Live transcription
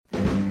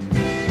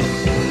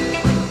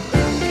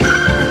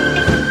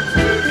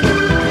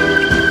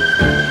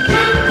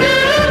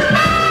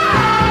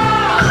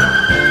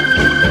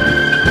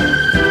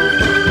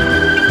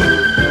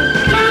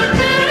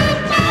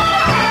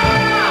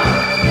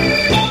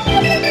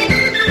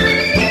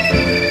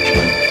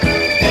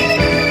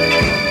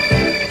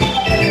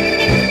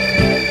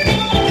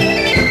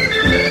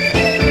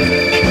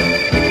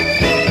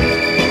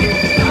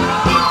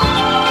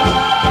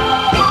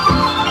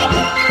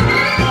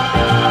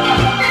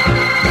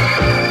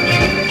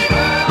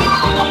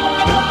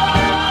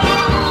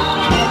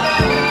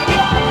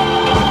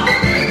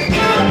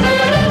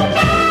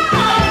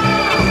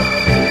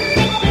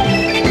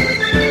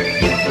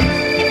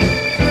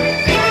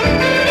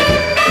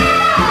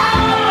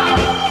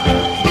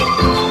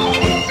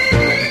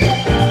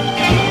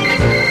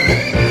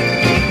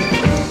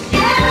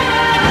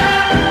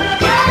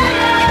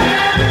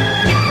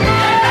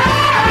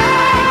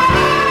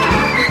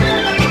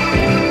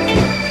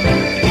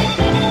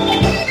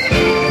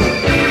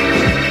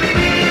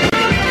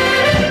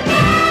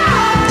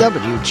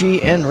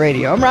WGN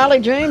Radio. I'm Riley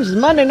James. It's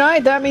Monday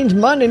night. That means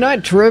Monday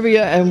night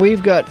trivia, and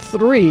we've got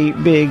 3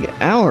 big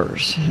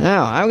hours.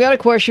 Now, I've got a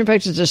question. In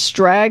fact, it's a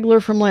straggler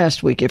from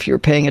last week. If you're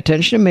paying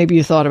attention, maybe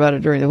you thought about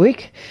it during the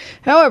week.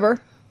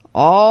 However,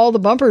 all the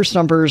bumper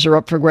stumpers are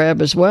up for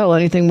grab as well.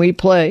 Anything we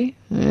play,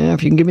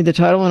 if you can give me the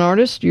title and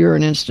artist, you're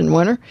an instant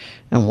winner.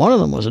 And one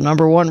of them was a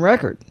 #1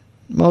 record.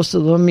 Most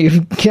of them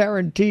you've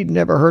guaranteed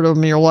never heard of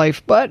them in your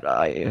life, but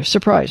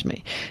surprise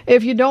me.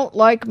 If you don't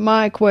like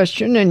my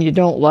question and you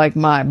don't like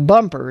my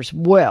bumpers,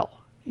 well,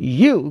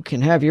 you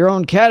can have your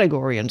own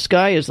category, and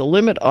sky is the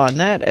limit on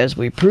that, as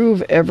we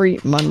prove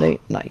every Monday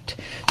night.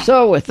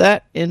 So with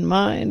that in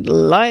mind,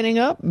 lining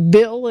up,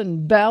 Bill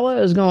and Bala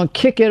is going to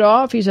kick it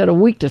off. He's had a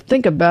week to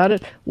think about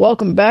it.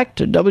 Welcome back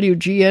to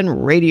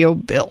WGN Radio,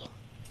 Bill.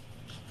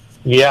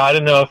 Yeah, I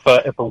don't know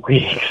if a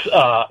week's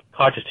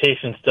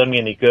cogitation's done me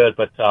any good,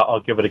 but I'll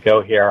give it a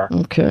go here.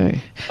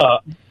 Okay.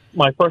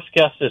 My first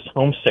guess is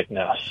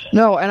homesickness.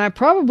 No, and I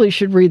probably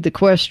should read the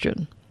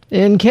question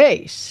in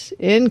case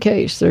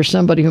there's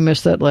somebody who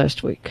missed that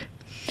last week.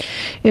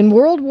 In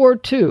World War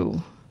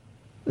II,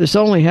 this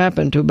only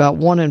happened to about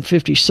 1 in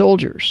 50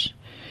 soldiers.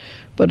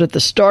 But at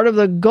the start of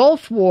the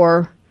Gulf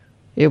War,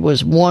 it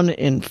was 1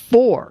 in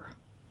 4.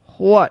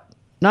 What?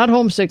 Not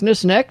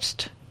homesickness.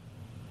 Next.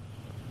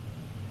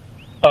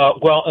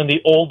 Well, in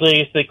the old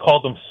days, they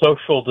called them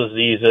social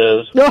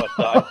diseases. But,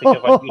 I think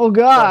if I oh,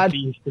 God.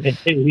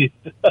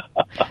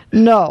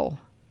 No.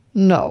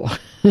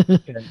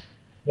 Okay.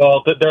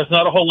 Well, there's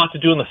not a whole lot to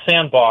do in the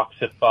sandbox,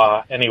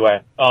 anyway.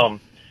 The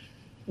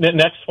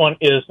next one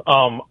is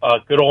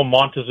good old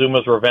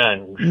Montezuma's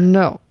Revenge.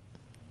 No.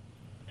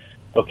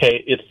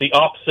 Okay, it's the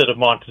opposite of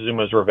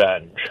Montezuma's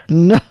Revenge.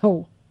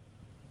 No.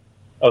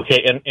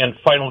 Okay, and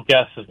final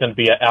guess is going to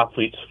be an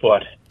athlete's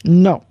foot.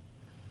 No.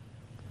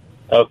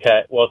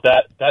 Okay, well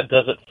that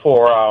does it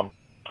for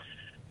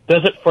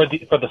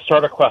the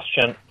starter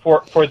question.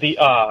 For the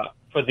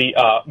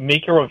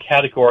make your own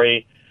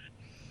category,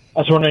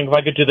 I was wondering if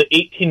I could do the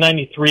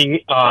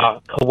 1893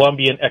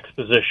 Columbian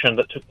Exposition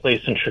that took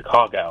place in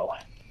Chicago.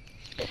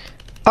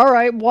 All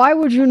right, why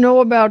would you know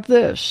about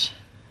this?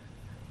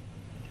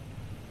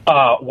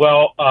 Last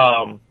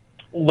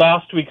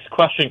week's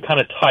question kind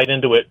of tied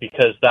into it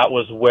because that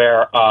was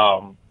where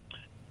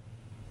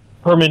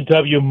Herman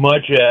W.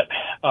 Mudgett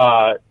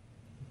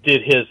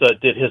did his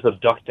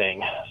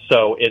abducting,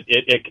 so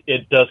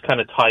it does kind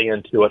of tie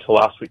into it to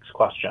last week's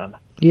question.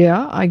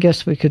 Yeah, I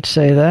guess we could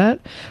say that.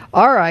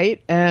 All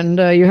right, and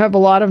you have a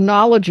lot of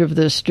knowledge of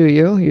this, do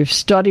you? You've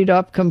studied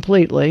up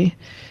completely,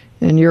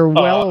 and you're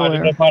well aware. I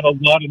don't know about a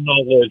lot of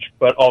knowledge,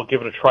 but I'll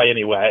give it a try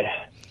anyway.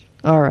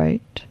 All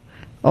right.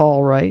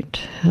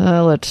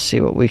 Let's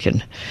see what we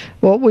can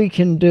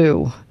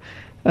do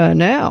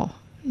now.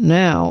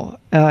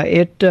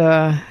 It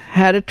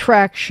had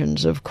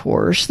attractions, of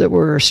course, that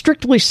were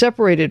strictly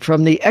separated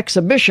from the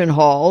exhibition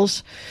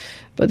halls,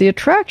 but the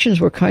attractions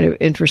were kind of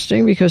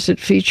interesting because it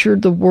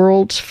featured the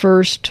world's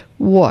first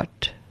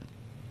what?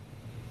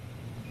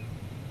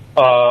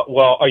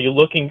 Are you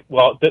looking?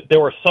 Well,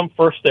 there were some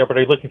firsts there, but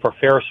are you looking for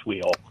Ferris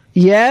wheel?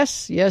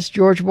 Yes,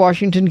 George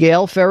Washington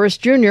Gale Ferris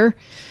Jr.,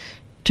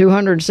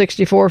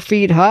 264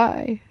 feet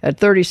high, had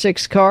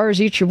 36 cars,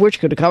 each of which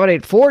could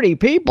accommodate 40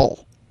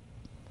 people.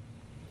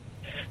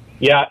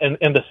 Yeah, and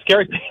the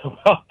scary thing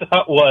about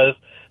that was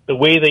the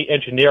way they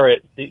engineer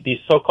it. These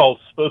so-called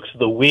spokes of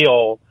the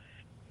wheel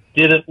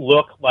didn't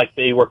look like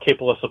they were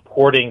capable of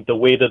supporting the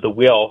weight of the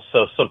wheel,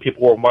 so some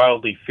people were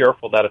mildly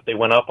fearful that if they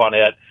went up on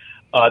it,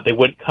 they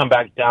wouldn't come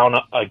back down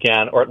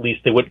again, or at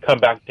least they wouldn't come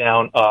back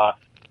down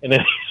in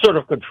any sort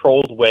of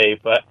controlled way.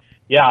 But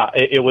yeah,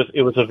 it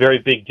was a very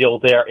big deal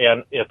there.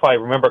 And if I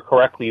remember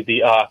correctly,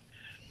 the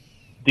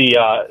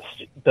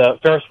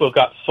Ferris wheel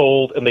got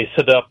sold, and they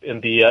set up in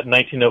the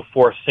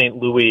 1904 St.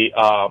 Louis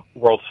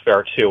World's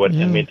Fair too,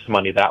 and made some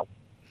money that way.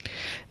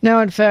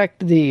 Now, in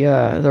fact, the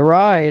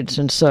rides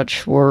and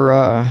such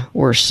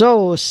were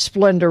so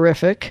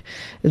splendorific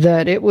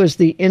that it was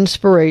the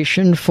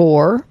inspiration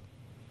for.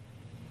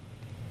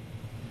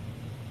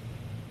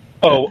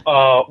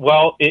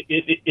 Well,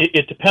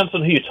 it depends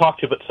on who you talk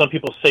to, but some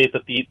people say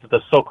that the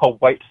so-called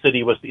White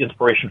City was the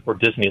inspiration for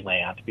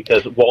Disneyland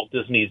because Walt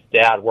Disney's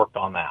dad worked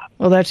on that.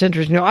 Well, that's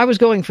interesting. No, I was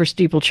going for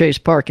Steeplechase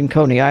Park in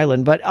Coney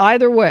Island, but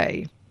either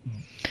way,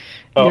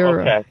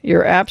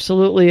 you're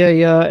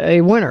absolutely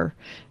a winner.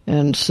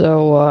 And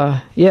so,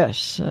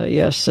 yes,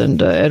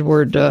 and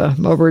Edward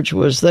Muybridge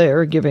was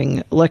there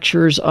giving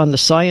lectures on the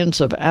science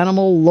of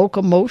animal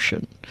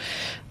locomotion.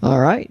 All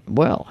right,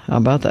 well, how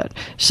about that?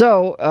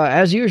 So,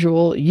 as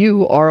usual,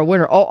 you are a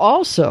winner. Oh,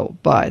 also,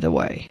 by the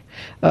way,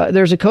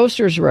 there's a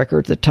coasters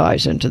record that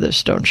ties into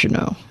this, don't you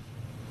know?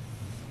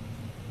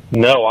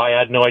 No, I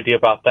had no idea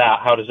about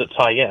that. How does it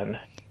tie in?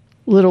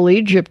 Little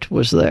Egypt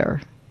was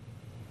there.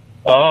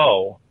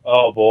 Oh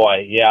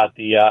boy, yeah,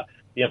 the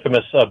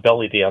infamous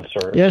belly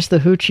dancer. Yes, the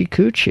Hoochie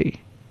Coochie.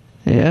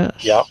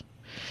 Yes. Yep.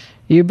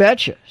 You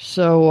betcha.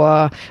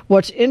 So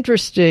what's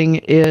interesting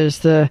is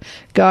the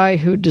guy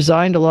who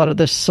designed a lot of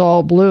this,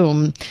 Saul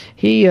Bloom,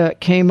 he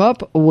came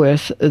up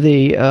with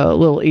the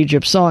Little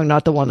Egypt song,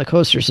 not the one the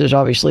Coasters did,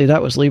 obviously.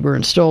 That was Lieber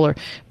and Stoller.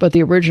 But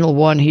the original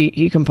one,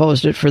 he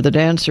composed it for the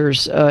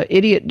dancers.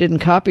 Idiot didn't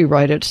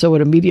copyright it, so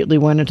it immediately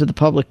went into the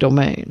public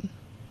domain.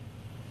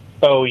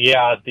 Oh,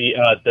 yeah,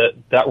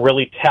 that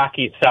really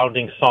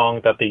tacky-sounding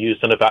song that they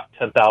used in about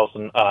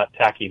 10,000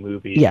 tacky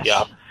movies. Yes.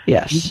 Yeah.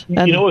 Yes.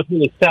 You know what was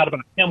really sad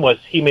about him was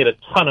he made a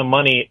ton of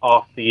money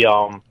off the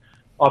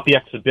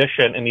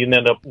exhibition, and he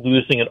ended up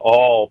losing it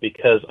all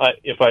because,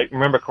 if I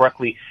remember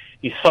correctly,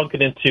 he sunk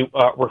it into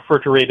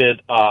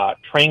refrigerated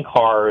train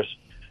cars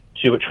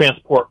to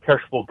transport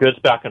perishable goods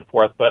back and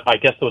forth. But I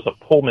guess there was a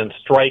Pullman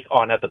strike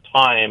on at the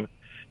time,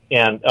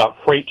 and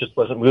freight just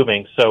wasn't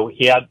moving. So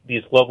he had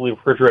these lovely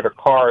refrigerator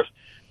cars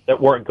that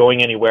weren't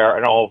going anywhere,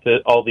 and all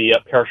the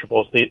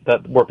perishables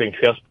that were being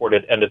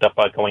transported ended up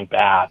going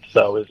bad.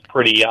 So it was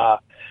pretty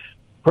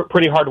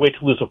hard way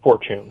to lose a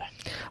fortune.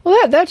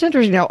 Well, that's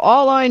interesting. Now,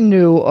 all I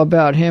knew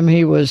about him,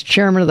 he was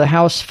chairman of the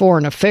House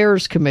Foreign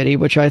Affairs Committee,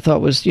 which I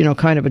thought was,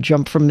 kind of a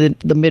jump from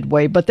the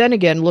midway. But then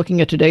again,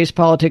 looking at today's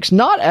politics,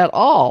 not at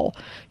all.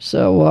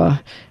 So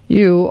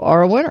you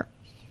are a winner.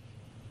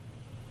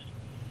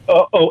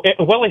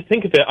 Well, I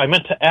think of it, I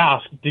meant to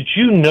ask, did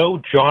you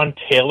know John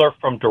Taylor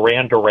from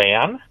Duran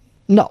Duran?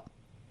 No.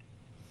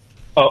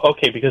 Oh,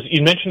 okay, because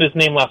you mentioned his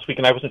name last week,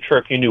 and I wasn't sure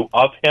if you knew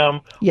of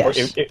him,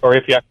 yes, or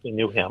if you actually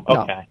knew him.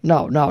 Okay.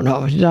 No,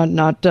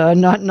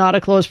 not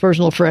a close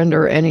personal friend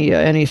or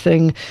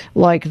anything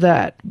like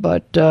that.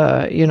 But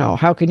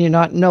how can you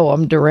not know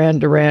him? Duran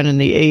Duran in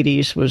the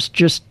 '80s was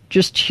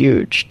just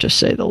huge, to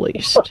say the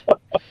least.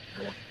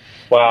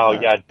 Wow,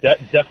 yeah,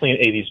 definitely an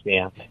 '80s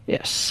band.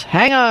 Yes,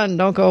 hang on,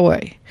 don't go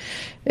away.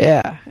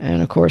 Yeah,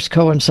 and of course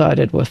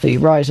coincided with the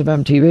rise of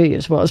MTV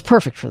as well. It's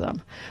perfect for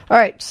them. All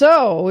right,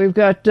 so we've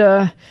got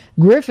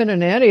Griffin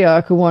in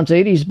Antioch who wants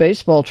 80s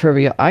baseball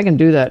trivia. I can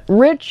do that.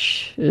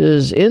 Rich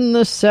is in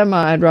the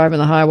semi driving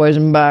the highways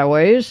and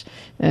byways,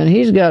 and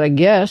he's got a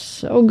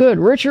guess. Oh, good.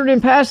 Richard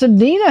in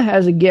Pasadena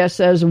has a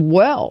guess as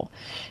well.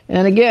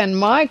 And again,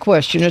 my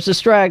question is a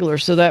straggler,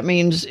 so that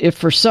means if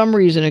for some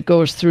reason it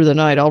goes through the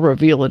night, I'll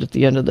reveal it at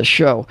the end of the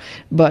show.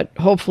 But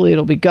hopefully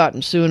it'll be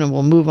gotten soon, and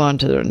we'll move on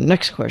to the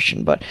next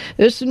question. But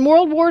this in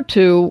World War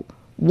II,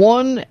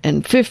 1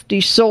 in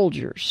 50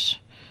 soldiers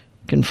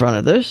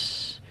confronted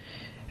this.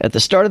 At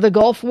the start of the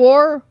Gulf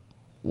War,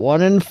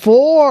 1 in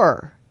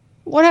 4.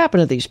 What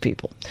happened to these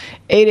people?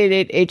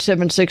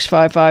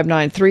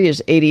 888-876-5593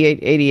 is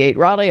 8888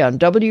 Raleigh on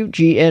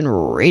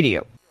WGN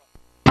Radio.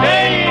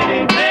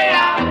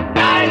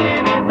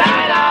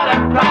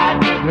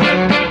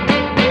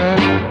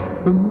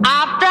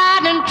 I've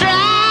tried and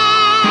tried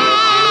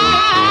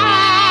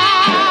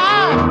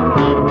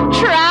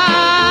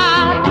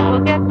to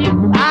forget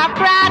you. I've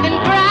cried and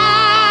cried.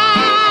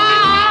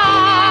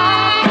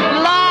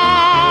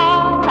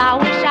 Lord, I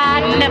wish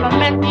I'd never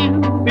met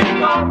you.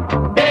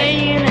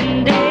 Day in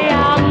and day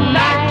out,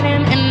 night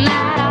in and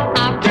night out.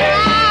 I've tried.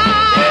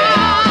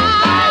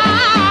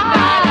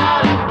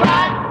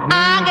 I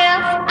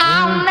guess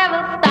I'll never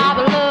stop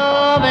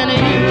loving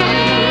you.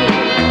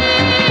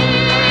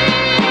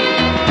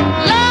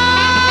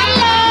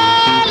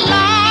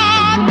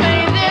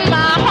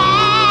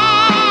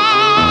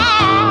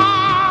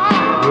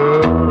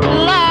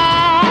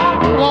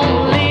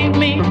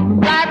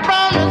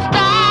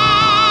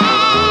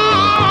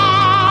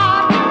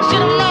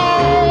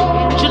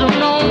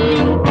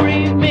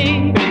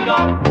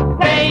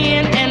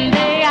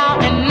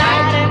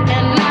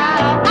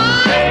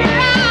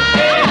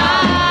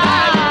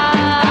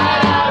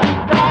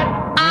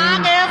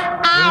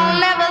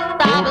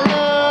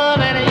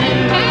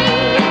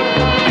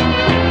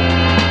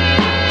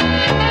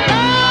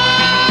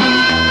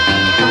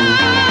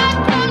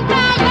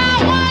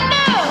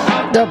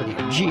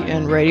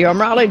 WGN Radio. I'm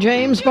Raleigh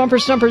James. Bumper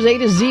Stumpers A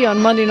to Z on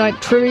Monday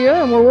Night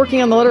Trivia, and we're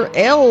working on the letter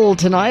L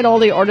tonight. All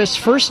the artists'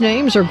 first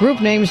names or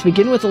group names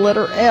begin with the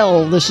letter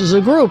L. This is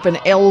a group, an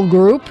L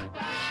group.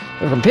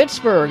 They're from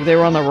Pittsburgh. They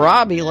were on the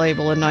Robbie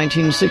label in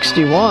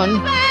 1961.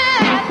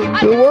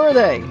 Who were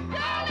they?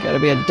 Got to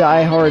be a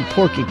diehard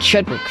Porky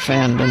Chedwick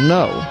fan to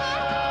know.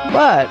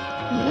 But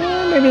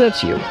maybe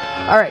that's you.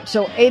 All right,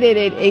 so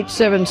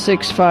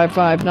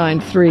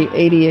 888-876-5593,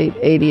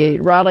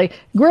 8888 Raleigh.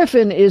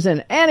 Griffin is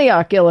in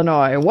Antioch,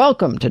 Illinois.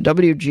 Welcome to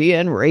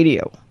WGN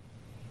Radio.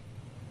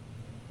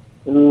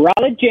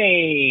 Raleigh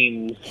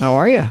James. How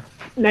are you?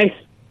 Nice.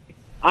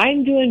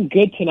 I'm doing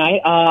good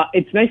tonight.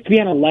 It's nice to be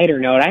on a lighter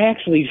note. I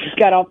actually just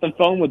got off the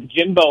phone with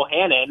Jim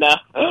Bohannon.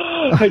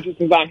 I just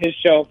was on his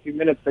show a few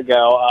minutes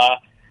ago.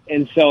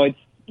 And so it's,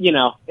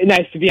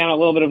 nice to be on a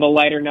little bit of a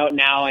lighter note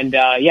now. And,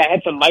 I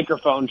had some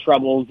microphone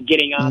troubles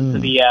getting onto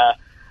the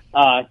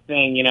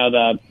thing,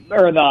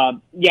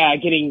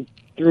 getting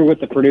through with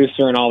the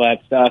producer and all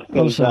that stuff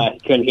because he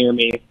couldn't hear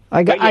me.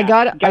 I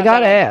got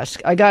to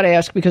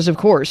ask because, of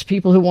course,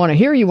 people who want to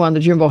hear you on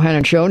the Jim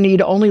Bohannon Show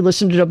need only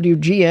listen to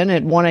WGN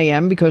at 1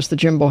 a.m. because the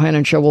Jim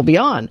Bohannon Show will be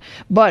on.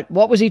 But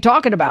what was he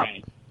talking about?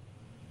 Right.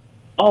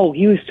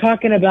 he was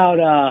talking about,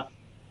 oh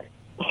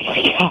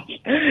my gosh.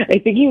 I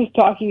think he was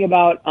talking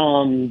about,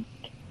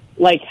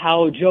 like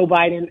how Joe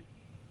Biden,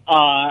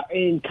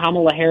 and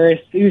Kamala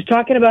Harris, he was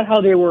talking about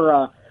how they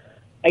were,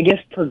 I guess,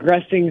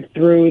 progressing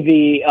through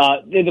he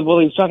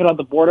was talking about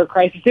the border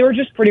crisis. They were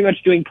just pretty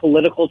much doing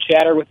political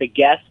chatter with a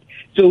guest.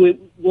 So it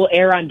will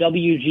air on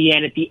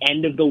WGN at the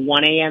end of the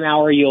 1 a.m.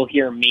 hour. You'll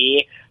hear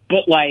me.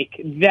 But, like,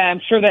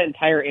 I'm sure that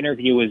entire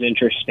interview was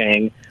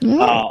interesting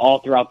all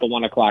throughout the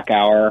 1 o'clock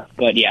hour.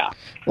 But, yeah.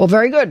 Well,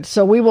 very good.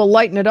 So we will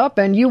lighten it up.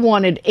 And you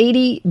wanted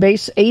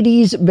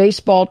 80s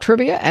baseball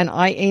trivia, and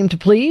I aim to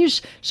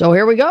please. So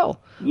here we go.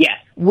 Yes.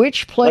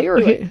 Which player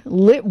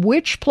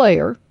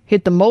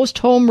hit the most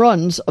home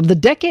runs of the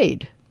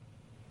decade?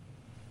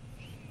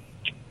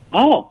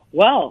 Oh,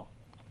 well.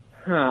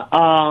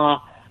 I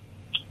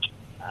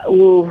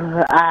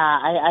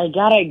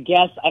gotta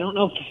guess. I don't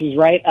know if this is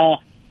right.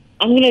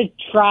 I'm going to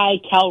try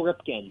Cal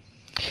Ripken.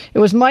 It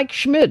was Mike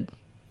Schmidt.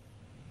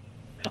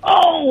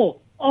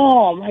 Oh,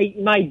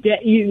 my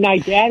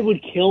dad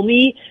would kill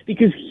me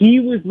because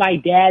he was my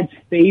dad's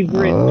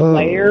favorite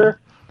player.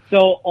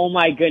 So, oh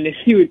my goodness,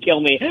 he would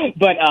kill me.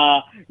 But,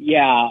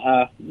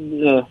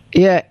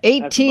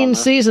 18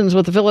 seasons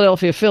with the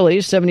Philadelphia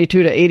Phillies,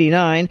 72 to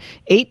 89.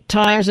 8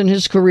 times in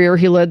his career,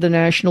 he led the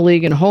National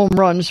League in home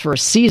runs for a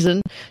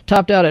season.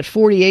 Topped out at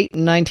 48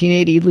 in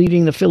 1980,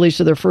 leading the Phillies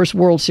to their first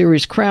World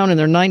Series crown in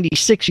their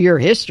 96-year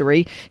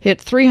history.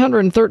 Hit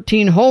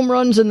 313 home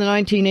runs in the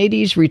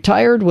 1980s.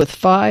 Retired with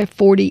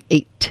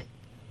 548.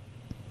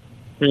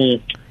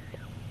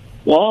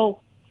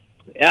 Well,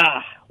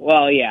 yeah.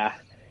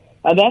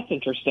 That's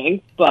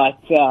interesting, but,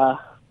 I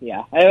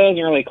wasn't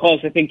really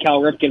close. I think Cal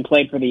Ripken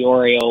played for the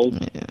Orioles.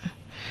 Yeah.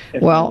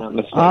 Well,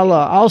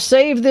 I'll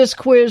save this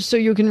quiz so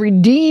you can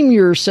redeem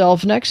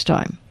yourself next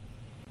time.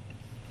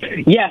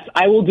 Yes,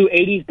 I will do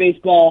 80s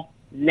baseball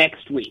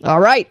next week.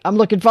 All right. I'm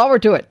looking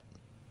forward to it.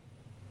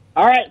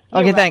 All right.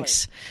 Okay,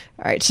 thanks.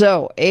 All right,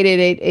 so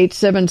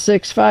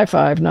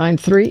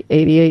 888-876-5593,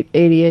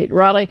 8888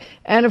 Raleigh.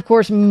 And, of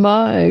course,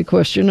 my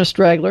question, a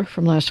straggler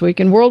from last week.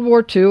 In World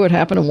War II, it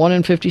happened to 1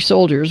 in 50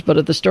 soldiers, but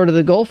at the start of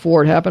the Gulf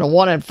War, it happened to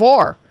 1 in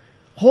 4.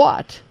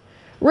 What?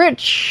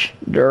 Rich,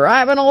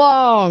 driving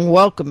along.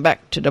 Welcome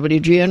back to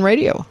WGN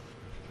Radio.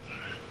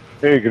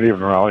 Hey, good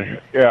evening, Raleigh.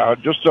 Yeah,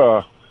 just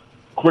a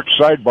quick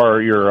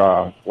sidebar.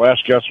 Your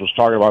last guest was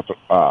talking about the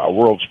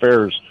World's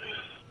Fairs.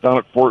 Down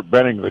at Fort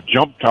Benning, the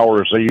jump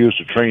towers they used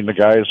to train the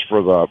guys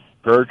for the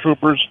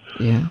paratroopers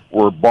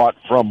were bought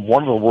from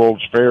one of the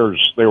World's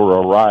Fairs. They were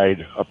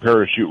a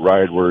parachute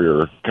ride where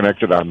you're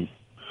connected on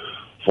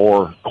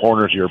 4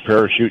 corners of your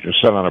parachute and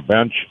set on a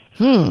bench.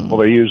 Well,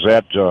 they use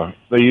that to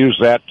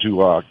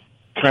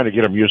kind of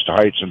get them used to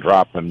heights and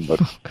dropping.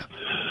 But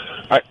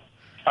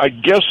I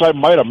guess I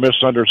might have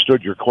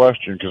misunderstood your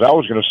question because I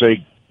was going to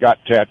say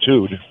got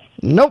tattooed.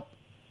 Nope,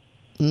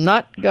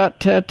 not got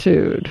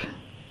tattooed.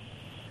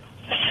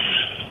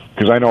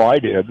 Because I know I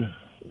did.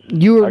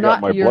 You were I got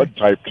my blood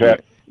type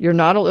tattooed. You're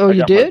not.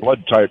 You did? My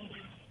blood type.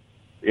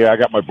 Yeah, I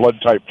got my blood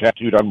type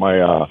tattooed on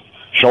my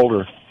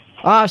shoulder.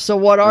 So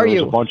what are you?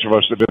 There's a bunch of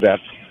us that did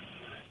that.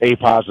 A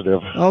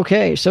positive.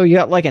 Okay, so you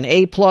got like an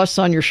A+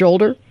 on your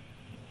shoulder?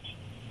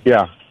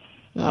 Yeah.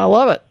 I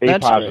love it. A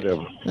That's positive.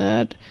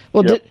 Yep.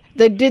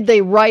 Did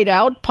they write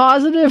out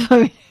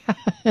positive?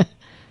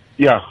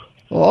 Yeah.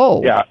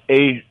 Oh. Yeah.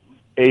 A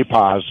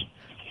pos.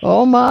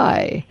 Oh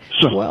my.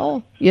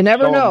 Well, you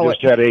never know.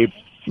 Just had A.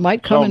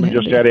 Might come in handy.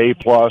 Just had A+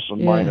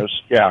 and minus.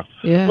 Yeah.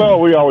 Yeah.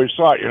 Well, we always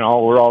thought,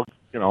 we're all,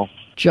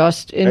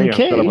 just in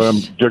case. Instead of them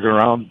digging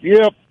around.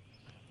 Yep.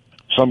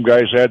 Some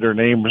guys had their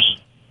names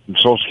and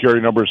Social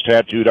Security numbers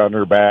tattooed on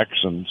their backs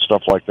and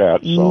stuff like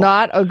that. So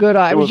not a good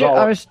idea.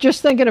 I was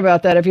just thinking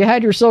about that. If you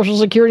had your Social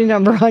Security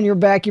number on your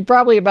back, you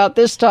probably about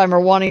this time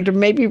are wanting to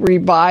maybe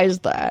revise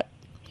that.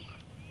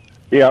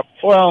 Yeah.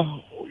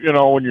 Well,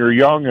 when you're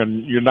young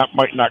and you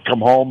might not come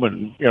home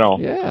and,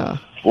 Yeah.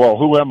 Well,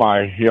 who am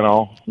I,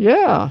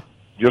 Yeah.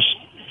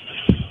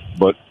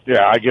 But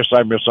yeah, I guess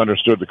I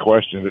misunderstood the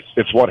question.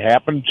 It's what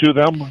happened to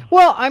them?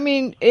 Well, I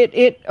mean,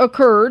 it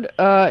occurred,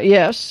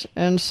 yes,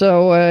 and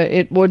so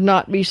it would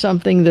not be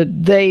something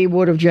that they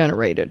would have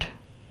generated.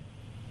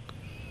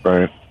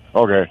 Right.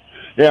 Okay.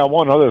 Yeah,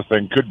 one other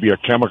thing could be a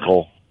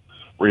chemical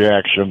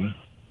reaction.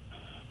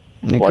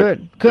 It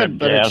like could,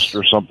 but gas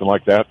or something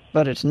like that.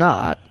 But it's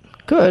not.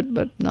 Could,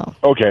 but no.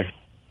 Okay.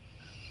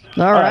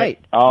 All right.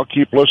 I'll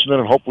keep listening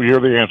and hope we hear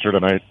the answer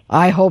tonight.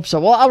 I hope so.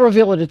 Well, I'll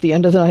reveal it at the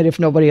end of the night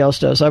if nobody else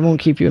does. I won't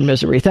keep you in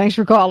misery. Thanks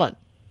for calling.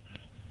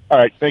 All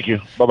right. Thank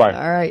you. Bye-bye.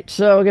 All right.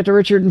 So we'll get to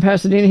Richard in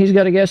Pasadena. He's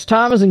got a guest.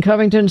 Tom is in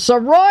Covington.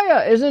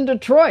 Soraya is in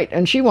Detroit,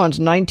 and she wants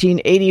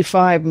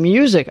 1985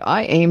 music.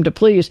 I aim to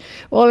please.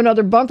 We'll have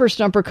another bumper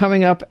stumper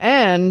coming up,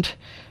 and,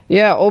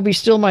 yeah, Oh Be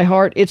Still My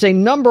Heart. It's a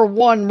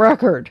 #1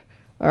 record.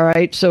 All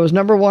right, so it was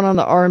number 1 on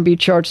the R&B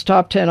charts,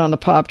 top 10 on the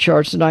pop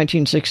charts,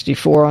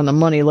 1964 on the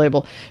Money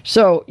label.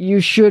 So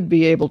you should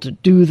be able to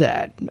do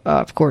that.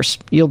 Of course,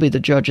 you'll be the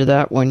judge of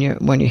that when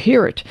you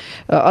hear it.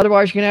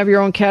 Otherwise, you can have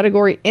your own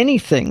category.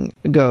 Anything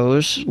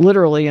goes,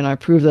 literally, and I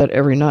prove that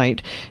every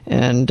night.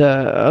 And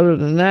other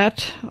than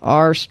that,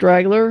 our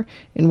straggler,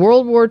 in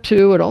World War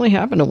II, it only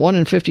happened to 1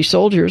 in 50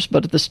 soldiers,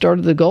 but at the start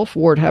of the Gulf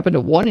War, it happened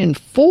to 1 in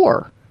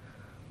 4.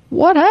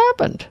 What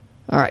happened?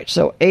 All right,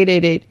 so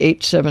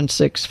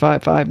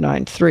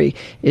 888-876-5593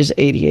 is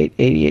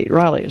 8888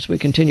 Raleigh as we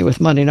continue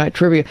with Monday Night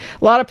Trivia.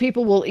 A lot of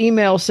people will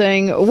email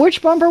saying,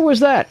 which bumper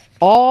was that?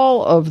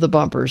 All of the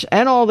bumpers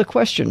and all the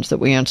questions that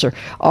we answer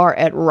are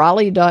at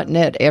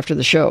Raleigh.net after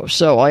the show.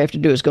 So all you have to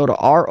do is go to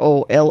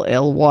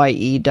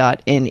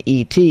ROLLYE.net,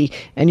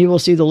 and you will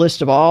see the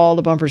list of all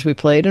the bumpers we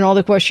played and all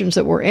the questions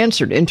that were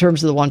answered in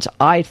terms of the ones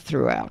I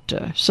threw out.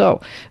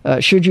 So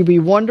should you be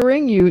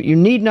wondering, you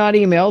need not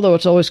email, though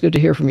it's always good to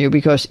hear from you,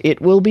 because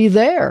it will be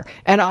there,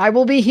 and I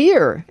will be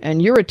here,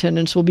 and your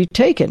attendance will be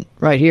taken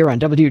right here on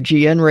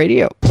WGN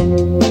Radio.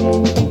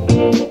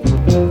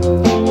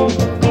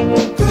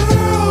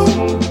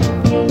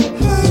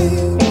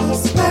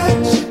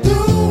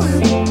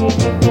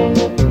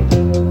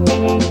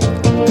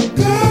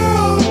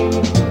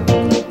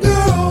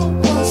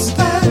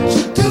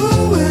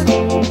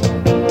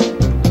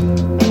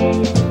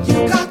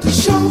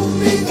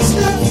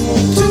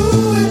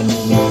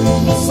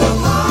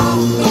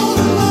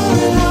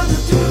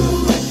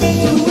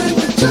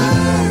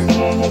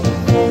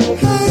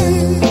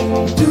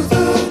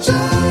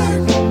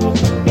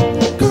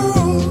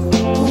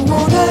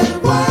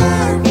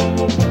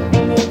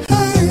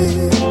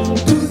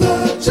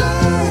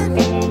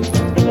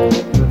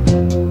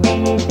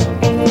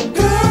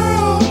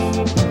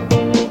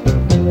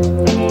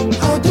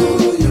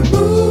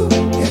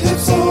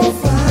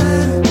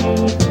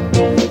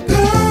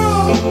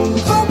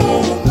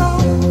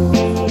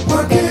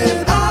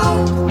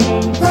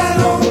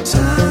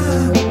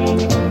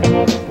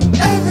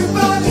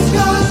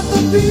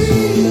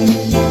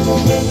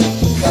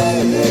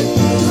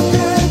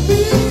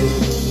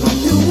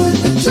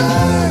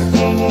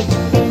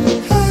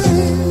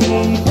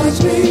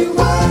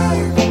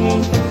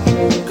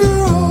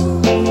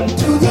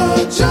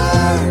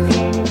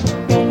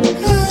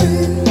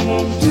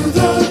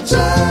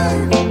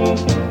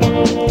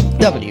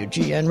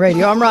 WGN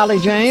Radio. I'm Raleigh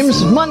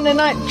James. Monday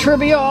Night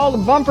Trivia. All the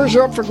bumpers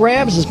are up for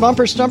grabs. It's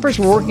Bumper Stumpers.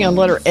 We're working on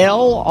letter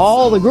L.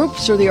 All the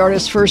groups are the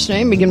artist's first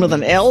name. Begin with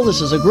an L.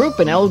 This is a group,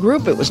 an L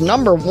group. It was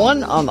number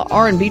 1 on the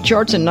R&B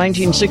charts in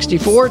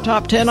 1964.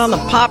 Top 10 on the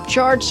pop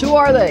charts. Who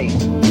are they?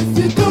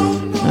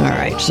 All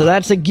right, so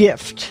that's a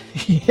gift.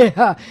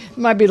 Yeah, it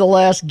might be the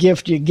last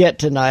gift you get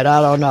tonight.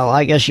 I don't know.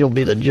 I guess you'll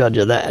be the judge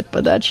of that.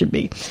 But that should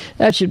be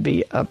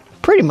a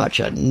pretty much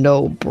a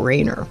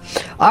no-brainer.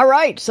 All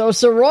right, so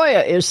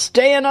Soroya is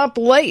staying up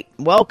late.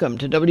 Welcome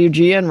to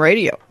WGN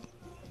Radio.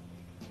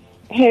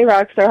 Hey,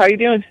 Rockstar, how you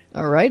doing?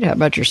 All right, how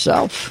about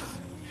yourself?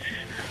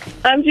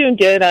 I'm doing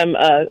good. I'm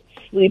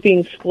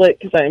sleeping split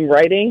because I'm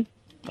writing.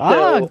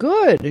 So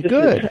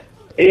good.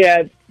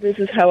 This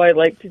is how I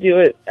like to do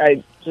it.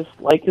 I just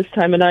like this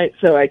time of night,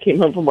 so I came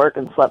home from work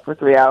and slept for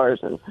 3 hours,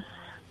 and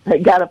I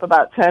got up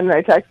about 10, and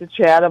I texted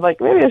Chad. I'm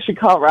like, maybe I should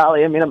call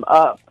Raleigh. I mean, I'm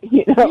up,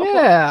 you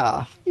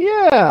know?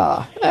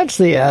 Yeah, that's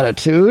the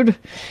attitude.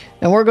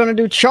 And we're going to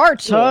do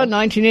charts, huh?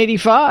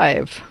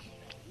 1985.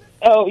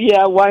 Oh,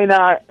 yeah, why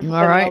not? All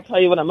right. I'll tell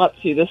you what I'm up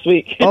to this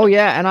week. Oh,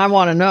 yeah, and I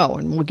want to know,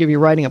 and we'll give you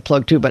writing a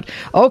plug, too. But,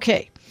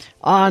 okay,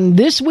 on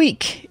this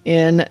week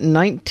in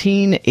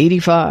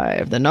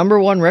 1985, the number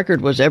 1 record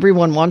was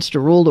Everyone Wants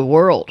to Rule the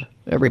World.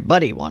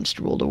 Everybody Wants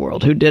to Rule the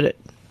World. Who did it?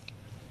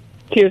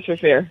 Tears for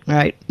Fear. All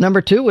right. Number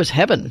 2 was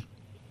Heaven.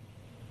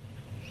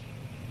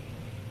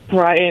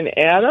 Bryan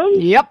Adams?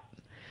 Yep.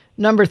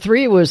 Number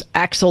 3 was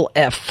Axel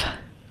F.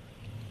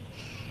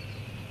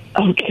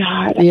 Oh,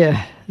 God.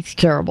 Yeah, it's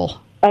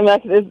terrible. I'm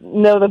not going to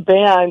know the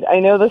band. I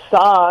know the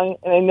song,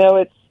 and I know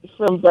it's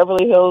from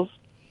Beverly Hills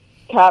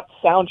Cop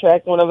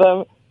soundtrack, one of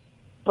them,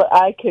 but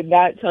I could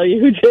not tell you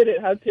who did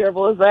it. How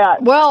terrible is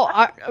that? Well,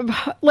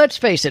 let's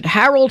face it.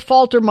 Harold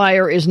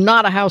Faltermeyer is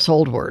not a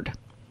household word.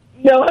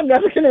 No, I'm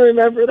never going to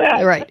remember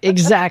that. Right,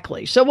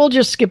 exactly. So we'll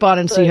just skip on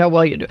and see how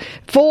well you do.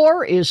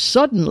 4 is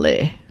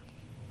Suddenly.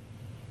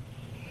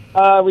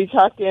 We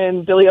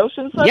talking Billy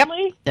Ocean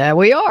Suddenly? Yep, there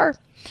we are.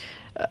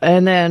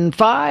 And then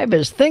 5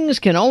 is Things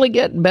Can Only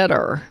Get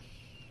Better.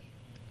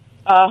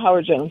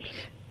 Howard Jones.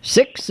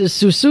 6 is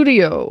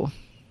Sussudio.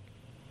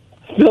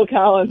 Phil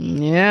Collins.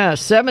 Yeah,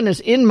 7 is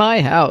In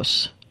My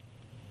House.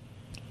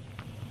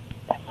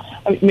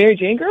 Mary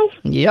Jane Girls?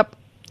 Yep.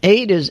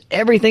 8 is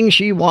Everything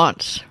She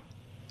Wants.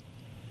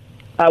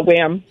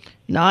 Wham.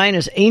 9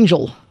 is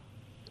Angel.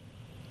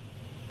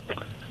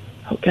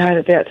 Oh, God,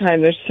 at that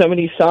time, there's so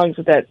many songs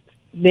with that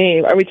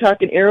name. Are we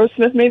talking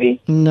Aerosmith,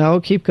 maybe? No,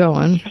 keep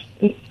going.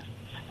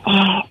 Oh,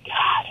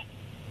 God.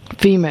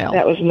 Female.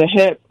 That was in the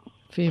hit.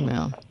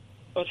 Female.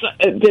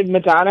 Did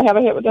Madonna have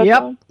a hit with that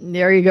song? Yep,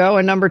 there you go.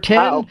 And number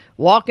 10,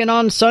 Walking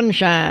on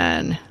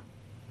Sunshine.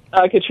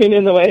 Katrina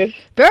and the Waves.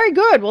 Very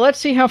good. Well, let's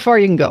see how far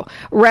you can go.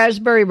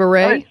 Raspberry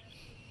Beret.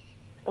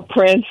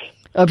 Prince.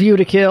 A View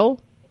to Kill.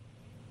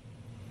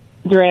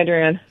 Duran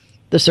Duran.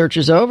 The Search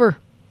is Over.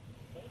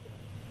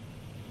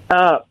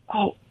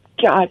 Oh,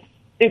 God.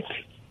 Is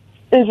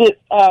it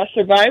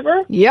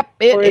Survivor? Yep,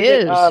 it Or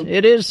is.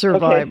 It is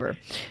Survivor. Okay.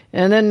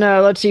 And then,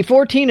 let's see,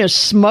 14 is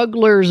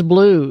Smuggler's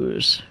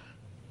Blues.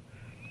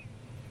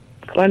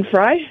 Glenn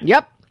Fry?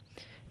 Yep.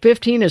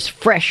 15 is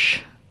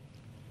Fresh.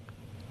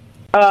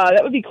 That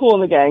would be Cool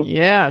in the Gang.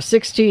 Yeah.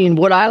 16,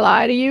 Would I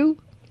Lie to You?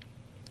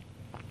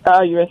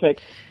 Eurythmics.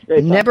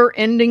 Great song. Never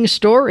Ending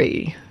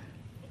Story.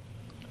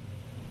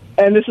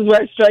 And this is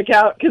where I strike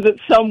out because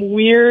it's some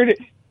weird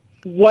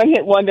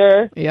one-hit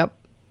wonder Yep.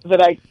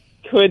 that I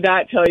could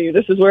not tell you.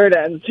 This is where it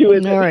ends. Who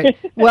is All it? right.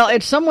 Well,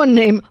 it's someone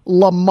named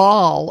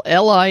Limahl,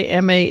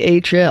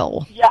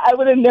 Limahl. Yeah, I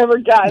would have never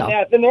gotten No.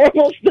 that. The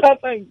normal stuff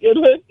I'm good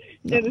with.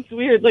 No. And it's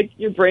weird. Like,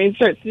 your brain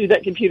starts to do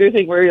that computer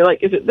thing where you're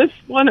like, is it this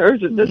one or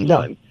is it this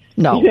one?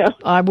 No, Yeah.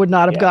 I would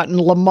not have gotten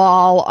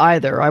Limahl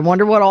either. I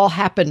wonder what all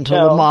happened to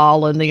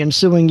Limahl in the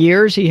ensuing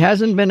years. He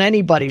hasn't been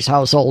anybody's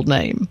household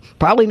name.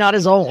 Probably not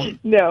his own.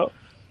 No,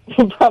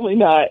 probably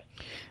not.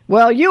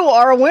 Well, you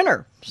are a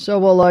winner. So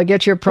we'll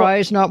get your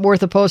prize, not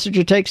worth the postage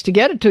it takes to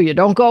get it to you.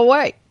 Don't go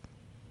away.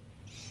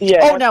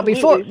 Yeah. Oh, now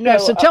before, absolutely.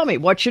 so tell me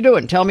what you're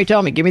doing. Tell me.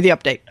 Give me the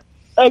update.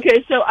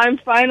 Okay, so I'm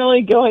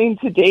finally going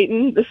to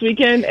Dayton this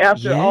weekend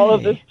after all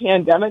of this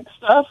pandemic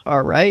stuff.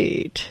 All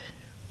right.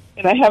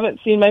 And I haven't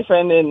seen my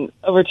friend in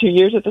over 2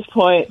 years at this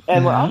point.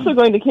 And we're also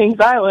going to Kings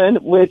Island,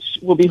 which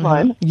will be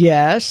fun.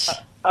 Yes.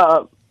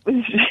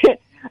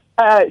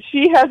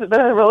 She hasn't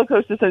been on a roller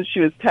coaster since she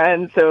was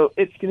 10, so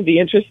it's going to be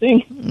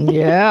interesting.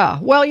 Yeah.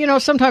 Well,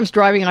 sometimes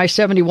driving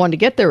I-71 to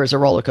get there is a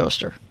roller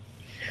coaster.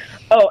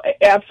 Oh,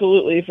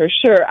 absolutely, for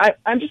sure.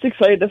 I'm just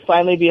excited to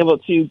finally be able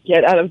to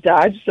get out of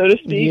Dodge, so to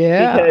speak,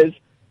 because,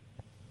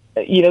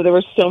 there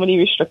were so many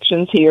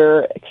restrictions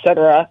here, et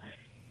cetera.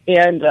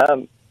 And,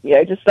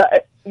 I just thought,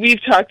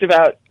 we've talked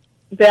about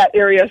that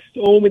area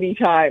so many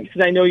times,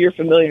 because I know you're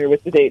familiar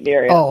with the Dayton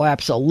area. Oh,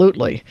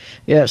 absolutely.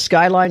 Yeah,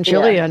 Skyline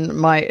Chili,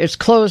 and it's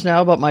closed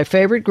now, but my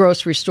favorite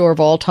grocery store of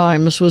all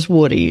times was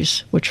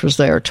Woody's, which was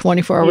there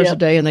 24 hours a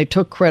day, and they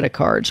took credit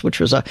cards, which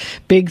was a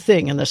big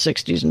thing in the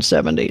 60s and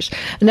 70s.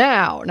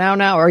 Now,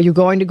 are you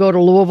going to go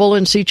to Louisville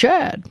and see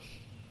Chad?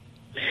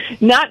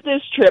 Not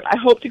this trip. I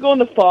hope to go in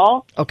the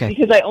fall. Okay.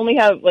 Because I only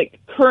have,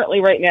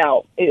 currently right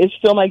now, it is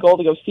still my goal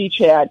to go see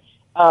Chad.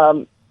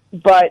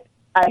 But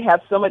I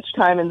have so much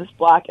time in this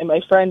block, and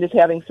my friend is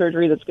having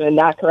surgery that's going to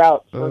knock her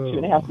out for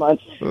 2.5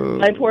 months.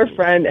 My poor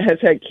friend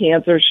has had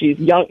cancer. She's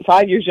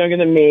 5 years younger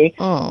than me.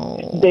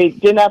 Oh. They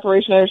did an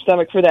operation on her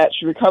stomach for that.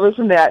 She recovered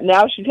from that.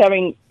 Now she's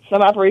having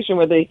some operation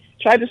where they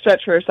tried to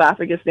stretch her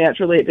esophagus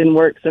naturally. It didn't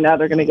work, so now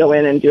they're going to go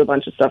in and do a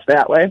bunch of stuff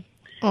that way.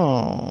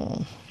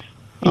 Oh.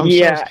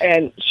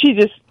 And she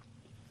just,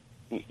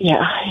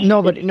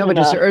 Nobody.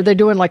 Are they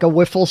doing like a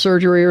wiffle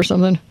surgery or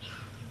something?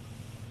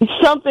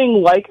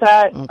 Something like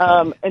that.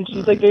 Okay. And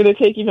she's like, they're going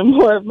to take even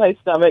more of my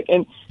stomach.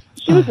 And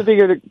she was a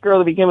bigger girl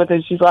to begin with,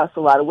 and she's lost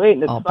a lot of weight.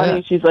 And it's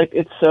funny. Bet. She's like,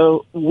 it's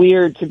so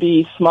weird to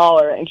be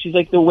smaller. And she's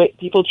like, the way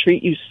people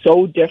treat you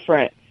so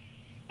different.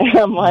 And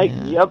I'm like,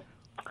 yep.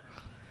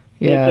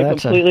 Yeah,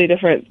 it's a completely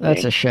different thing.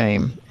 That's a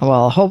shame.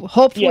 Well,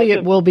 hopefully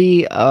it will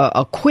be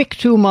a quick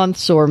 2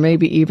 months or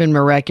maybe even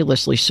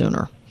miraculously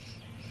sooner.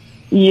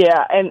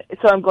 Yeah, and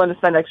so I'm going to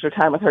spend extra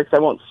time with her because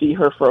I won't see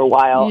her for a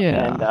while.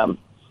 Yeah. And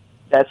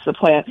that's the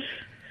plan.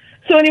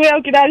 So anyway,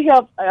 I'll get out of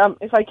here.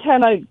 If I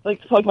can, I'd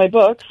like to plug my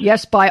books.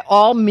 Yes, by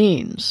all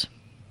means.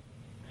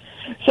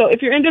 So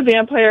if you're into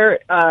vampire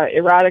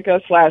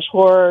erotica /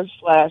 horror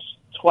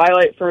 /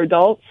 Twilight for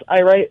adults,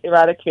 I write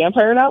erotic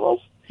vampire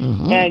novels.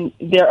 Mm-hmm. And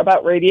they're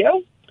about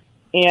radio,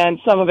 and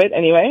some of it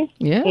anyway.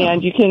 Yeah.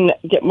 And you can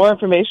get more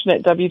information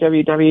at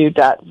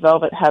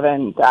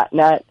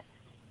www.velvetheaven.net.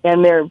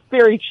 And they're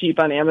very cheap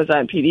on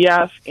Amazon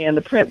PDF. And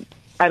the print,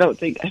 I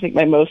think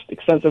my most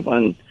expensive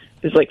one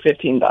is like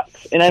 $15.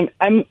 And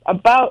I'm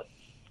about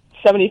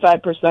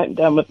 75%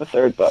 done with the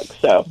third book.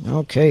 So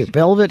okay,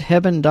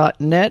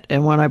 velvetheaven.net.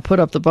 And when I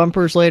put up the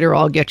bumpers later,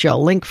 I'll get you a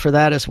link for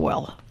that as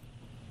well.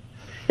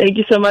 Thank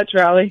you so much,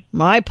 Raleigh.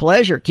 My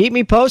pleasure. Keep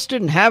me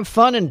posted and have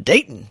fun in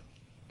Dayton.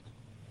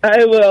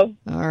 I will.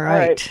 All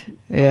right.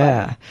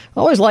 Yeah. I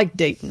always liked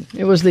Dayton.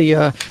 It was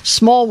the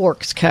small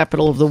works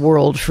capital of the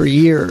world for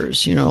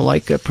years,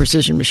 like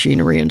precision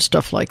machinery and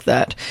stuff like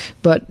that.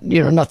 But,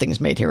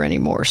 nothing's made here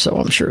anymore, so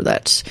I'm sure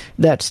that's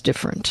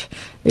different.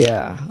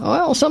 Yeah.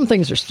 Well, some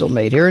things are still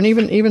made here, and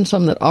even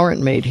some that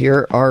aren't made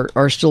here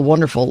are still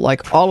wonderful,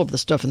 like all of the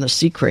stuff in the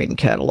Sea Crane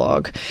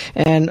catalog.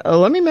 And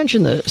let me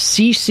mention the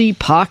CC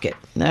Pocket.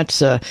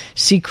 That's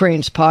Sea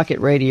Crane's pocket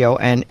radio,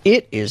 and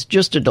it is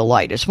just a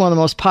delight. It's one of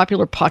the most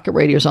popular pocket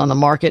radios on the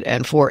market. market,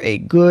 and for a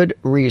good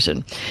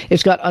reason.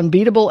 It's got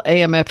unbeatable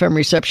AM/FM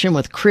reception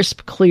with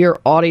crisp, clear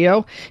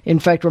audio. In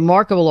fact,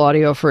 remarkable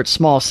audio for its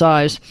small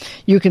size.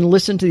 You can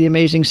listen to the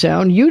amazing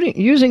sound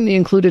using the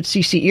included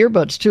CC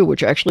earbuds, too,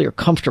 which actually are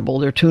comfortable.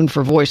 They're tuned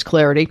for voice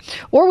clarity.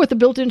 Or with the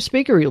built-in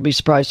speaker, you'll be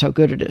surprised how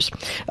good it is.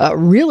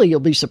 Really, you'll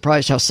be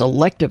surprised how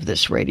selective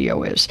this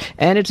radio is.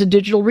 And it's a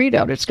digital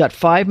readout. It's got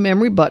 5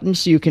 memory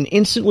buttons, so you can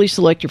instantly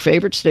select your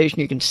favorite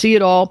station. You can see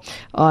it all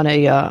on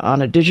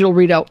a digital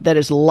readout that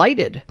is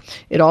lighted.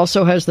 It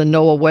also has the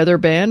NOAA weather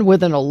band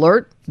with an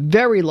alert.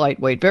 Very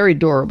lightweight, very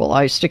durable.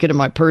 I stick it in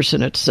my purse,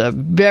 and it's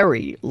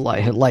very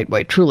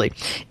lightweight, truly.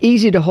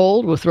 Easy to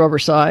hold with rubber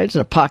sides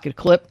and a pocket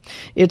clip.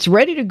 It's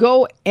ready to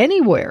go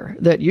anywhere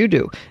that you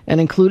do. And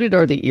included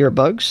are the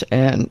earbuds,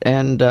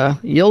 and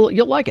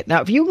you'll like it.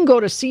 Now, if you can go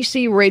to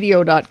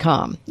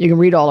ccradio.com, you can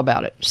read all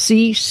about it.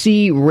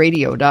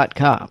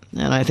 ccradio.com.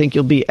 And I think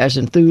you'll be as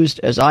enthused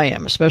as I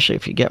am, especially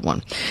if you get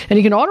one. And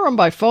you can order them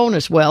by phone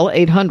as well,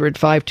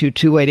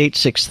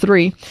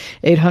 800-522-8863,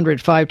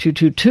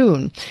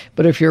 800-522-TUNE.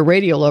 But if you're a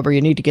radio lover, you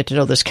need to get to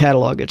know this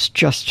catalog. It's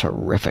just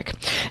terrific.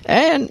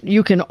 And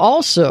you can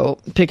also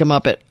pick them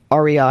up at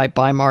REI,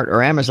 Buy-Mart,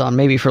 or Amazon,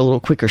 maybe for a little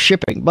quicker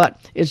shipping. But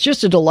it's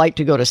just a delight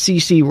to go to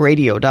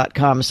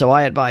ccradio.com, so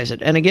I advise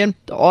it. And again,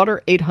 to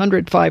order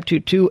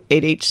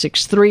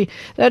 800-522-8863.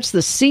 That's the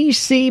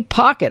CC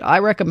Pocket. I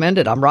recommend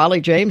it. I'm Raleigh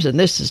James, and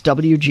this is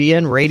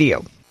WGN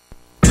Radio.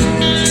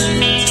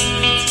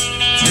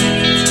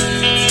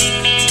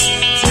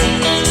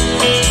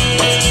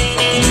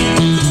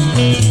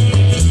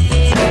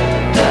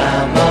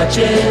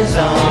 Marches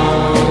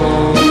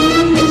on,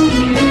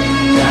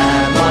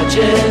 time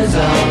marches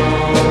on.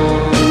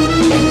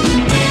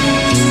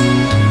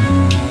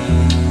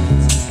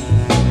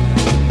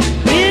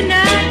 We're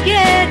not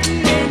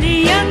getting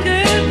any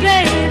younger,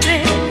 baby.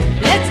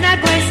 Let's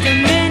not waste a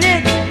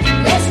minute.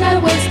 Let's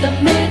not waste a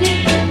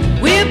minute.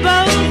 We're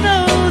both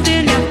old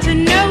enough to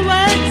know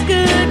what's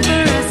good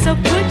for us, so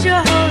put your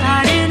whole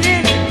heart in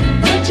it.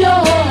 Put your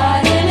whole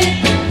heart in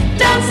it.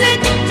 Don't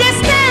sit just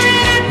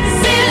staring at the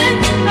ceiling.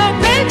 Oh,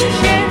 baby,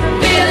 share the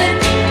feeling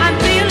I'm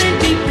feeling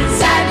deep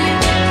inside me.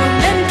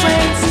 Don't let it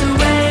waste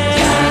away.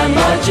 Time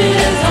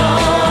marches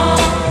on,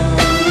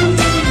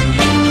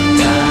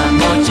 time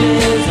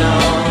marches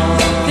on.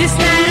 This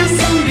night will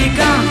soon be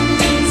gone,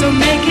 so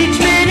make each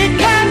minute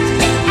count.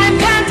 I'm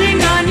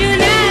counting on you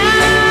now.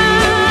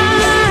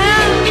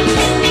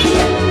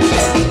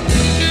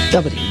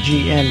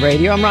 WGN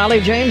Radio. I'm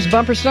Raleigh James.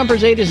 Bumper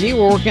Stumpers A to Z.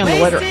 We're working on the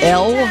letter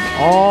L.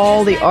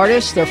 All the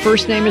artists, their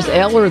first name is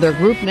L or their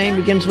group name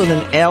begins with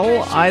an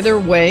L, either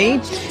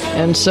way.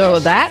 And so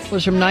that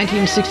was from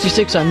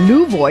 1966 on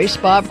New Voice.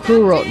 Bob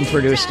Crew wrote and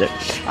produced it.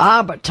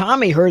 But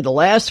Tommy heard the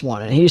last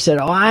one, and he said,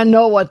 oh, I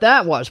know what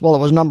that was. Well, it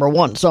was number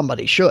one.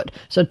 Somebody should.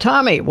 So,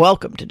 Tommy,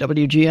 welcome to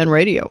WGN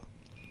Radio.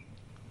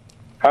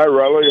 Hi,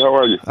 Raleigh. How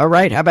are you? All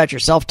right. How about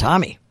yourself,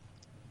 Tommy?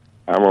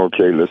 I'm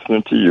okay.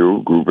 Listening to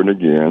you, grooving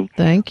again.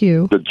 Thank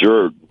you. The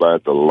Jerk by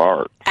the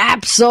Lark.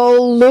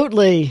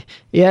 Absolutely.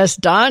 Yes,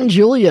 Don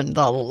Julian,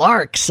 the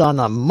Larks on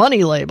the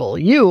Money label.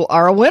 You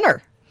are a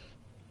winner.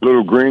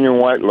 Little green and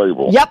white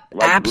label. Yep,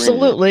 Like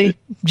absolutely. green.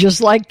 Just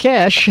like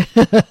Cash.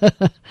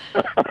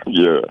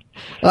 Yeah.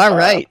 All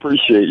right. I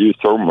appreciate you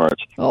so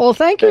much. Oh, well,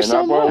 thank you And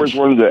so I've much. always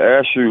wanted to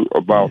ask you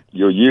about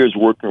your years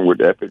working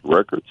with Epic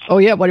Records. Oh,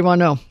 yeah. What do you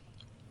want to know?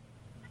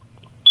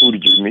 Who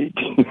did you meet?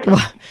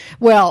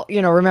 Well,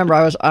 you know, remember,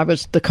 I was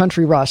the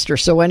country roster,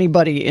 so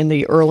anybody in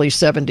the early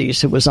 70s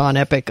who was on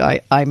Epic,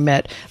 I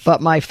met. But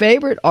my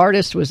favorite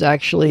artist was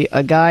actually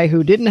a guy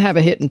who didn't have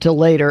a hit until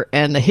later,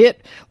 and the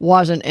hit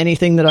wasn't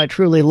anything that I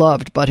truly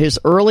loved, but his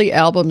early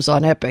albums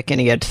on Epic,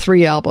 and he had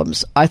 3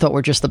 albums, I thought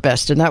were just the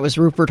best, and that was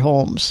Rupert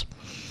Holmes.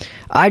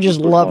 I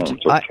just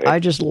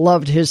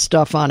loved his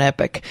stuff on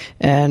Epic,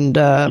 and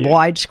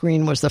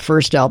Widescreen was the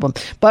first album.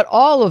 But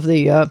all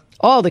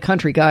the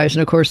country guys,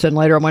 and of course, then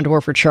later I went to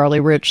work for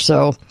Charlie Rich,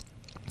 so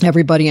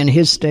everybody in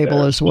his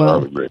stable as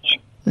well. Charlie Rich.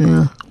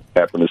 Yeah.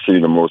 Happened to see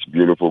the most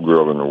beautiful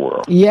girl in the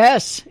world.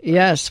 Yes,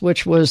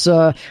 which was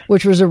a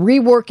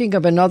reworking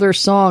of another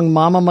song,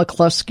 Mama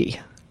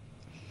McCluskey.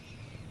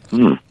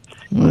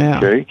 Yeah.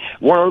 Okay.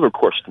 One other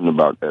question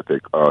about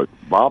Epic.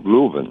 Bob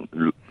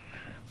Leuven.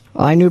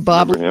 I knew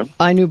Bob. Remember him?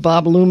 I knew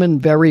Bob Lumen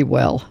very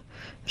well.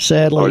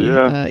 Sadly,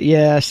 Oh,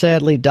 yeah?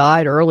 sadly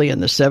died early in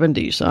the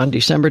 70s on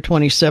December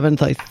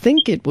 27th. I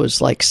think it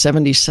was like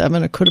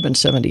 77. It could have been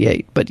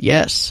 78. But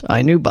yes,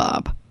 I knew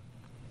Bob.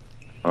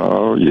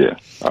 Oh, yeah.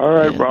 All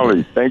right,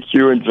 Raleigh. Thank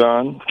you and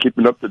John.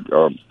 Keeping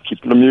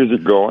the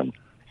music going.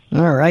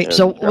 All right.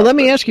 So let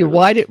me ask you,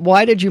 why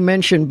did you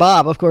mention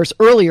Bob? Of course,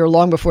 earlier,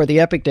 long before the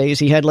Epic days,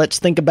 he had Let's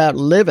Think About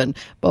Living.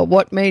 But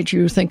what made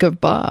you think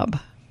of Bob?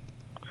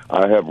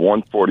 I have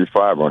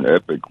 145 on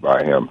Epic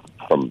by him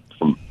from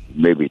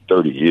maybe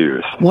 30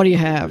 years. What do you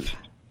have?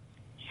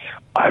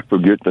 I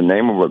forget the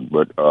name of it,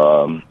 but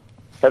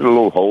had a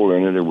little hole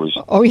in it. It was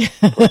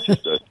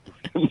the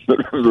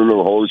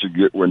little holes you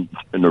get when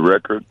in the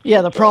record.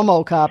 Yeah, the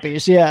promo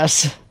copies.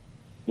 Yes.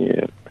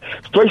 Yeah,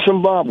 Play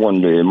some Bob one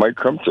day. It might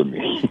come to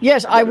me.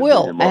 Yes, I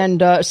will.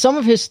 And some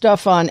of his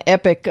stuff on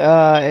Epic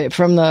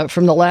from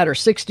the latter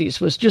 '60s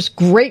was just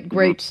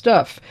great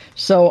stuff.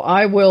 So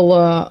I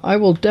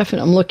will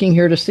definitely. I'm looking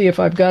here to see if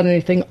I've got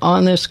anything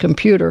on this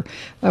computer.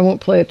 I won't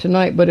play it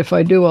tonight, but if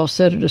I do, I'll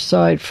set it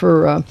aside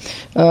for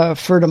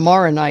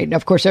tomorrow night. And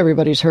of course,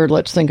 everybody's heard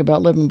 "Let's Think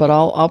About Living," but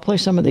I'll play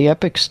some of the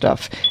Epic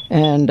stuff.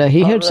 And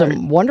he had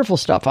some wonderful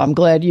stuff. I'm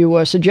glad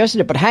you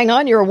suggested it. But hang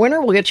on, you're a winner.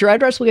 We'll get your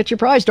address. We'll get your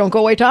prize. Don't go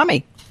away,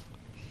 Tommy.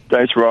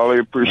 Thanks, Raleigh.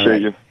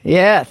 Appreciate you.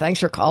 Yeah, thanks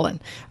for calling.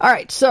 All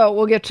right, so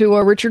we'll get to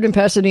Richard in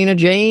Pasadena,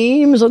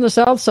 James on the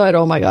south side.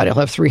 Oh, my God, he'll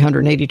have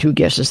 382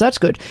 guesses. That's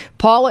good.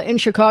 Paula in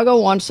Chicago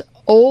wants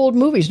old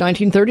movies,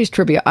 1930s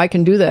trivia. I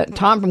can do that.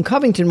 Tom from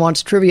Covington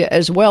wants trivia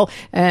as well.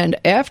 And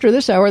after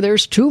this hour,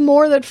 there's two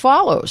more that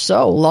follow.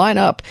 So line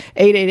up.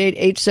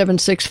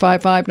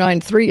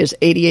 888-876-5593 is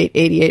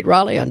 8888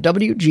 Raleigh on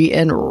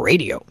WGN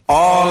Radio.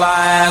 All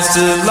I ask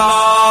is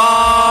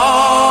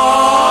love.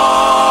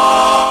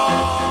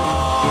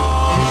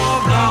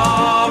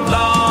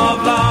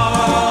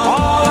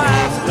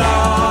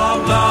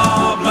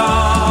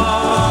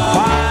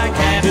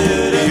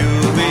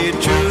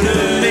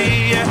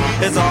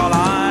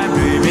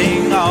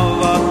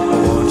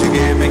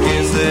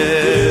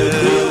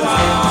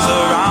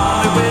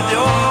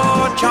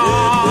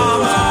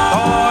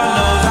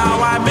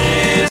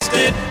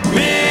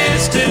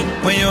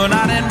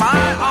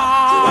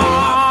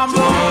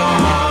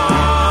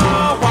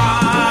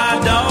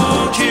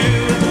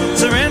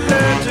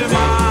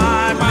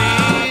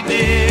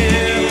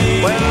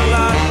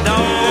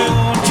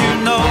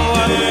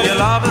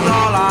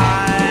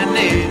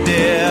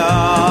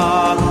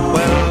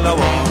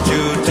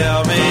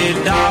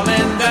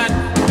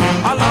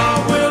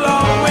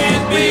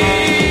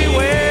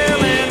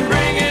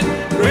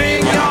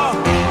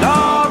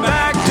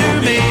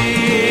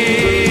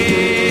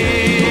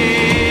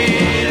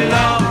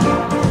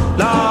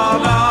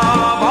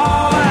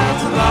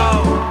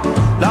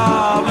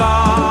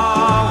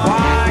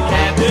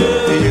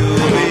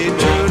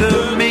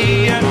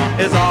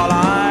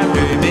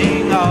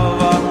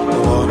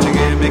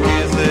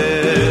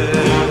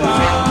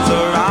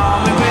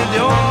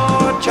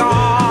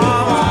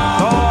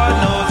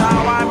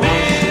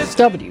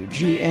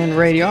 WGN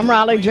Radio. I'm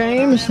Raleigh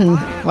James, and,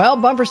 well,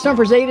 Bumper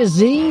Stumper's A to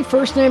Z.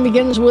 First name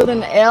begins with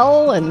an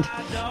L, and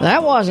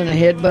that wasn't a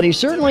hit, but he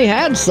certainly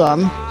had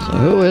some. So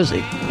who is he?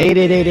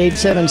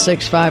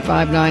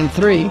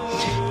 888-876-5593,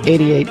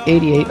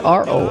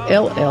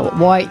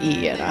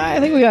 8888-ROLLYE. And I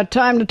think we got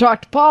time to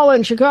talk to Paula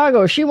in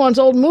Chicago. She wants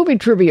old movie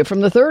trivia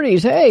from the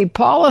 30s. Hey,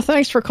 Paula,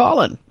 thanks for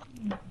calling.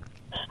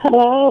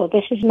 Hello,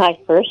 this is my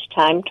first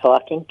time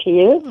talking to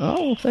you.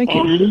 Oh, thank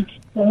you.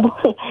 And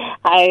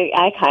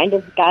I kind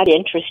of got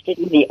interested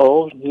in the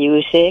old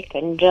music,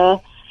 and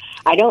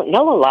I don't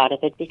know a lot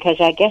of it because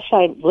I guess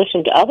I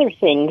listened to other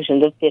things in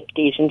the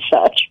 50s and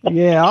such.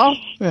 Yeah.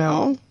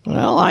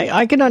 Well,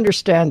 I can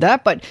understand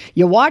that, but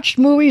you watched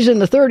movies in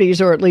the 30s,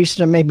 or at least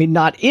maybe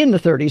not in the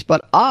 30s,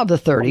 but of the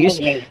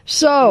 30s.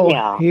 So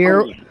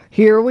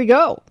here we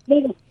go.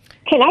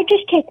 Can I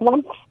just take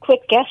one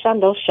quick guess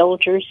on those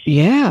soldiers?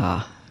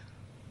 Yeah.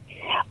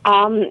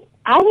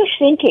 I was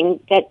thinking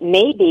that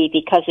maybe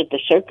because of the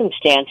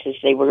circumstances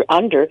they were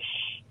under,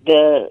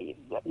 the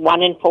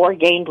 1 in 4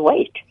 gained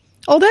weight.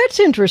 Oh, that's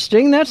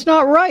interesting. That's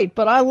not right,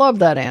 but I love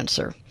that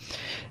answer.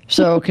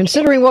 So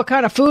considering what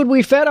kind of food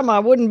we fed them, I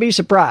wouldn't be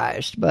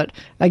surprised. But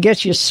I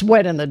guess you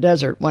sweat in the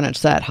desert when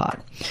it's that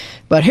hot.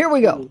 But here we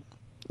go.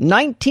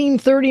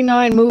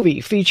 1939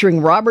 movie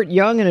featuring Robert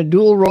Young in a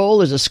dual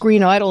role as a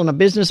screen idol and a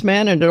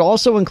businessman, and it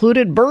also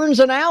included Burns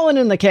and Allen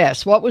in the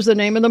cast. What was the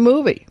name of the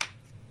movie?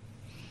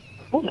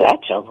 Oh,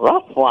 that's a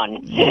rough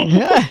one.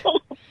 He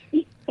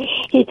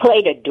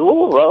played a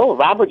dual role.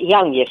 Robert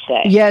Young, you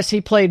say? Yes,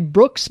 he played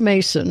Brooks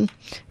Mason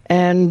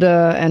and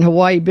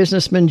Hawaii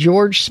businessman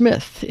George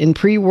Smith in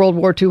pre-World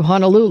War II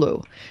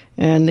Honolulu.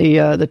 And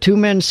the two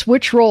men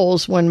switched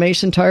roles when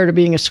Mason tired of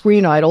being a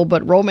screen idol,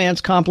 but romance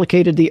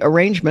complicated the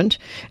arrangement.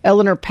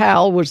 Eleanor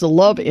Powell was the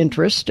love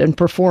interest and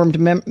performed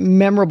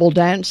memorable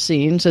dance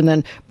scenes, and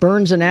then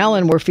Burns and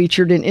Allen were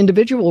featured in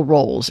individual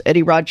roles.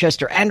 Eddie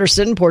Rochester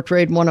Anderson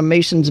portrayed one of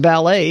Mason's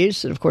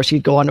valets, and of course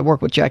he'd go on to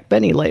work with Jack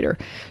Benny later.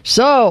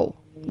 So,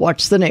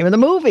 what's the name of the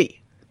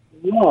movie?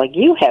 Well,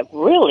 you have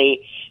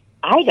really...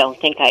 I don't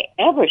think I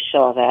ever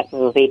saw that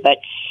movie, but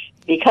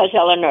because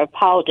Eleanor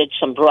Powell did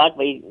some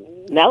Broadway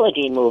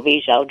melody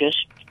movies, I'll just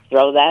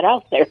throw that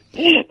out there.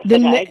 I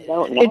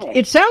don't know.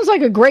 It sounds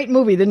like a great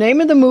movie. The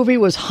name of the movie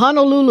was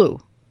Honolulu.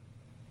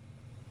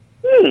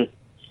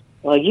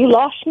 Well, you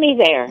lost me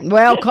there.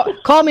 Well,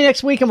 call me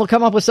next week and we'll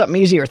come up with something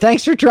easier.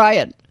 Thanks for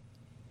trying.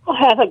 Well,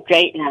 have a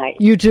great night.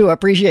 You too.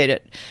 Appreciate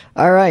it.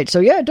 All right. So,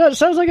 yeah, it does.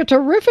 Sounds like a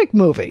terrific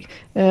movie.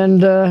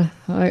 And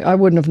I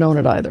wouldn't have known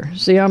it either.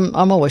 See, I'm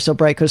always so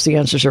bright because the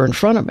answers are in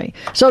front of me.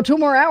 So 2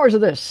 more hours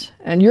of this.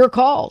 And your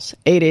calls,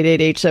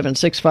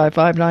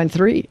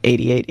 888-876-5593,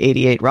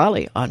 8888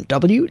 Raleigh on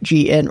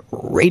WGN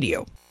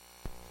Radio.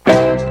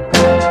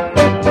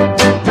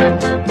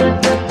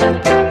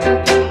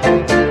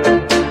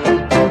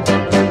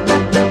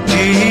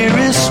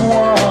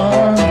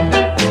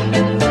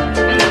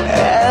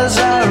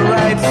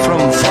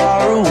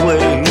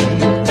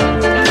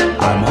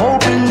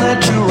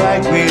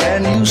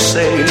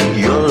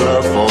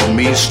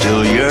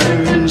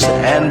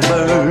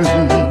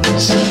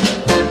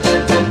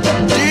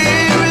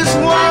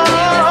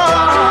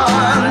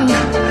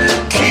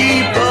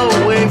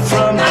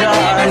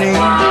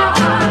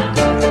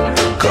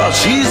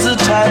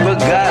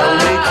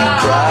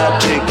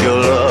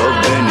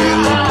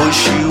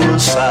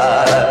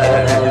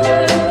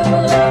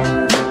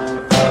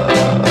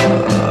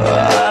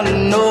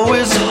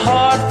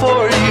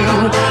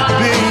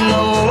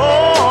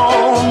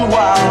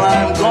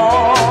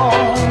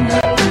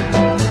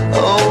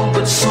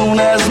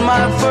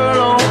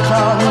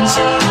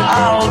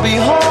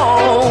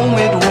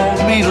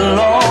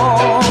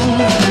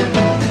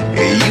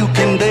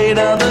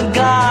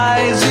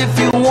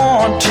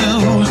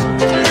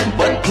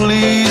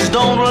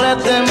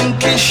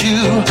 miss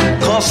you,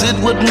 'cause it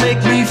would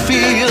make me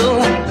feel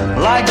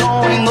like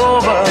going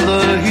over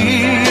the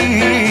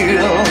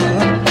hill.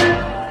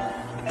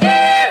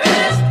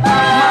 Dearest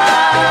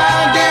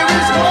one,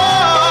 dearest one,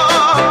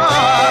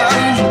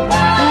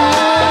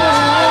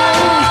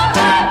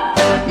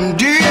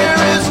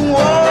 dearest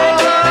one,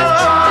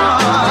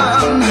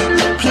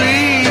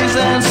 please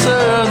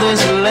answer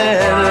this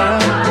letter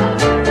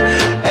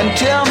and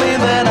tell me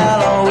that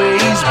I'll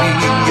always be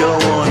your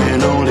one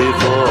and only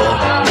for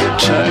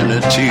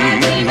eternity.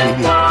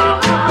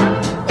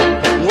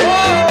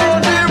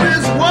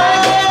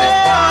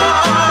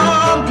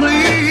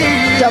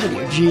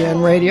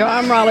 WGN Radio.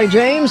 I'm Raleigh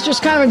James.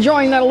 Just kind of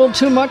enjoying that a little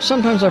too much.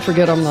 Sometimes I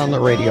forget I'm on the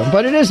radio.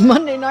 But it is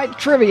Monday Night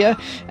Trivia,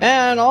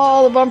 and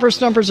all the bumper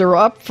stumpers are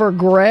up for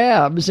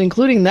grabs,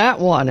 including that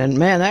one. And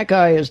man, that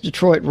guy is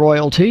Detroit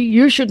royalty.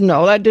 You should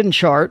know that didn't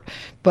chart,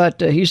 but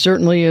he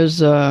certainly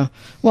is. Well,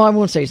 I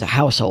won't say he's a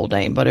household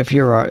name, but if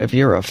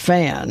you're a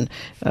fan,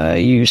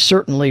 you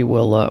certainly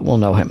will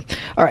know him.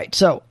 All right,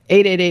 so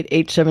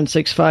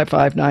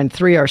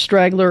 888-876-5593. Our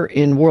straggler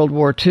in World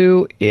War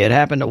II. It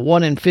happened to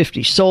 1 in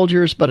 50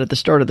 soldiers, but at the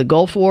start of the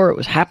Gulf War,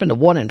 it happened to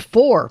 1 in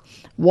 4.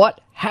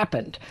 What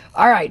happened?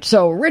 All right,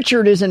 so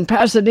Richard is in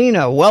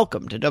Pasadena.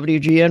 Welcome to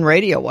WGN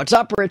Radio. What's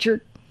up,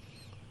 Richard?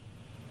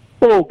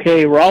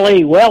 Okay,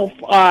 Raleigh. Well,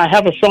 I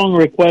have a song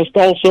request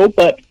also,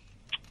 but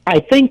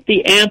I think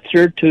the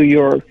answer to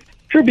your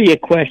trivia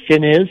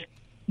question is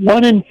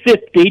 1 in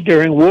 50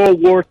 during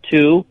World War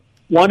II,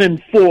 1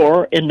 in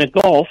 4 in the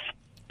Gulf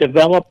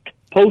developed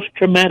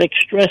post-traumatic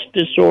stress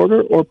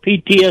disorder or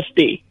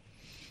PTSD.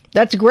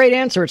 That's a great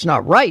answer. It's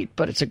not right,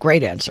 but it's a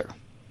great answer.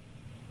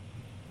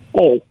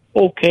 Oh,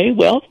 okay.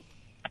 Well,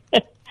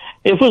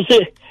 it was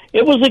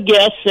a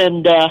guess,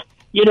 and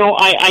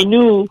I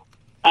knew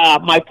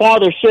my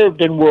father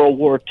served in World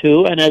War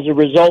II, and as a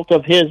result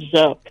of his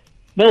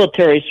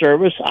military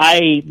service,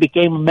 I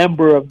became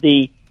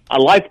a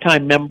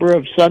lifetime member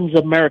of Sons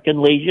of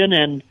American Legion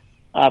and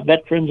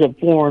Veterans of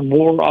Foreign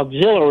War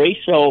Auxiliary.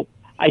 So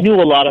I knew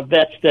a lot of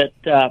vets that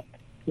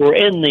were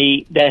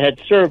that had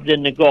served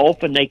in the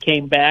Gulf, and they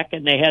came back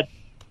and they had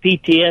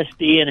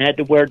PTSD and had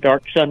to wear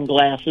dark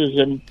sunglasses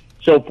and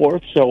so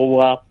forth.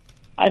 So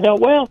I thought,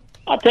 well,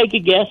 I'll take a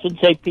guess and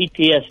say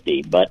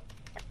PTSD, but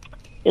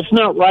it's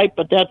not right,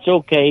 but that's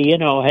okay.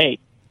 Hey,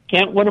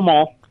 can't win them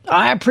all.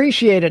 I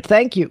appreciate it.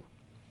 Thank you.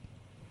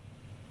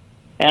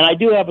 And I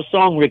do have a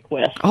song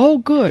request. Oh,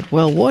 good.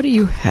 Well, what do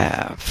you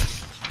have?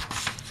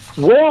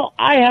 Well,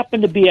 I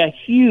happen to be a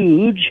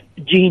huge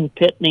Gene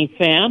Pitney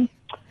fan,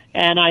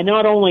 and I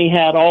not only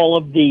had all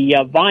of the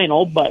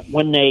vinyl, but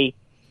when there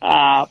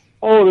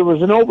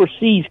was an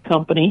overseas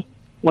company,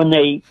 when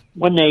they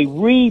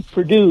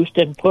reproduced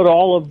and put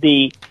all of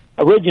the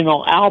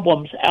original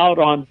albums out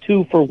on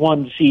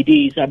 2-for-1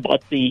 CDs, I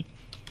bought the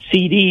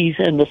CDs,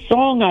 and the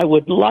song I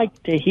would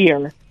like to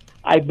hear,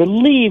 I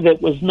believe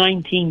it was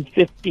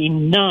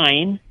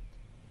 1959.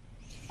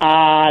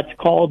 It's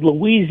called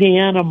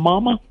Louisiana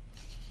Mama.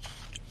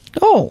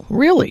 Oh,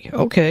 really?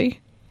 Okay.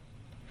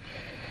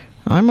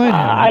 I might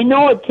have I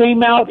know it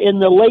came out in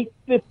the late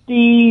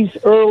 50s,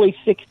 early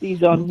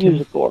 60s on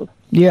Music.org.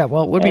 Yeah,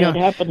 well, it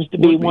happens to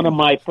be one of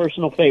my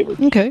personal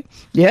favorites. Okay.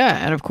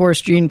 Yeah, and of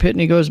course, Gene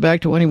Pitney goes back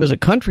to when he was a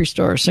country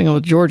star singing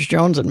with George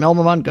Jones and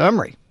Melba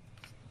Montgomery.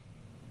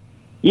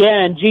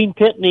 Yeah, and Gene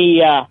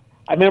Pitney, I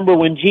remember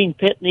when Gene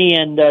Pitney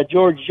and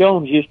George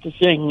Jones used to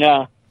sing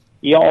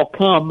Y'all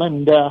Come,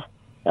 and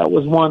that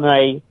was one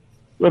I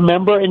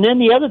remember. And then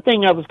the other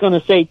thing I was going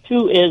to say,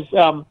 too, is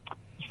as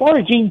far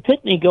as Gene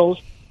Pitney goes,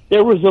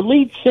 there was a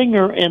lead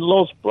singer in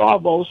Los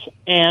Bravos,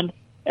 and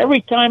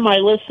every time I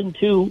listened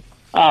to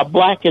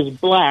Black is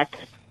Black,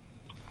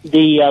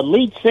 the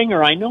lead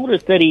singer, I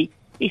noticed that he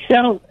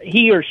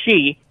or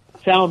she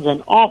sounds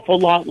an awful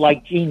lot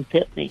like Gene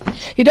Pitney.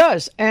 He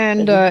does,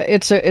 and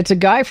it's a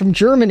guy from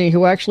Germany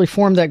who actually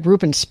formed that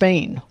group in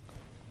Spain.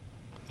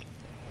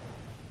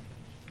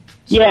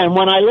 Yeah, and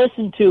when I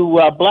listen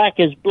to Black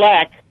is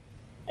Black,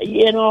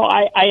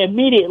 I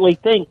immediately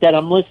think that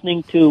I'm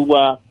listening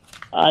to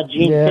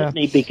Gene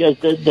Pitney because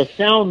the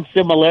sound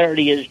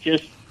similarity is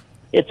just,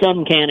 it's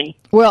uncanny.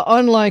 Well,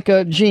 unlike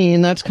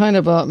Gene, that's kind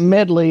of a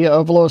medley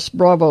of Los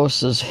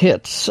Bravos'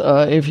 hits.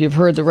 If you've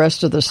heard the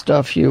rest of the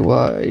stuff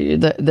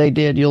they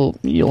did,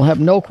 you'll have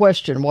no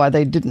question why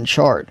they didn't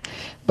chart.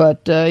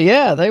 But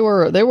yeah, they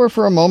were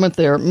for a moment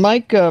there.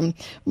 Mike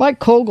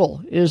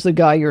Kogel is the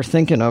guy you're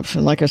thinking of,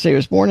 and like I say, he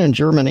was born in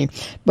Germany,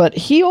 but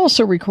he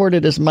also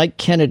recorded as Mike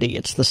Kennedy.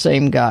 It's the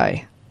same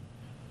guy.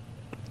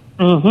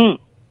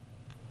 Mm-hmm.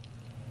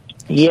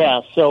 Yeah.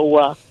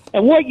 So,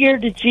 and what year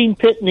did Gene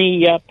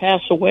Pitney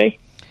pass away?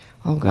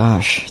 Oh,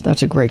 gosh,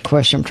 that's a great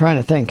question. I'm trying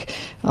to think.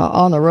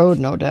 On the road,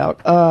 no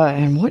doubt.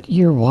 And what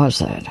year was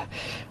that?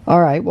 All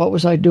right, what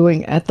was I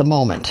doing at the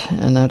moment?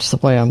 And that's the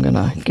way I'm going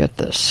to get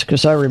this,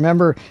 because I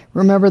remember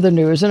the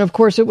news. And, of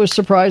course, it was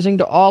surprising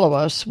to all of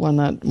us when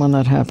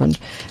that happened.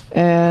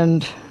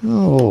 And,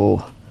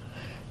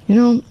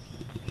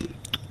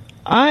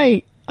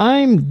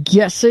 I'm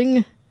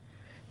guessing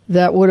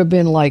that would have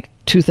been like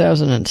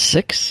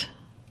 2006.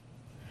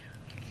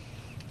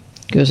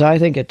 because I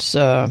think it's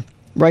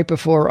right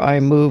before I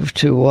moved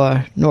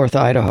to North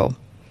Idaho.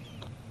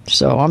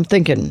 So I'm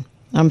thinking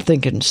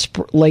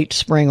late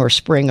spring or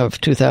spring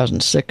of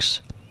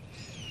 2006.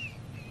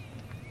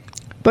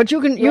 But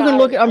you can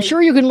look. I'm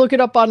sure you can look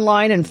it up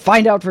online and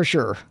find out for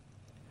sure.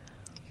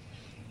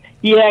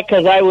 Yeah,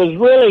 because I was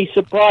really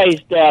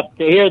surprised to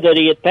hear that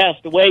he had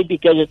passed away,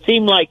 because it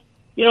seemed like,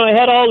 he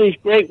had all these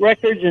great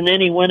records, and then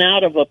he went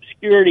out of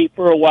obscurity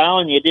for a while,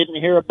 and you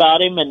didn't hear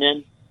about him, and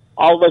then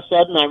all of a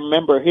sudden I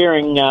remember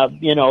hearing,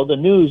 the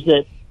news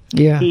that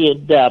he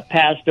had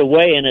passed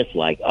away, and it's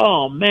like,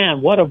 oh,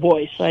 man, what a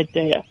voice, I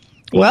tell you.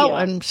 Well,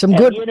 and some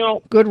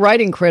good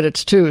writing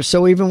credits, too.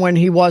 So even when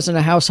he wasn't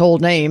a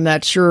household name,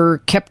 that sure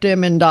kept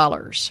him in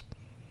dollars.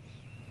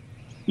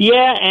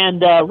 Yeah,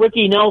 and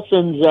Ricky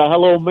Nelson's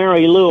Hello,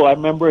 Mary Lou, I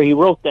remember he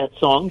wrote that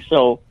song.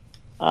 So,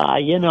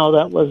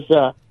 that was,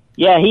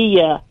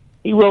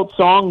 he wrote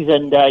songs,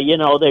 and,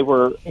 they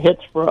were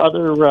hits for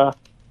other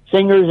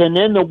singers. And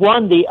then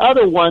the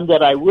other one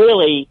that I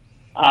really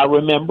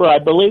remember, I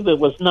believe it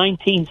was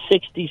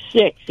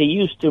 1966. He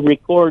used to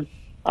record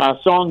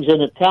songs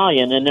in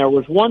Italian, and there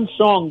was one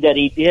song that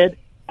he did,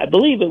 I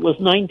believe it was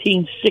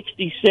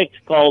 1966,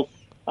 called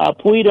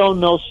Puido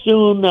no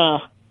Soon.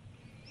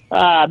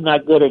 I'm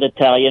not good at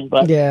Italian,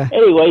 but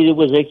anyways, it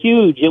was a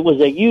huge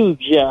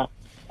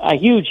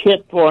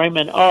hit for him,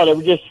 and there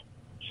were just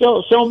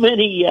so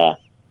many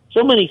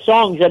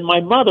songs. And my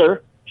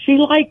mother, she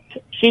liked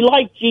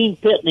Gene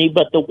Pitney,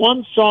 but the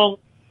one song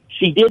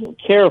she didn't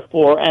care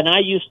for, and I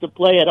used to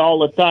play it all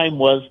the time,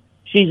 was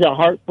She's a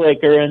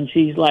Heartbreaker, and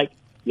she's like,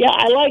 yeah,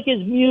 I like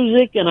his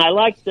music, and I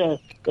like the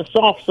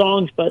soft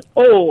songs, but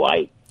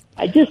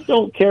I just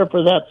don't care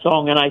for that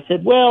song. And I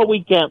said, well,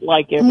 we can't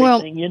like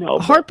everything,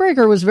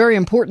 Heartbreaker was very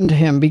important to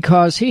him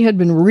because he had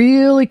been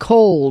really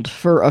cold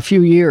for a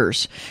few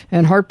years.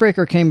 And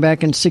Heartbreaker came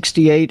back in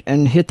 1968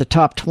 and hit the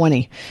top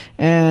 20.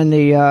 And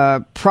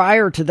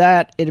prior to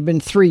that, it had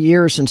been 3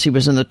 years since he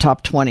was in the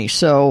top 20.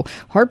 So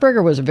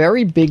Heartbreaker was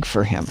very big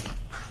for him.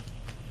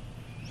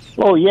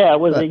 Oh, yeah, it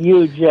was a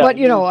huge but,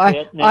 huge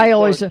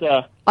hit.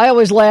 I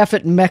always laugh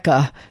at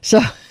Mecca, so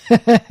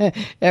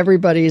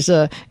everybody's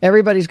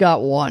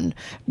got one.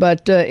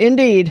 But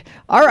indeed,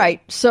 all right.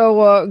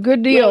 So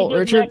good deal,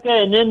 Richard. Mecca,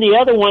 and then the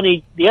other one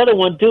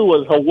too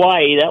was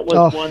Hawaii. That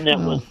was one that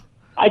was.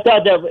 I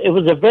thought that it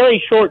was a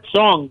very short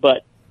song,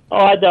 but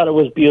I thought it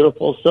was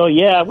beautiful. So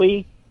yeah,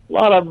 a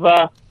lot of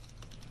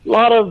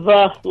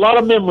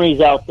memories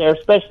out there,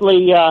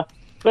 especially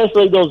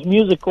those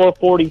Musicore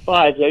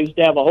 45s. I used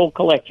to have a whole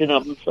collection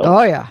of them. So.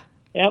 Oh yeah.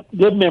 Yep,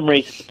 good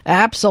memories.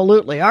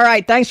 Absolutely. All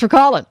right, thanks for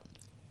calling.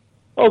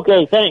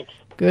 Okay, thanks.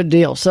 Good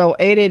deal. So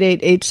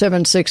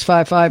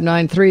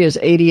 888-876-5593 is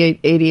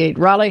 8888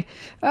 Raleigh.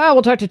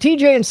 We'll talk to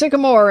TJ in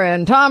Sycamore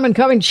and Tom in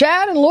Covington,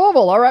 Chad in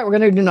Louisville. All right, we're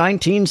going to do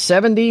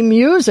 1970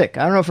 music.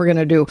 I don't know if we're going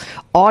to do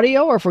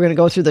audio or if we're going to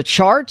go through the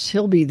charts.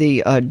 He'll be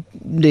the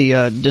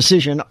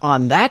decision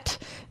on that.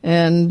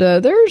 And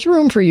there's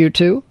room for you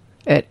too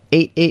at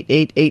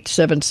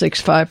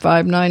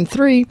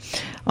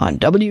 888-876-5593 on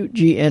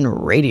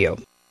WGN Radio.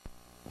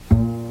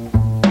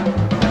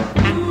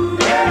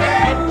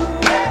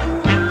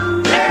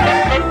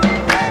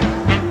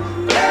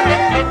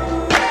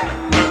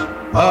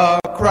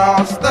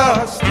 Across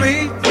the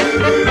street,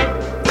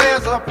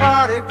 there's a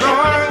party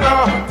going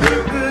on,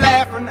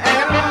 laughing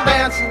and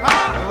dancing,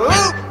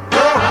 ooh,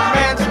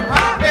 romancing.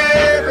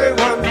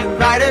 Everyone's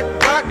invited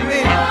but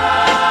me.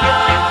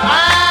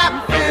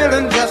 I'm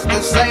feeling just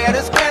as sad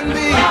as can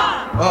be.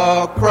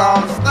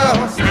 Across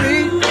the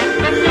street,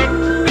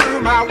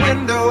 through my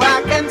window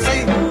I can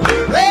see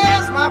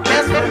there's my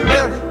best friend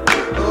Billy,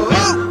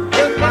 ooh,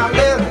 with my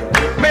Lily,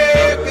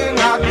 making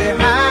out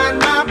behind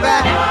my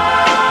back.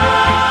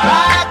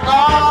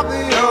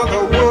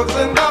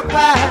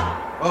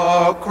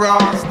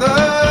 Across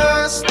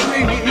the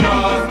street.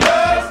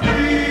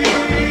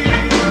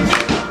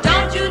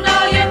 Don't you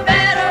know you're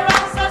better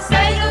off, so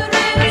say it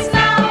really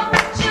slow.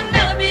 She'll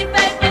never be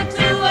faithful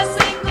to a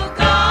single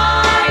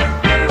guy.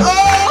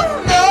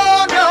 Oh,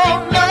 no,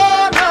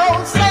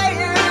 say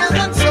it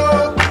isn't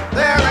so.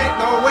 There ain't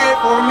no way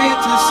for me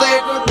to say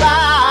goodbye.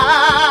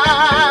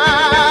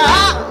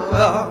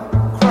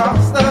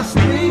 Across the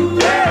street,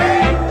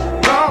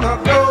 gonna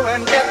go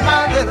and get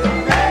my little,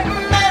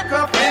 make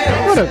her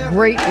feel. What a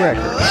great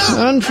record.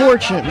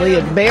 Unfortunately,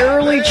 it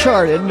barely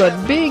charted,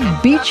 but big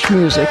beach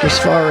music as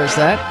far as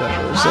that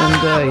goes.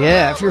 And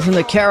if you're from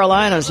the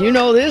Carolinas, you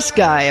know this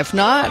guy. If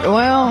not,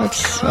 well,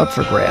 it's up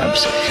for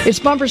grabs. It's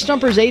Bumper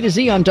Stumpers A to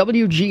Z on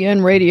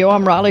WGN Radio.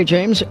 I'm Raleigh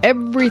James.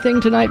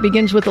 Everything tonight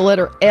begins with the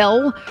letter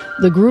L,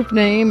 the group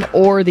name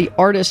or the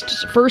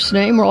artist's first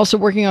name. We're also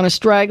working on a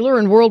straggler.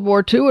 In World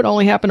War II, it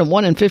only happened to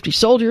 1 in 50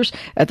 soldiers.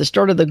 At the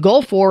start of the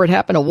Gulf War, it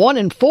happened to 1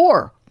 in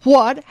 4.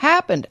 What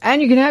happened?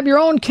 And you can have your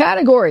own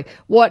category,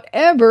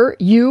 whatever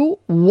you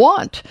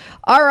want.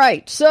 All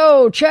right,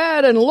 so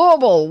Chad and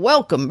Louisville,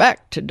 welcome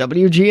back to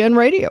WGN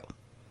Radio.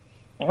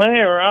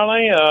 Hey,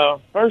 Riley.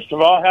 First of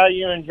all, how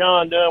you and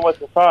John doing with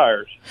the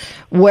fires?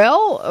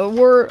 Well,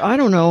 we're, I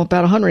don't know,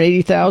 about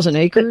 180,000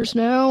 acres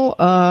now.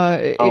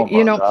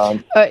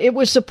 It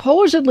was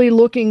supposedly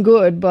looking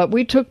good, but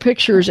we took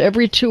pictures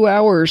every 2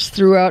 hours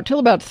throughout till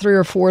about 3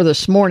 or 4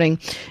 this morning,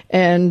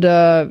 and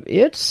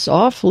it's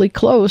awfully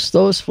close.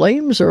 Those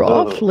flames are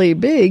awfully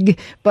big,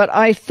 but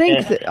I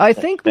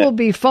think we'll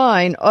be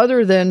fine,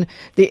 other than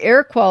the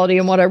air quality.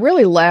 And what I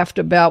really laughed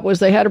about was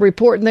they had a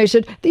report, and they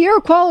said the air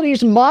quality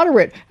is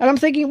moderate. And I'm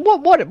thinking,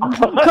 what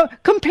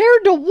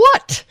compared to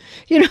what?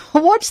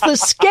 What's the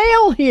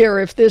scale here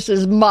if this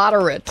is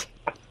moderate?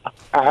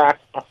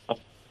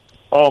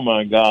 Oh,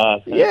 my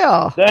God.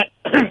 Yeah.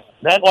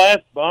 That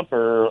last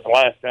bumper,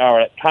 last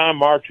hour, that Time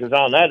Marches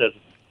On, that is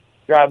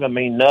driving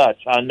me nuts.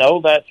 I know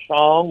that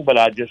song, but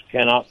I just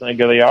cannot think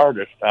of the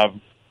artist.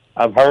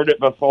 I've heard it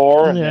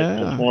before, and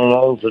it's just one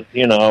of those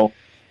that,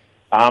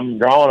 I'm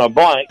drawing a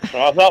blank, so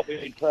I thought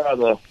we'd try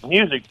the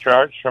music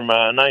charts from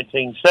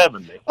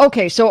 1970.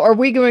 Okay, so are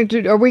we going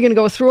to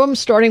go through them,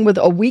 starting with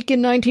a week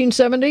in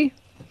 1970?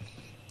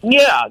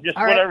 Yeah, just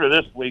All whatever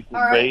this week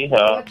would be.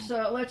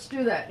 Let's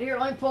do that. Here,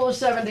 let me pull the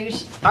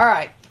 70s. All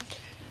right.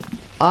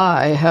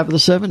 I have the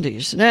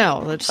 70s. Now,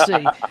 let's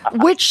see.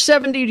 Which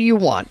 70 do you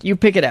want? You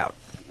pick it out.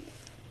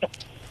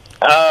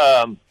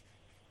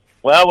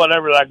 Well,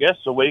 whatever, I guess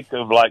the week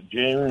of like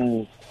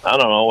June, I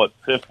don't know,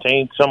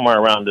 15th, somewhere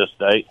around this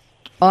date.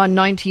 On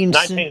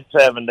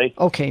 1970.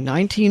 Okay,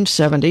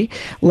 1970.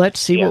 Let's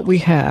see what we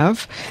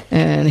have.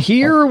 And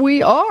here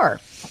we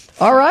are.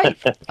 All right,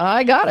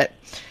 I got it.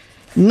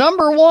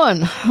 Number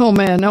 1. Oh,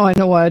 man, now I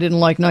know why I didn't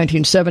like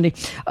 1970.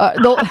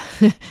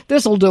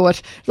 This'll do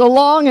it. The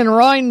Long and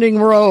Winding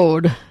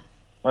Road.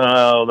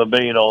 Oh, the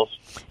Beatles.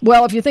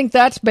 Well, if you think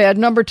that's bad,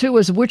 number 2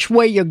 is Which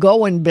Way You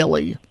Goin',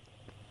 Billy?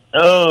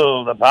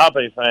 Oh, the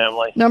Poppy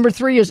Family. Number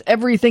 3 is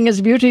Everything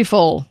is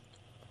Beautiful.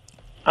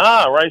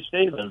 Ray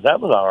Stevens. That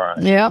was all right.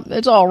 Yeah,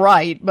 it's all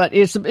right, but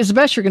it's the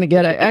best you're going to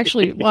get.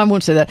 Actually, well, I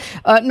won't say that.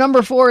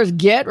 Number 4 is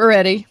Get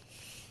Ready.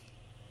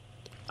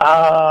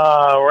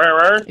 Rare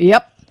Earth?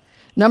 Yep.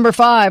 Number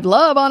 5,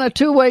 Love on a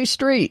Two-Way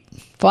Street.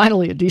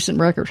 Finally, a decent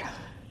record.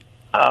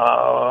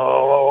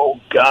 Oh,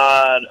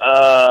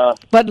 God.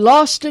 But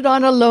Lost It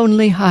on a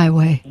Lonely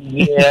Highway.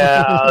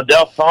 Yeah,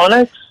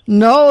 Delphonics?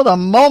 No, The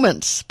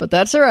Moments, but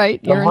that's all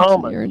right.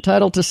 Moments. You're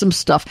entitled to some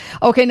stuff.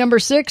 Okay, number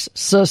 6,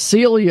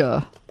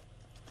 Cecilia.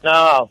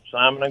 No,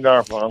 Simon and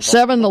Garfunkel.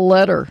 7, The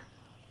Letter.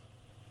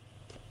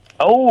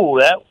 Oh,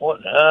 that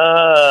one.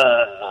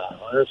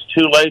 It's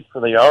too late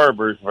for the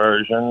Arbors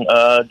version.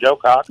 Joe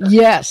Cocker.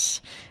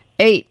 Yes.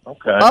 8.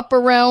 Okay. Up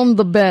Around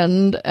the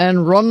Bend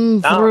and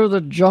Run Through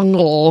the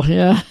Jungle.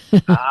 Yeah.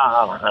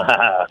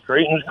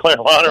 Creedence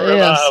Clearwater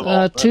Revival.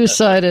 Yes,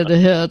 two-sided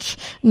hit.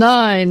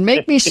 9,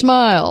 Make Me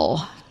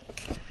Smile.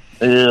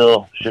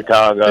 Ew,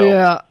 Chicago.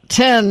 Yeah.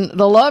 10,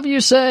 The Love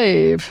You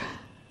Save.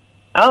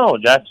 Oh,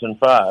 Jackson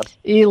 5.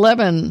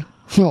 11,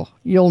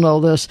 you'll know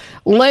this,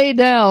 Lay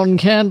Down,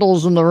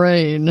 Candles in the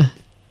Rain.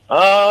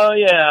 Oh,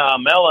 yeah,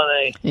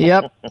 Melanie.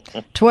 Yep.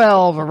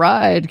 12,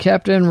 Ride,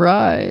 Captain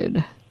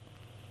Ride.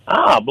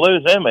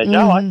 Blues Image.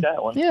 I like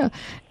that one. Yeah.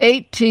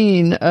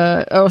 13,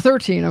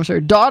 I'm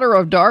sorry, Daughter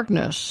of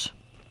Darkness.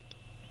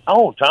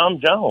 Oh, Tom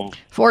Jones.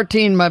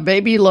 14, My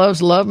Baby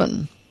Loves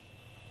Lovin'.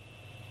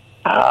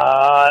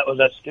 It was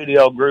a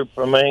studio group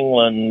from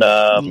England.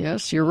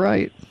 Yes, you're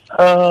right.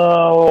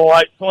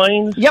 White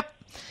Plains? Yep.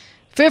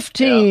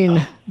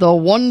 15, The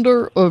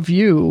Wonder of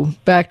You,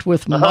 backed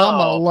with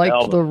Mama Like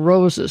Elvis. the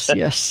Roses.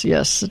 Yes,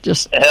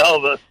 just...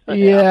 Elvis.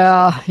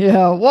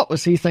 Yeah, what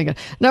was he thinking?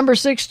 Number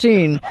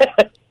 16,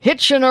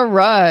 Hitchin' a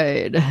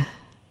Ride.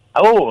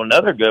 Oh,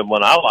 another good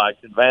one I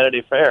liked,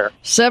 Vanity Fair.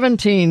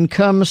 17,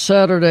 Come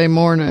Saturday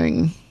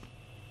Morning.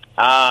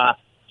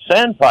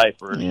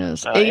 Sandpipers.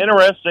 Yes.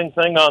 Interesting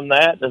thing on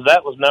that is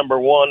that was number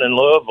 1 in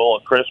Louisville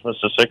at Christmas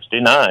of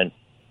 '69.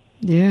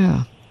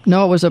 Yeah.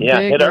 No, it was a big...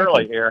 hit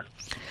early here.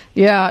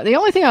 Yeah, the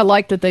only thing I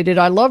liked that they did,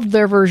 I loved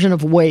their version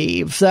of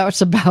Wave.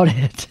 That's about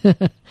it.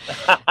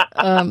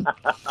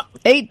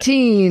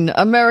 18,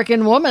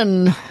 American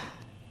Woman.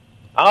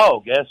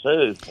 Oh, guess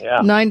who?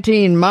 Yeah.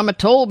 19, Mama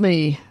Told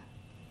Me.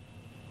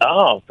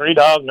 Oh, Three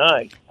Dog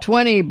Night.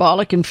 20,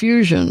 Bala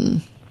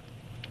Confusion.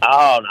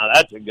 Oh, now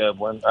that's a good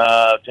one.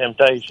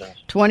 Temptations.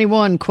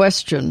 21,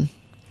 Question.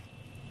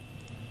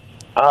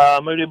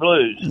 Moody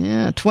Blues.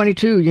 Yeah,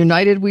 22,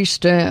 United We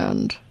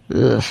Stand.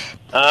 Ugh.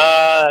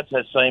 That's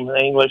that same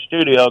English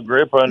studio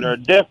group under a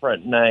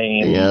different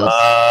name. Yes.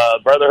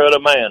 Brotherhood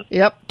of Man.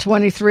 Yep,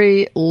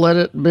 23, Let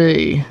It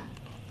Be.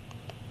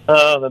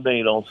 The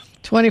Beatles.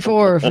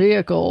 24,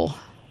 Vehicle.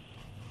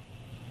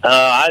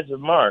 Ides of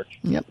March.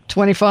 Yep,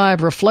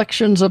 25,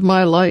 Reflections of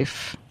My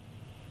Life.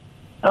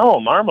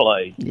 Oh,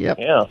 Marmalade. Yep.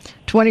 Yeah.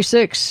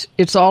 26,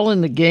 It's All in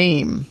the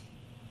Game.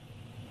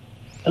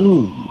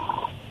 Ooh.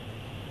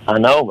 I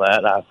know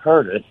that. I've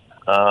heard it.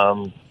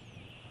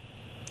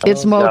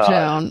 It's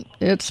Motown. God.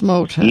 It's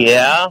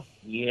Motown.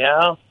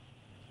 Yeah.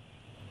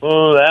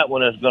 Oh, that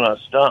one is going to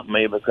stump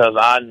me because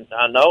I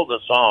know the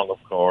song,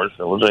 of course.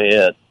 It was a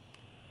hit.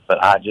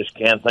 but I just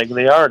can't think of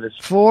the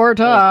artist. 4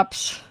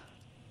 tops.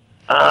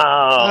 Oh,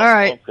 All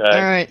right. okay.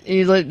 All right.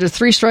 The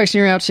 3 strikes and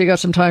you're out, so you got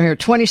some time here.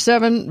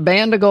 27,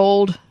 Band of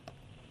Gold.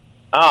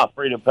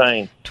 Frida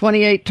Payne.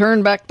 28,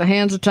 Turn Back the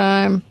Hands of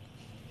Time.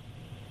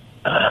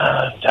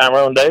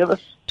 Tyrone Davis.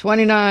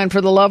 29,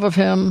 For the Love of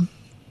Him.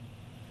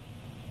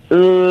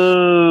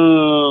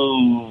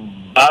 Ooh,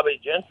 Bobby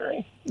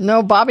Gentry.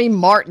 No, Bobby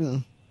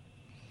Martin.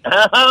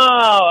 Oh,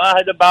 I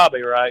had the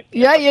Bobby right.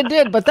 Yeah, you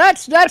did, but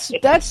that's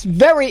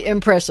very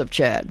impressive,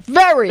 Chad.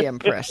 Very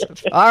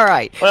impressive. All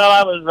right. Well,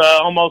 I was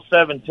almost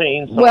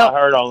 17, so I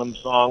heard all them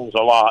songs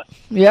a lot.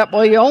 Yep,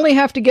 well, you only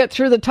have to get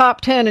through the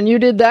top 10, and you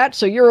did that,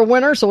 so you're a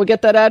winner, so we'll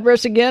get that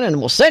address again, and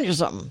we'll send you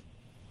something.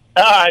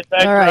 All right,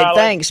 thanks, All right, Raleigh.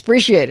 thanks.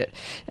 Appreciate it.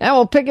 And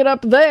we'll pick it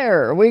up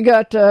there. We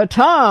got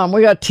Tom.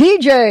 We got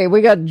TJ.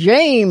 We got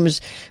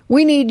James.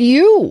 We need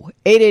you.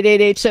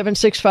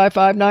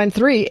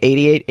 888-876-5593.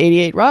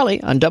 8888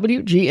 Raleigh on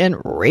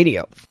WGN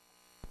Radio.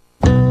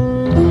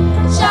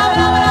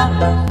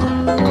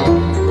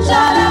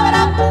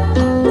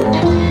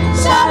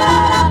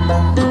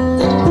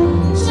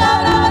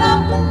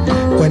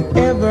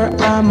 Whenever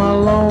I'm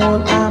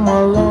alone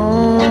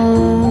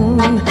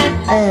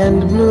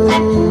and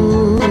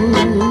blue.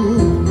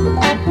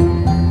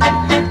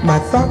 My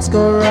thoughts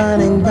go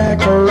running back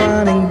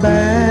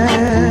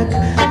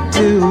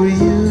to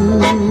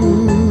you.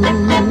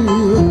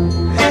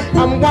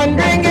 I'm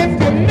wondering if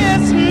you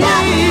miss me.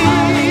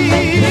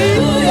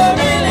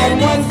 I'm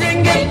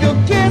wondering if you'll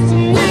kiss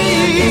me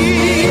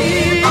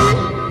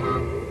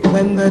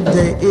when the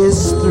day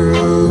is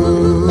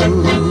through.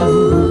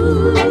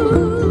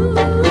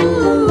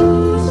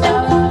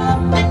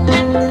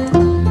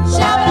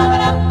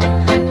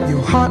 You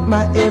haunt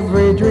my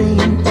every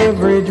dream,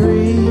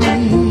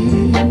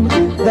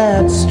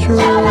 that's true.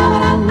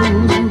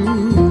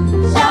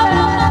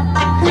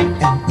 And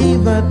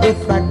even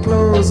if I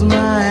close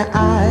my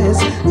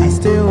eyes, I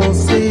still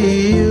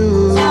see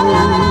you.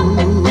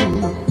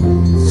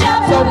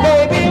 So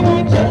baby,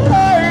 won't you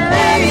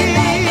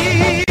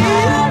hurry?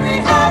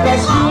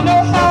 'Cause you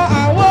know how I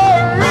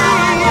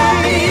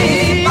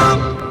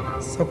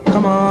worry. So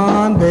come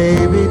on,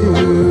 baby, do.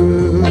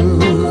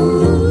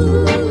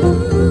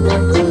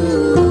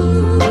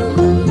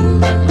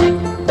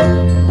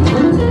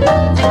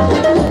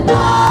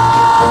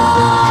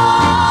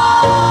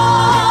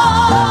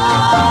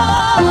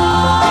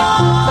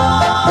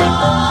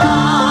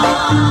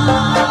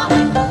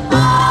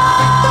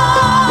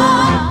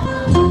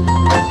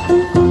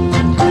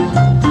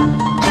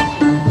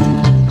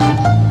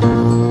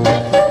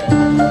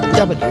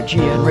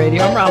 WGN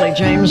Radio. I'm Raleigh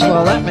James.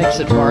 Well, that makes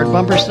it hard.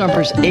 Bumper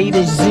Stumpers A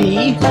to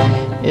Z.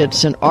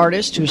 It's an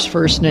artist whose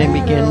first name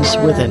begins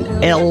with an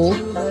L.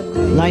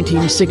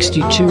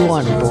 1962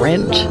 on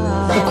Brent.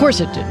 Of course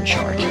it didn't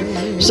chart.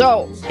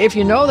 So, if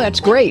you know, that's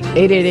great.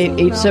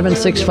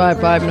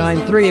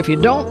 888-876-5593. If you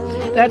don't,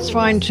 that's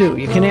fine too.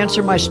 You can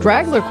answer my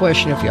straggler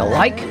question if you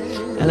like.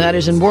 And that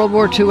is, in World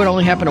War II, it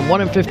only happened to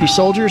 1 in 50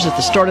 soldiers. At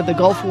the start of the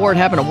Gulf War, it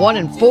happened to 1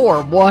 in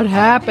 4. What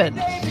happened?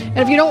 And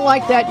if you don't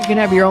like that, you can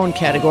have your own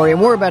category.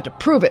 And we're about to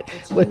prove it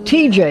with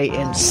TJ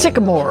in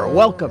Sycamore.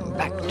 Welcome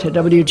back to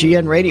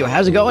WGN Radio.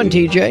 How's it going,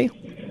 TJ?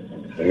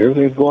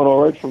 Everything's going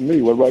all right for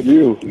me. What about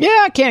you?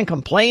 Yeah, I can't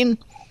complain.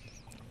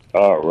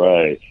 All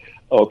right.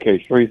 Okay,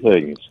 3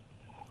 things.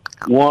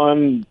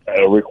 1,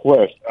 a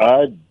request.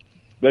 I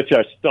bet you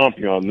I stomp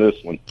you on this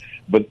one.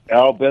 But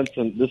Al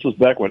Benson, this was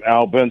back when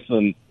Al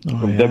Benson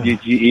from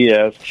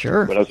WGES,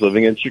 sure, when I was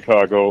living in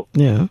Chicago,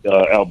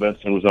 Al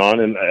Benson was on,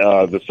 and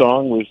the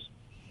song was,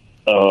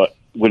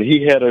 when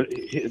he had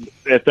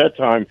at that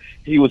time,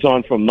 he was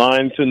on from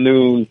 9 to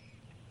noon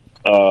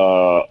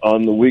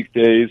on the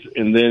weekdays,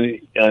 and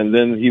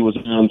then he was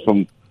on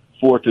from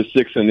 4 to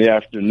 6 in the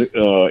afternoon,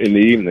 in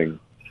the evening,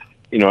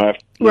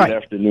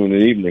 afternoon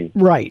and evening.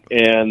 Right.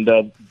 And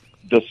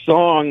the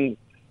song,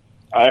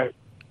 I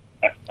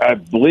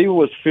believe it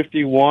was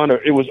 51,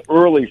 or it was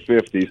early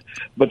 50s,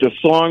 but the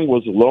song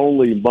was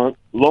Lonely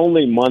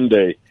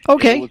Monday.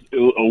 Okay.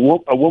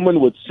 A woman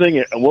would sing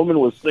it. A woman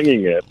was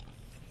singing it,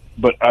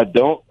 but I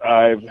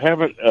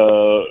haven't,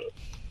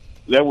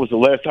 that was the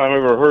last time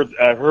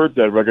I heard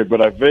that record, but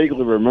I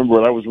vaguely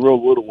remember it. I was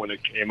real little when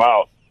it came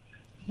out,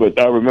 but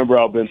I remember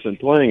Al Benson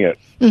playing it.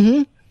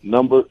 Mm-hmm.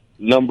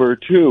 Number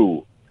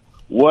 2,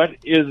 what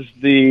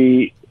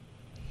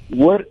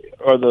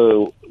are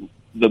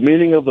the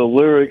meaning of the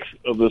lyrics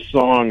of the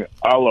song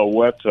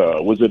Alouette?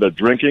 Was it a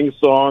drinking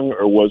song,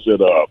 or was it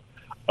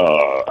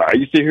I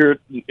used to hear it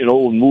in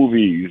old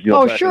movies.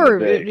 Back sure.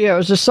 in the day. Yeah, it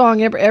was a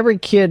song every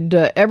kid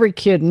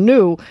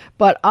knew.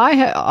 But I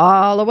had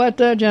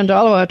Alouette, Gent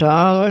Alouette.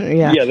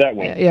 Yeah. Yeah, that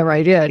one. Yeah,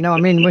 right. Yeah. No, I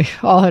mean, we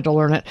all had to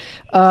learn it.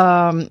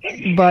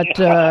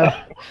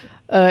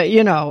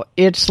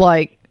 It's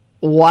like,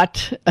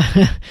 what?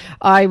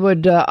 I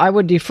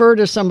would defer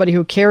to somebody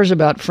who cares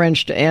about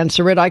French to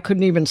answer it. I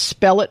couldn't even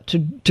spell it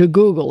to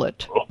Google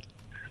it.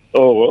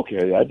 Oh,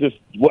 okay. I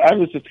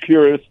was just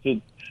curious to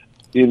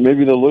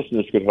maybe the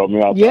listeners could help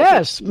me out.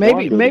 Yes,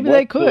 maybe they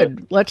what,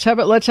 could. Let's have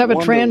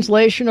a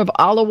translation of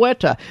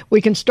Alouette.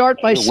 We can start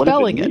by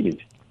spelling it.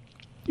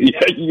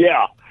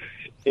 Yeah.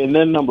 And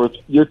then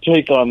your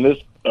take on this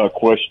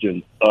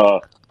question.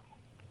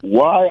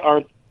 Why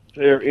aren't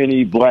there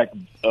any black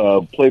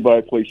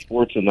play-by-play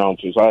sports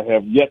announcers? I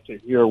have yet to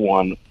hear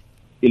one,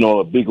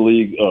 a big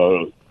league,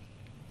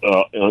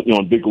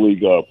 big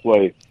league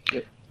play.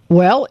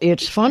 Well,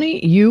 it's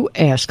funny you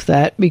ask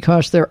that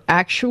because there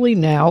actually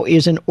now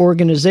is an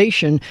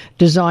organization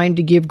designed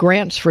to give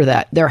grants for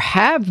that. There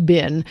have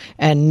been,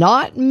 and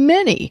not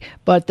many,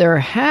 but there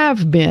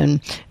have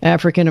been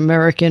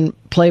African-American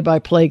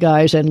play-by-play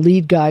guys and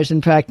lead guys.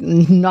 In fact,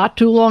 not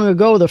too long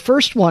ago, the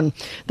first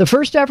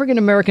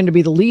African-American to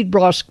be the lead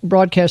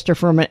broadcaster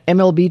for an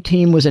MLB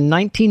team was in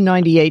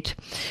 1998,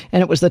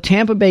 and it was the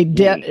Tampa Bay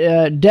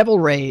Devil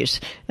Rays,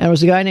 and it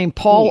was a guy named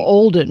Paul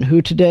Olden,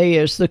 who today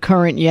is the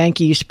current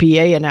Yankees PA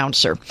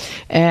announcer.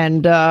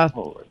 And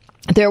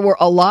there were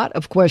a lot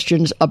of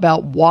questions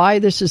about why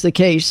this is the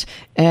case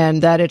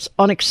and that it's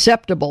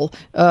unacceptable,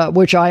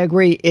 which I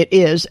agree it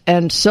is.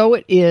 And so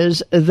it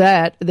is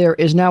that there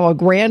is now a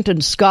grant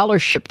and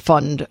scholarship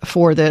fund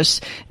for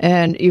this.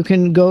 And you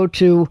can go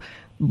to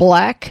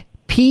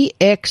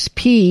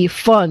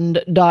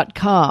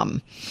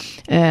blackpxpfund.com.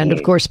 And,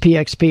 of course,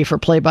 PXP for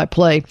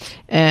play-by-play.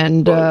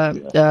 And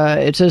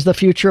it says the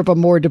future of a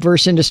more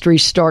diverse industry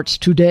starts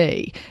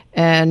today.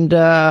 And,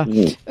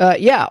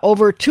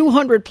 over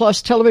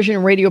 200-plus television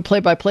and radio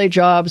play-by-play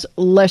jobs,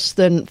 less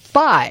than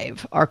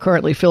 5 are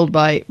currently filled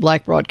by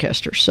black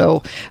broadcasters.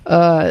 So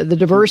the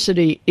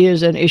diversity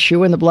is an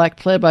issue, and the Black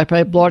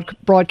Play-by-Play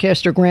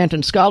Broadcaster Grant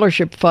and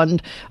Scholarship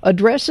Fund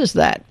addresses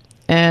that.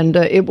 And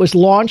it was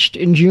launched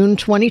in June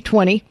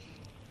 2020.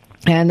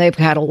 And they've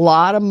had a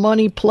lot of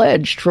money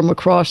pledged from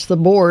across the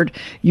board.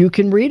 You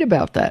can read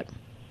about that.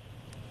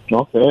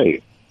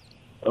 Okay.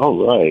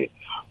 All right.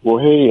 Well,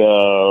 hey,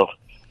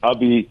 I'll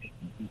be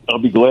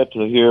glad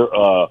to hear,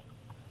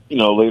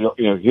 later,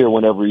 hear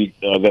whenever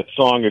that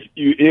song,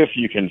 if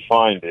you can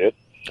find it.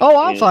 Oh,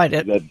 I'll find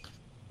it. And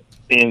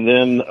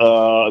then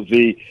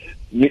the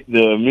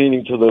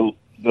meaning to the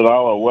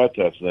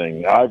Alouette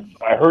thing. I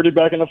heard it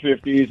back in the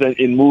 50s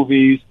in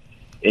movies.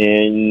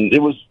 And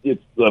people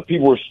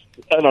were,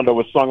 it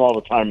was sung all the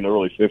time in the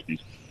early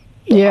 50s.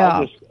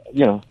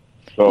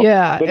 So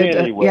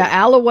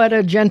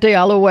Alouette, Gente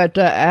Alouette,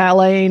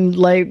 Alain,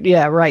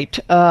 right.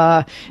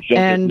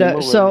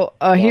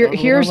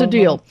 Here's the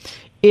deal.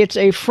 It's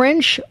a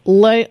French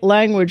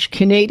language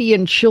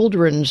Canadian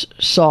children's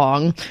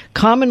song,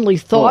 commonly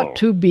thought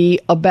to be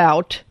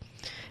about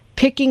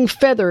picking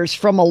feathers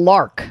from a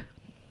lark.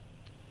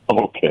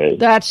 Okay.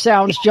 That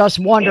sounds just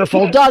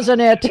wonderful, doesn't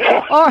it?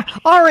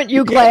 Aren't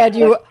you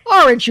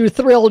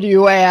thrilled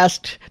you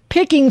asked?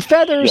 Picking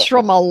feathers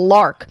from a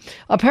lark.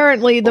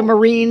 Apparently, the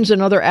Marines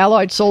and other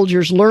Allied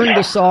soldiers learned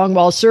the song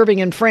while serving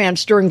in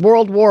France during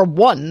World War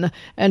I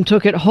and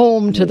took it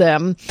home to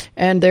them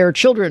and their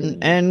children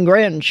and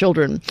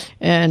grandchildren.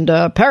 And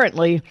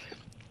apparently,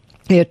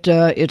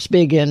 it's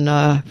big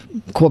in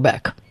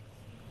Quebec.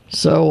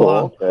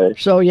 So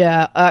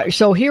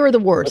here are the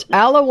words.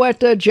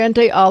 Alouette,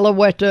 Gente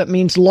Alouette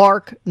means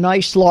lark,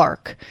 nice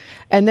lark.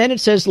 And then it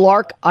says,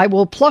 lark, I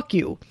will pluck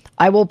you.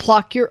 I will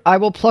pluck your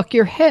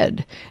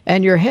head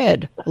and your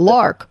head.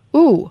 Lark,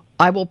 ooh,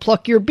 I will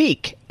pluck your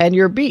beak and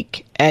your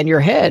beak and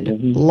your head.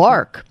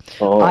 Lark.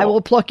 I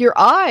will pluck your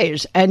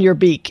eyes and your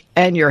beak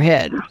and your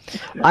head.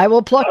 I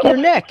will pluck your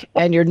neck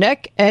and your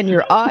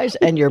eyes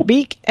and your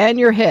beak and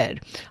your head.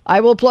 I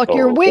will pluck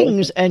your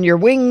wings and your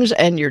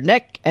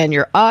neck and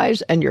your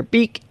eyes and your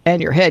beak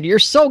and your head. You're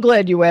so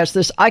glad you asked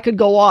this. I could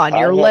go on.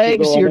 Your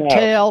legs, your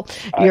tail.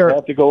 I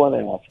have to go on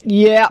and off.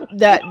 Yeah,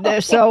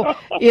 so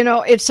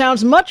it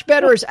sounds much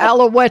better as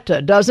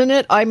Alouette, doesn't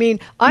it? I mean,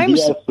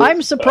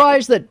 I'm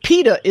surprised that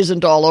PETA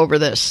isn't all over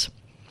this.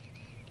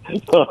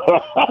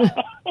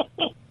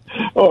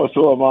 Oh,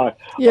 so am I.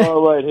 Yeah.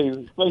 All right.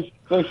 Hey,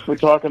 thanks for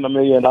talking to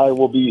me, and I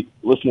will be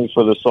listening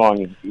for the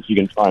song if you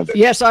can find it.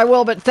 Yes, I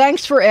will, but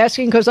thanks for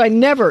asking, because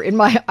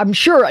I'm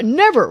sure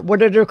never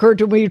would it occur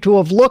to me to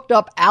have looked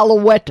up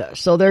Alouette.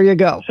 So there you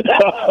go.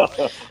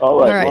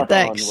 All right,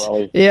 thanks.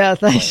 On, yeah,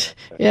 thanks.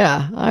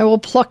 Yeah, I will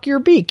pluck your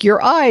beak,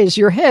 your eyes,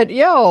 your head.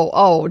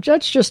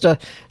 That's just a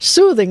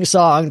soothing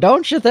song,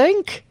 don't you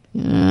think?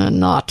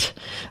 Not.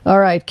 All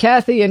right,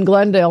 Kathy in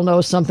Glendale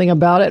knows something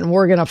about it, and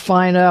we're going to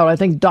find out. I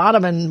think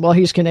Donovan,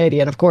 he's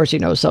Canadian. Of course he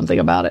knows something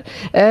about it.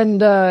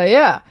 And,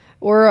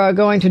 we're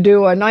going to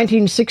do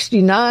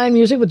 1969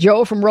 music with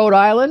Joe from Rhode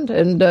Island,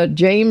 and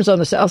James on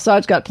the South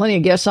Side's got plenty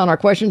of guests on our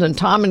questions, and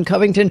Tom in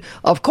Covington,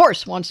 of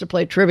course, wants to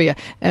play trivia.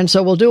 And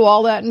so we'll do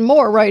all that and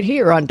more right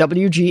here on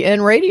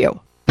WGN Radio.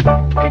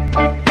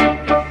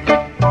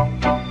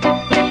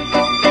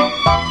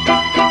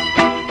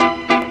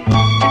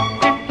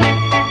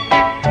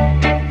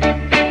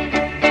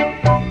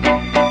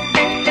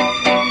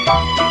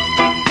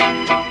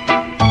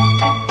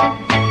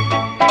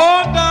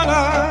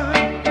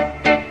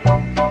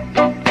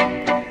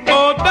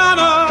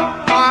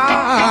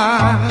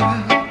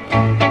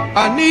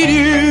 I need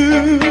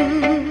you.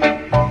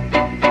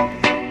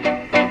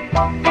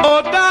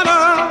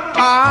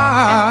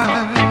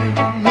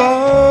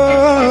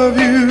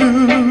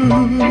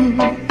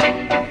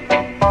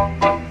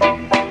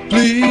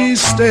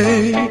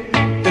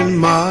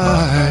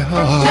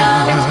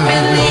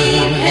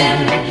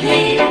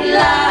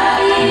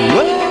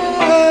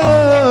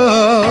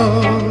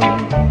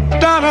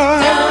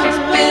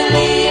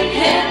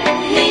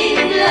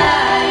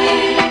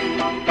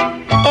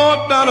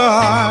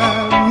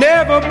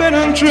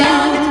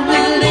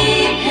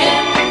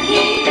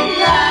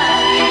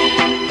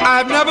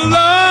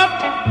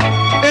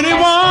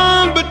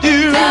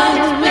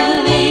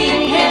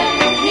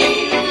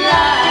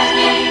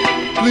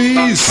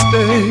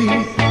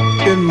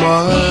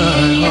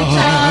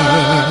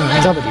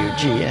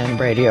 WGN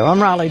Radio. I'm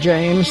Raleigh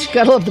James.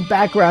 Gotta love the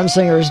background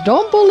singers.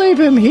 Don't believe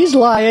him, he's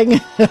lying.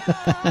 All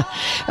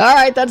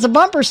right, that's a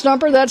bumper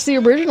stumper. That's the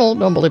original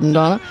Don't Believe Him,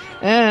 Donna.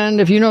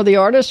 And if you know the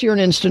artist, you're an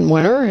instant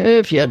winner.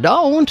 If you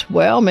don't,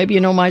 well, maybe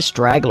you know my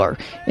straggler.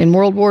 In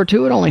World War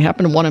II, it only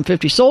happened to 1 in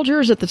 50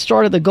 soldiers. At the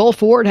start of the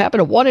Gulf War, it happened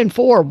to 1 in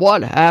 4.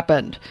 What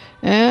happened?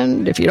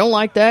 And if you don't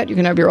like that, you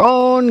can have your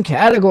own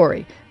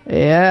category.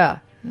 Yeah.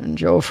 And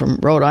Joe from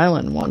Rhode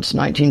Island wants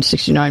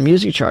 1969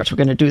 music charts. We're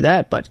going to do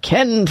that. But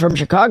Ken from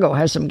Chicago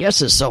has some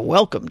guesses, so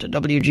welcome to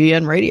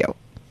WGN Radio.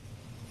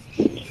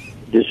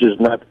 This is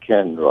not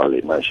Ken,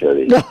 Raleigh, my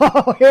Sherry.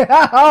 Oh,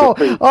 yeah.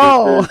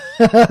 Oh.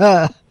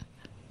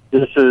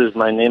 This is,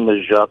 my name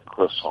is Jacques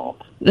Croissant.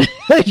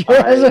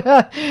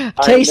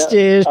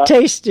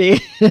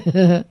 Tasty.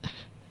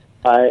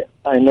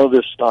 I know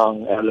this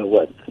song,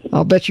 Alouette.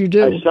 I'll bet you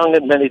do. I sung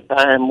it many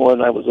times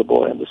when I was a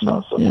boy in the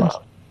South of France.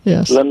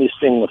 Yes. Let me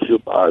sing a few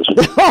bars.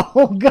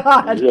 Oh,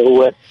 God.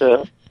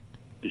 Alouette,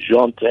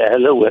 jante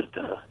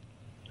alouette.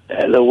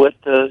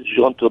 Alouette,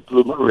 jante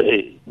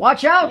plumeray.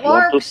 Watch out, Jante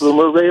Larks.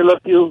 plumeray le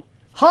piou.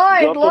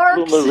 Hide,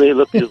 Larks. Plumeray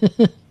le piou.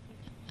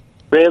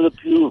 Ray le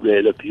piou,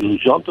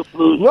 jante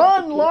plumeray.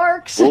 Run,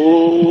 Larks.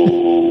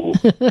 Oh.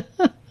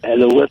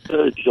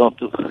 Alouette,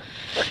 jante.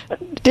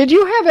 Did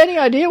you have any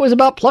idea it was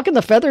about plucking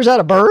the feathers out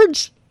of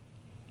birds?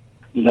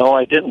 No,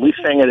 I didn't. We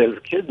sang it as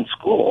a kid in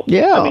school.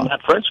 Yeah. I mean,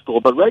 not French school,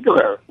 but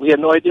regular. We had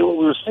no idea what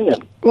we were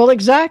singing. Well,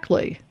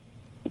 exactly.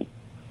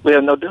 We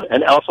had no.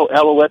 And also,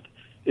 Alouette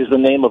is the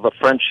name of a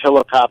French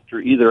helicopter,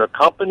 either a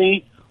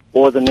company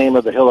or the name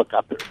of the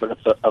helicopter. But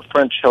it's a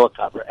French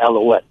helicopter,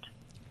 Alouette.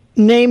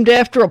 Named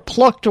after a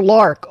plucked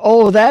lark.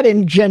 Oh, that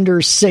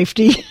engenders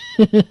safety.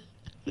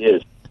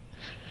 Yes.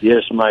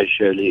 Yes, my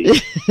Shirley.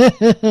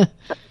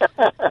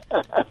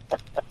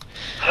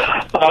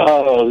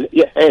 Oh,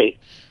 yeah. Hey.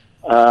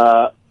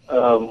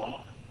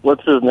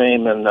 What's his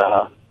name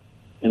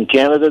in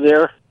Canada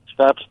there?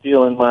 Stop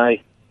stealing my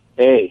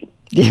A.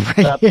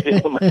 Stop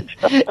stealing my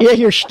Yeah,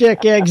 your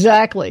shtick. Yeah,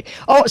 exactly.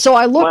 Oh, so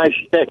I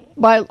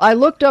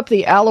looked up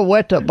the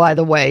Alouette, by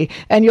the way,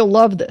 and you'll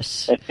love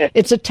this.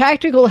 It's a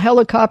tactical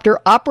helicopter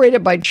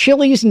operated by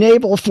Chile's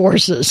naval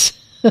forces.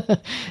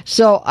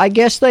 So I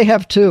guess they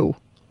have two.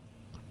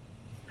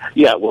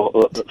 Yeah,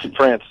 well,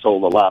 France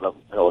sold a lot of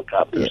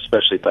helicopters,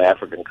 especially to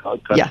African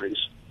countries.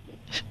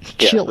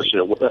 Chile.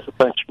 The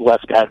French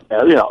West guys,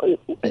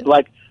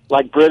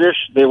 like British,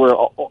 they were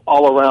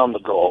all around the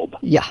globe.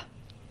 Yeah.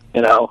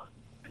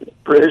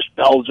 British,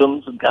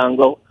 Belgium, and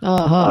Congo,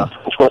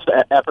 West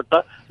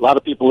Africa. A lot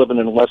of people living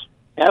in West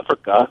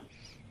Africa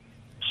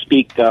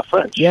speak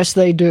French. Yes,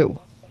 they do.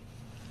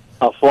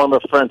 A form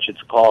of French,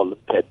 it's called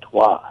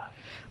patois.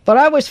 But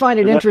I always find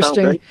it Doesn't that sound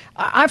interesting. great?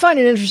 I find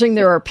it interesting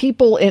there are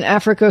people in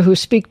Africa who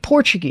speak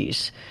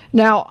Portuguese.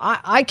 Now,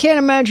 I can't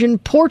imagine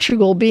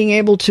Portugal being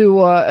able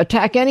to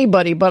attack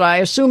anybody, but I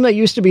assume they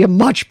used to be a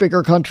much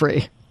bigger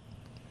country.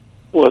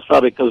 Well, it's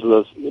probably because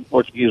the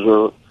Portuguese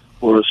were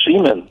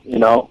seamen,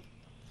 they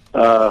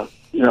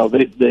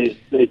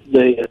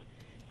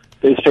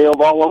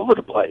sailed all over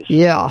the place.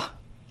 Yeah.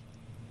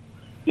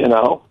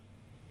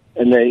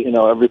 And they,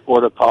 every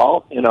port of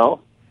call,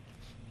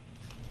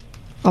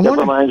 That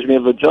reminds me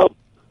of a joke.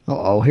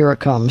 Oh, here it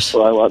comes.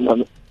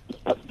 So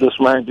this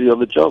reminds me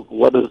of a joke.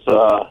 What is,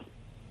 I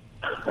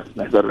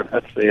better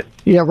not say it.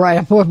 Yeah,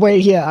 right.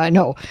 Wait, yeah, I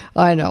know.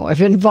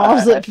 If it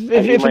involves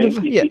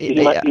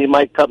he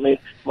might cut me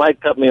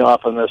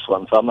off on this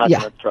one, so I'm not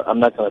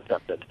going to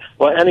attempt it.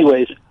 Well,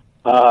 anyways,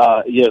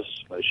 yes,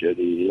 I should.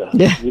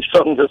 We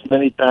sung this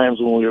many times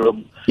when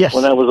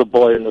I was a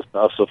boy in the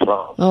South of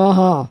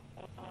France.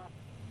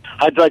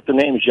 I'd like the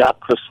name Jacques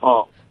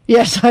Croissant.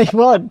 Yes, it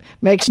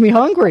makes me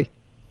hungry.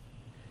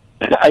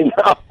 I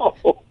know.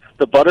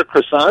 The butter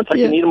croissants, I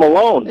can eat them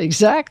alone.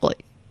 Exactly.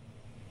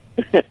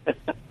 Can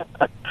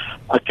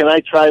I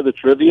try the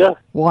trivia?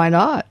 Why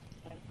not?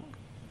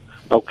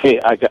 Okay,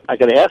 I got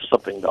to ask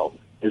something, though.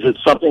 Is it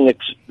something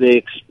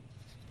they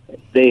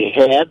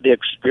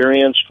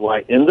experienced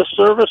while in the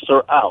service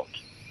or out?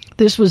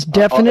 This was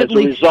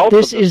definitely,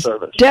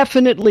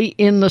 definitely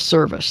in the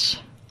service.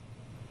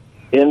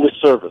 In the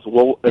service.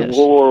 Well, yes. And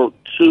World War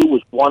II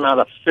was 1 out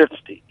of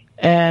 50.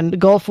 And the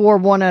Gulf War,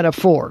 1 out of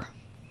 4.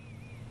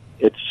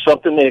 It's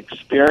something they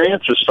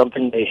experienced or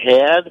something they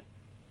had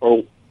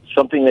or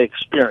something they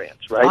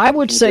experienced, right? I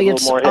would say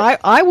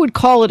I would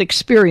call it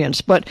experience,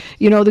 but,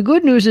 the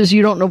good news is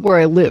you don't know where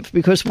I live,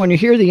 because when you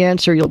hear the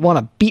answer, you'll want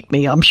to beat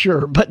me, I'm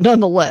sure. But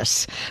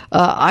nonetheless,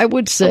 I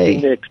would say...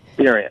 Something they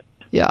experienced.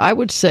 Yeah, I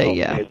would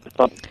say,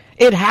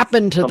 It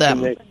happened to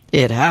them.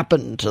 It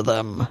happened to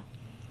them.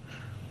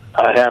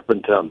 It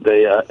happened to them.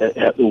 They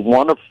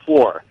 1 of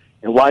 4.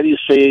 And why do you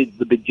say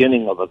the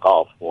beginning of the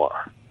Gulf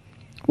War?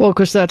 Well,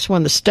 because that's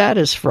when the stat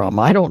is from.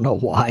 I don't know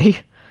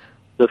why.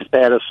 The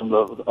status of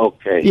the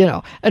okay.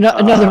 In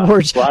other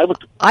words,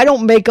 I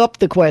don't make up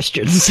the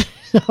questions.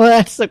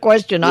 That's the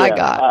question I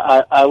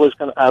got. I was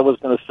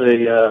gonna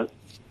say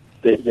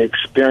they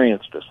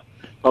experienced this.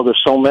 Well,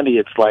 there's so many.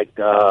 It's like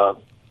I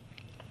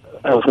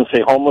was gonna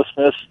say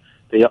homelessness.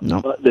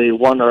 They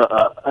won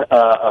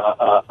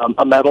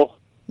a medal?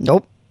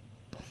 Nope.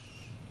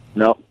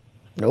 No.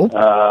 Nope.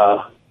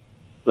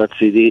 Let's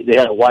see. They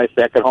had a wife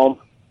back at home?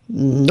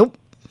 Nope.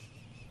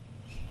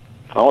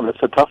 Oh,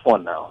 that's a tough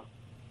one now.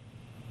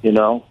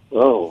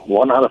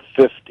 1 out of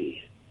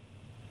 50.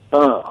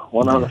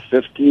 1 out of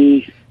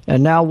 50.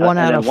 And now 1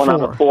 out of 4.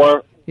 1 out of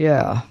 4.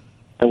 Yeah.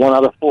 And 1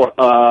 out of 4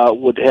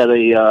 would have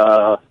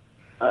a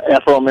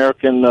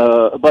Afro-American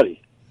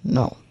buddy.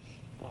 No.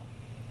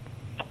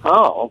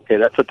 Oh, okay.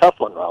 That's a tough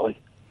one, Raleigh.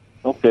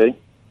 Okay.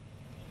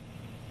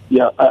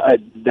 Yeah,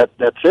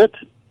 that's it.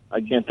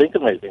 I can't think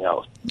of anything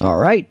else. All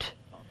right.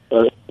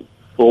 Well,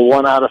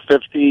 1 out of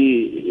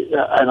 50,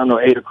 I don't know,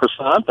 ate a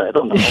croissant? I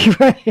don't know.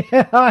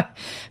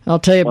 I'll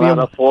tell you. 1 out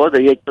of 4,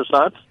 they ate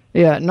croissants?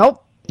 Yeah,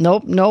 nope. No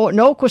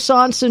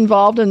croissants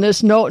involved in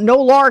this. No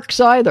larks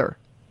either.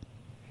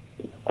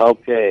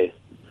 Okay.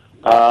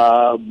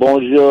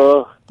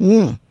 Bonjour.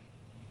 No,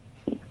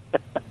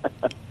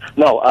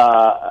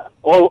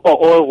 au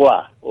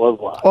revoir. Au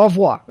revoir. Au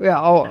revoir.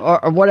 Yeah,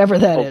 or whatever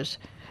that is.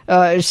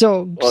 That's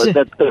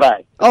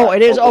right. Oh,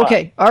 it is? Au revoir.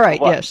 Okay. All right,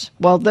 Au revoir. yes.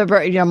 Well,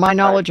 my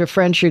knowledge of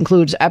French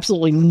includes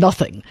absolutely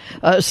nothing.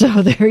 So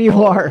there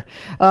you are.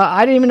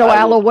 I didn't even know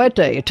Alouette.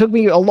 It took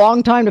me a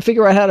long time to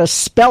figure out how to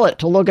spell it,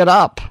 to look it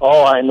up.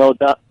 Oh, I know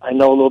a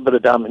little bit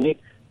of Dominique.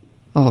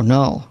 Oh,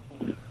 no.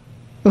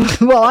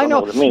 Well, I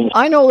know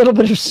a little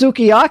bit of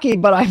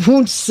sukiyaki, but I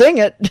won't sing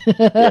it.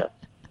 Yeah.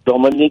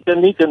 Dominique,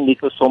 Nika,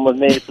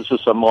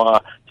 c'est moi.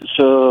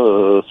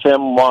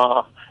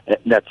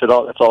 That's it.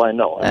 That's all I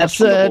know. That's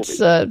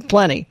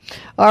plenty.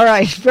 All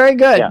right, very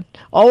good. Yeah.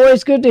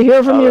 Always good to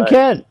hear from you,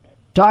 Ken.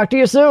 Talk to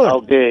you soon.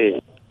 Okay.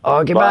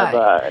 Okay,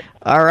 bye.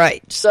 All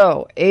right,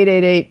 so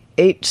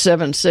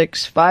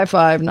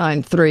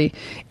 888-876-5593,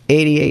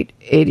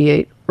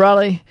 8888.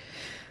 Raleigh.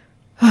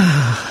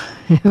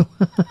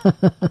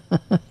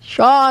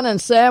 Sean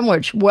and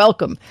Sandwich,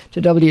 welcome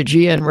to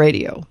WGN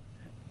Radio.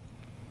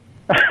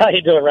 How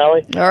you doing,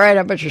 Raleigh? All right,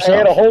 how about yourself? I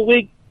had a whole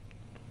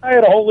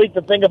week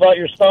to think about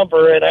your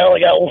stumper, and I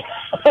only got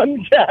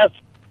one guess.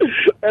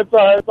 That's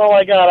all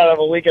I got out of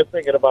a week of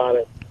thinking about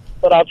it.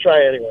 But I'll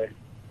try anyway.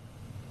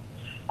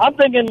 I'm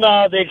thinking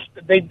the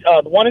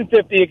 1 in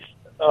 50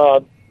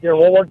 during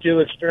World War II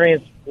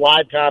experienced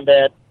live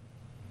combat.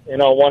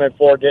 1 in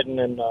 4 didn't,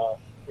 and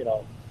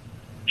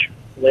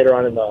later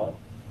on in the.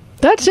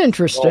 That's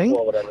interesting.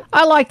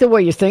 I like the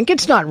way you think.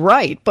 It's not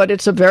right, but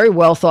it's a very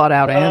well thought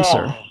out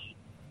answer.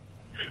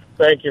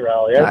 Thank you,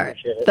 Raleigh. I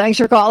appreciate it. Thanks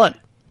for calling.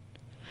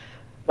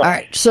 All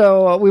right,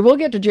 so we will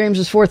get to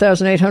James's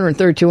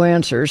 4,832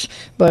 answers,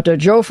 but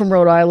Joe from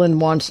Rhode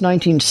Island wants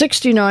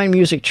 1969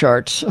 music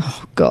charts.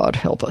 Oh, God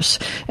help us.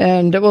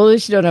 And, well, at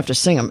least you don't have to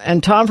sing them.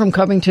 And Tom from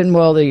Covington,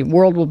 well, the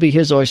world will be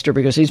his oyster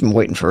because he's been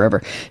waiting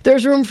forever.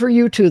 There's room for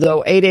you, too,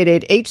 though.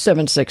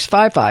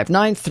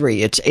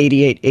 888-876-5593. It's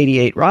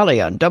 8888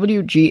 Raleigh on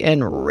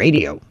WGN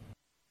Radio.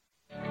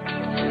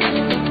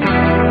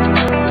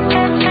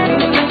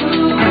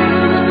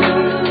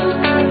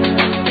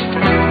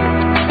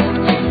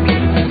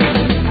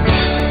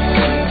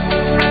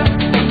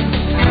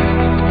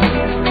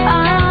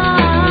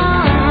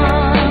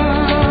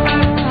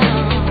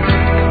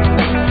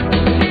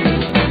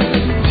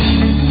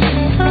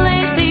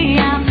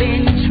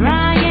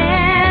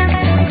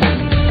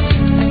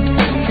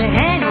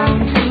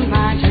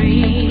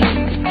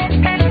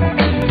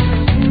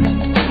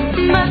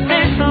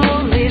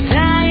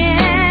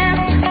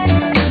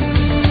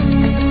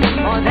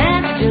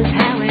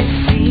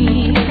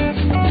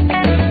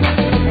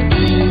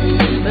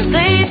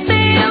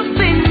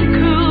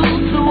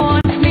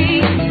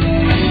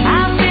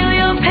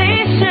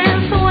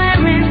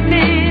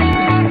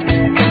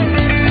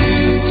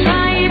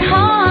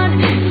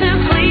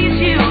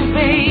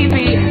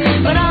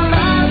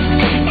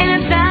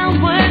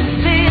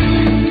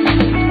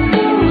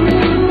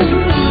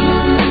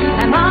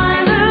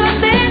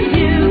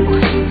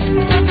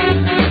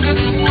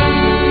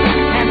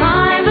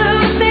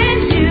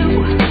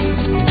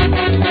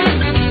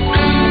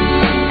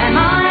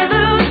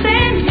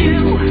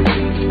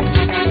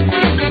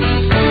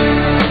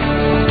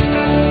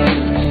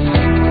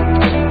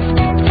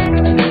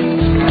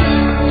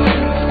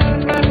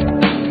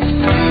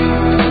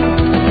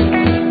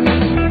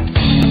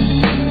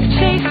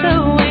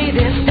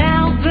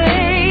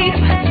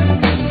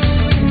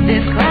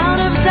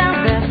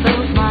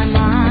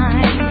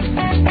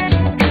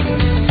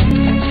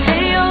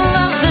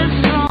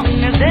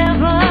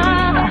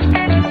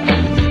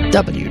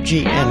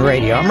 WGN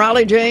Radio. I'm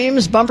Raleigh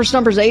James. Bumper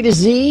numbers A to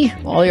Z.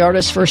 All the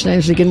artists' first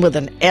names begin with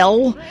an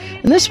L.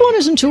 And this one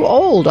isn't too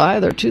old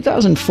either.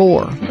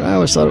 2004. I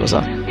always thought it was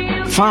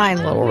a fine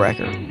little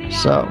record.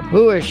 So,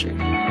 who is she?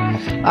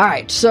 All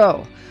right,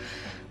 so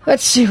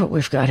let's see what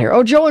we've got here.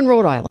 Oh, Joe in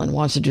Rhode Island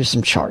wants to do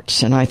some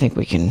charts, and I think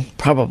we can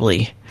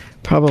probably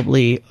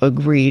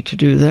agree to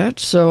do that.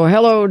 So,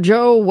 hello,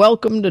 Joe.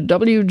 Welcome to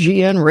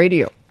WGN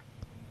Radio.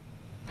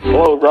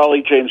 Hello,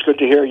 Raleigh James. Good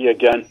to hear you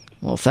again.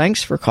 Well,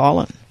 thanks for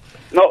calling.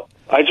 No,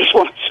 I just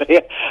want to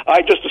say,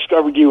 I just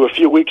discovered you a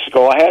few weeks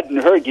ago. I hadn't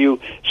heard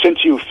you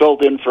since you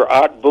filled in for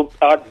Art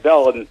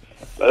Bell, and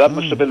that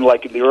must have been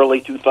like in the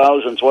early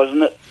 2000s,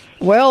 wasn't it?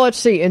 Well, let's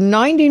see. In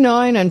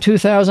 99 and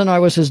 2000, I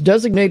was his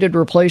designated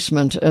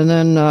replacement, and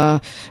then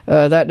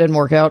that didn't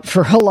work out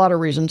for a lot of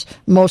reasons.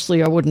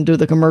 Mostly I wouldn't do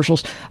the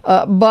commercials.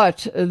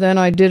 But then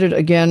I did it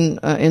again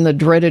in the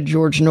dreaded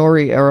George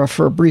Norrie era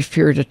for a brief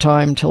period of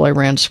time till I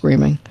ran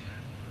screaming.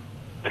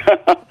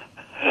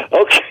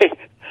 Okay.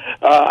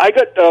 I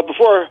got,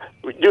 before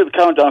we do the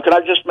countdown, can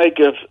I just make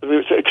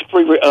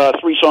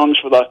three songs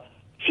for the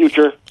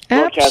future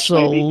broadcast?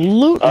 Absolutely.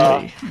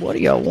 What do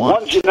you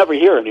want? Ones you never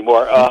hear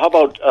anymore. How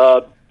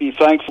about Be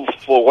Thankful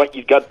for What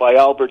You Got by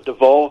Albert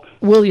DeVoe?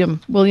 William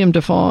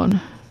Dafoe.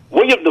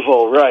 William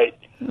Dafoe, right.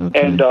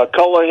 Okay. And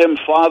Color Him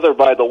Father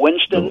by the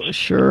Winstons. Oh,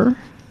 sure.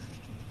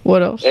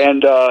 What else?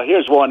 And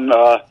here's one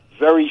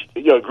very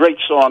great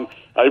song.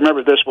 I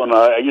remember this one.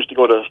 I used to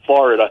go to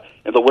Florida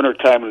in the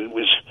wintertime, and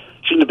it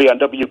seemed to be on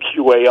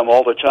WQAM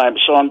all the time. A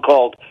song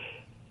called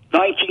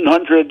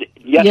 1900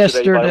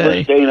 Yesterday by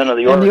Liz Damon and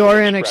the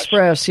Orient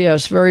Express.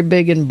 Yes, very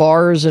big in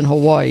bars in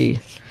Hawaii.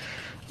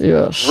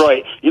 Yes.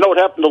 Right. You know what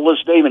happened to Liz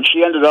Damon?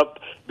 She ended up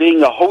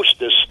being a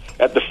hostess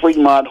at the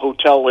Fremont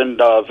Hotel in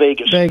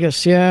Vegas.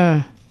 Vegas,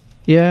 yeah.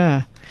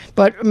 Yeah.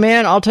 But,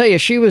 man, I'll tell you,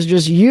 she was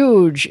just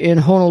huge in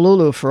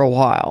Honolulu for a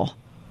while.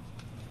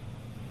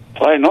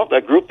 I know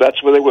that group.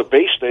 That's where they were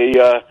based.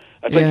 I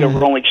think they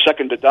were only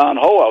second to Don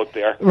Ho out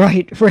there.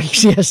 Right.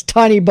 Yes,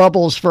 Tiny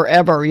Bubbles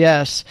forever.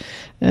 Yes,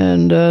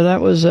 and that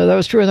was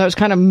true. And that was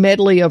kind of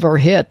medley of her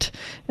hit.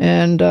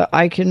 And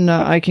I can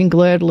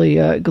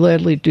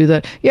gladly do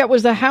that. Yeah, it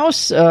was the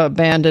house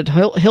band at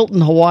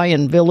Hilton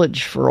Hawaiian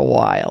Village for a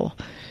while,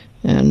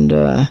 and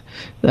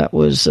that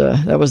was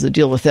the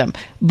deal with them.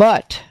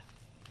 But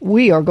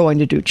we are going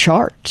to do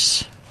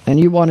charts, and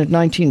you wanted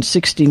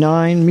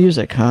 1969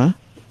 music, huh?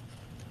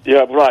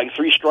 Yeah, right.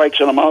 3 strikes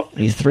and I'm out.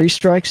 3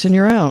 strikes and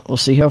you're out. We'll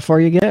see how far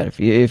you get.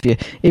 If you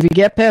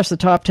get past the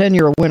top 10,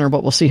 you're a winner.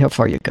 But we'll see how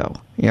far you go.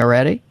 You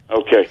ready?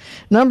 Okay.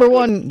 Number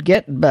 1,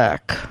 Get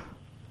Back.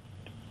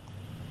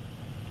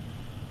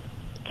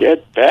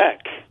 Get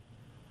Back.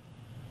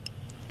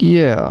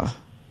 Yeah.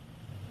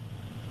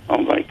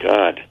 Oh my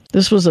God.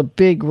 This was a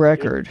big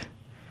record.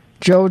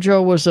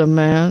 JoJo Was a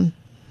Man.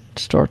 It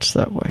starts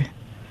that way.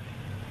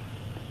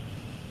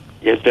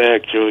 Get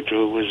Back,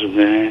 JoJo Was a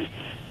Man.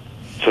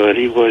 But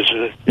he was.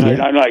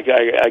 I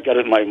got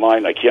it in my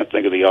mind. I can't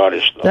think of the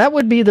artist, though. That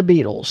would be the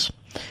Beatles.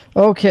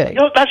 Okay.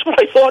 That's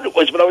what I thought it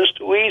was, but it was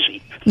too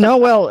easy. No,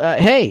 well,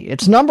 hey,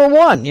 it's number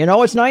 1. You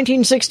know, it's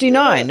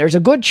 1969. Yeah. There's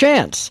a good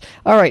chance.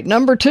 All right,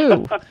 number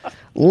 2.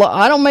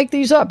 I don't make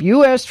these up.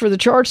 You asked for the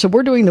chart, so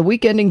we're doing the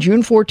week ending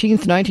June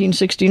 14th,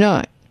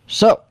 1969.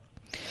 So,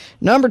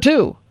 number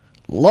 2,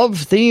 Love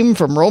Theme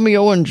from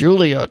Romeo and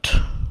Juliet.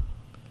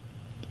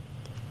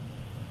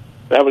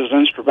 That was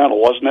an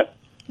instrumental, wasn't it?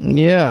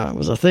 Yeah, it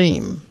was a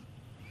theme.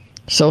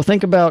 So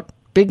think about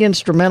big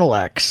instrumental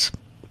acts.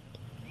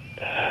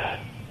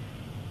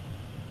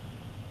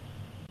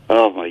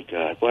 Oh, my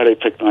God. Why did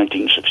they pick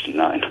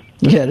 1969?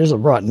 Yeah, it is a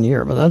rotten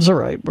year, but that's all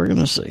right. We're going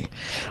to see.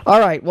 All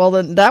right, well,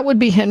 then that would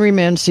be Henry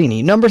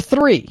Mancini. Number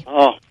 3.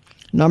 Oh.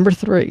 Number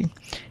 3,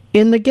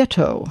 In the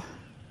Ghetto.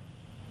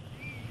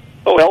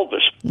 Oh,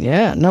 Elvis.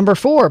 Yeah. Number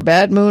 4,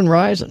 Bad Moon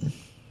Rising.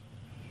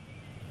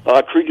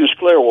 Creedence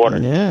Clearwater.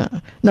 Yeah.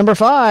 Number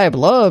 5,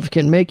 Love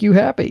Can Make You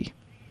Happy.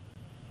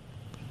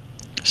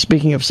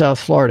 Speaking of South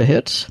Florida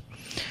hits,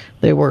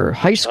 they were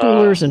high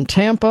schoolers in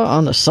Tampa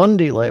on the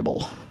Sunday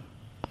label.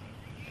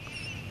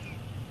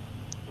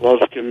 Love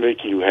Can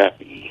Make You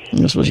Happy.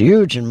 This was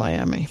huge in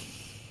Miami.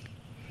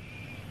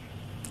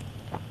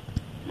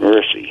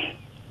 Mercy.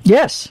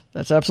 Yes,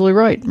 that's absolutely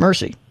right.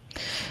 Mercy.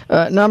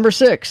 Number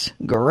 6,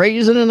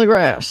 Grazing in the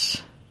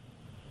Grass.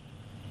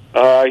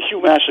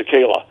 Hugh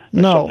Masekela.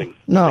 No.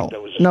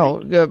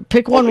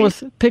 Pick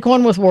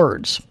one with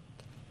words.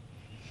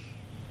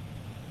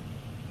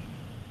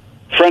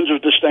 Friends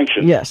of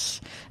Distinction. Yes.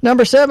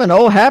 Number 7,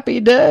 Oh Happy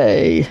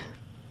Day.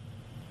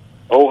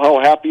 Oh,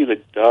 how happy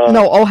that...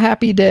 No, Oh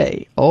Happy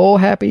Day. Oh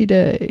Happy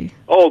Day.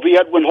 Oh, the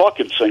Edwin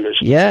Hawkins singers.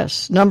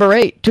 Yes. Number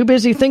 8, Too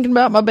Busy Thinking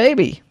About My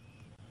Baby.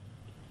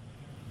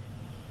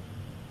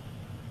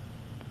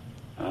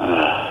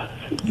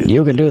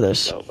 You can do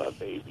this. About my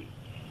baby.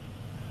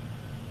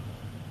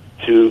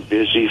 Too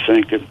busy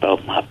thinking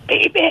about my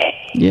baby.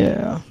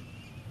 Yeah.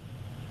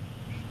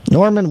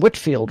 Norman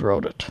Whitfield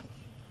wrote it.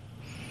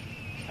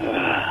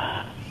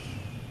 It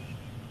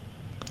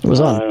was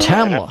on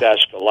Tamla. I have to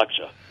ask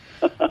Alexa.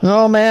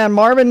 Oh, man,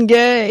 Marvin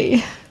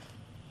Gaye.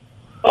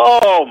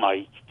 Oh,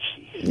 my...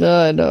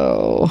 I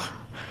know.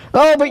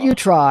 Oh, but you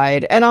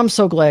tried, and I'm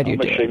so glad you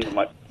did. Ashamed of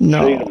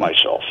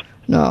myself.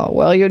 No,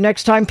 well, you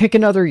next time pick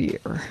another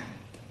year.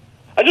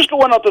 I just got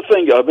one other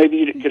thing. Maybe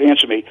you could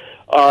answer me.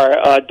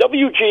 Are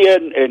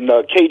WGN and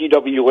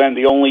KDWN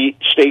the only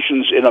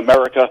stations in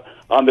America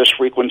on this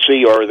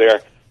frequency, or are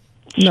there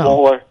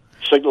smaller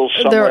signals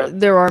somewhere?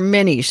 There are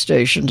many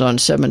stations on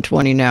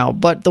 720 now,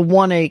 but the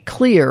 1A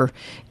clear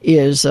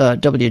is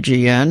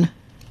WGN.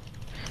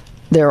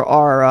 there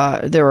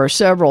are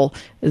several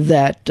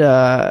that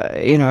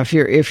if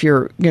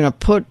you're going to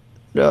put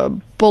a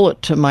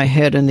bullet to my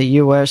head in the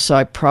U.S.,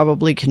 I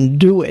probably can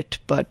do it,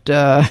 but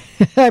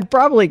I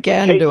probably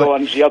can do it.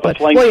 K-Dawn's the other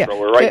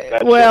flamethrower, right?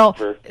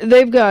 That's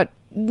they've got,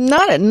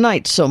 not at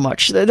night so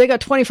much. They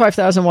got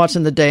 25,000 watts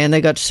in the day, and they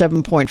got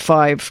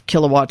 7.5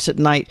 kilowatts at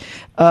night.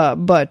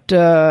 But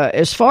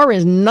as far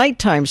as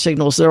nighttime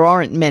signals, there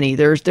aren't many.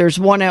 There's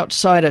one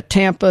outside of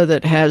Tampa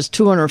that has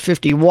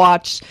 250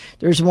 watts.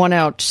 There's one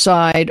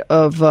outside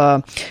of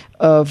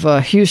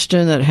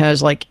Houston that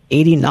has like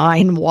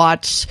 89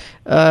 watts.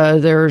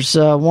 There's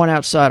one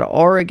outside of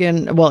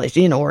Oregon. Well, it's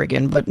in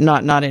Oregon, but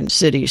not in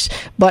cities.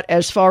 But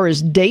as far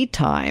as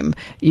daytime,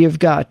 you've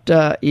got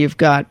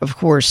of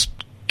course,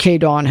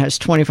 K-Dawn has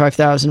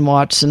 25,000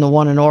 watts, and the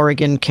one in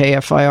Oregon,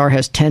 KFIR,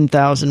 has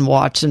 10,000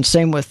 watts, and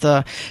same with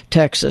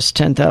Texas,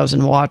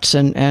 10,000 watts,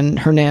 and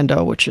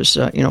Hernando, which is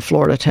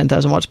Florida,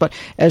 10,000 watts. But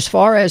as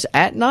far as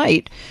at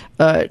night,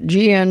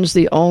 GN's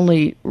the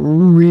only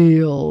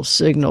real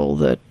signal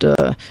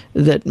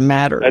that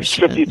matters. That's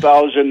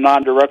 50,000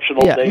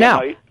 non-directional day and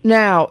night.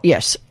 Now,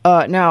 yes.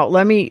 Now,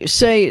 let me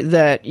say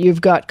that you've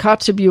got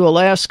Kotzebue,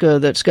 Alaska,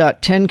 that's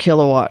got 10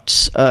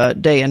 kilowatts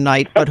day and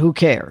night, but who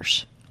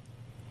cares?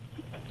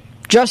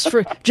 Just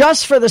for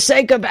the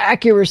sake of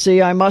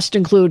accuracy, I must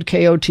include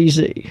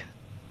KOTZ.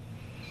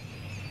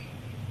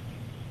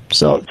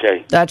 So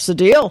That's the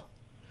deal.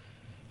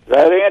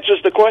 That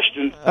answers the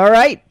question. All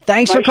right.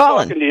 Thanks for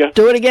calling. Talking to you.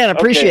 Do it again.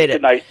 Appreciate it.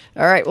 Good night.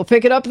 All right. We'll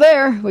pick it up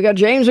there. We got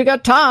James. We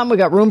got Tom. We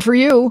got room for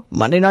you.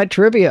 Monday Night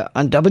Trivia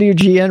on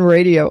WGN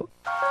Radio.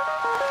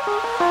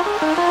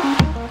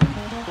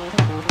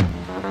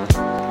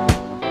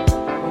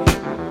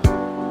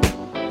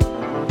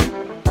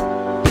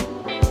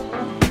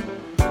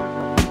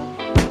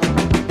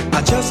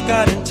 Just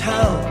got in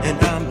town and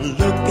I'm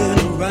looking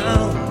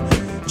around,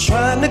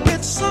 trying to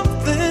get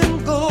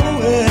something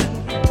going.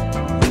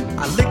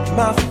 I licked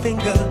my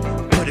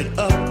finger, put it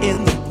up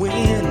in the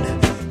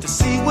wind to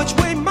see which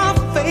way my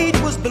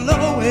fate was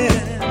blowing.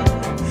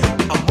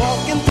 I'm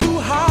walking through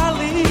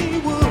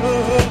Hollywood,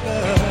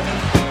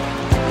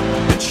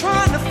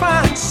 trying to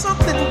find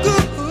something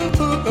good,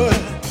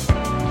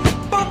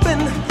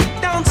 bumping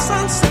down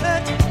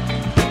Sunset.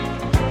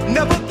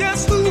 Never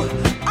guess who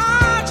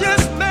I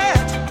just met.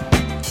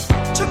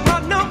 Took my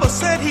number,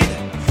 said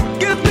he'd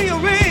give me a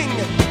ring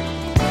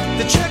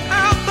to check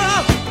out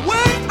the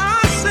way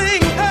I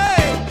sing.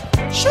 Hey,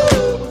 shoo,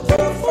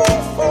 foo, foo,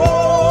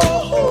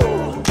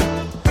 foo,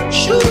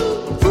 shoo,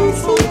 foo,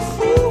 foo,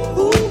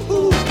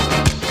 foo,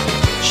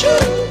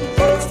 shoo,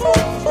 foo, foo,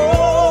 foo,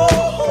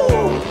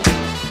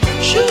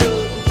 shoo,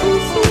 foo,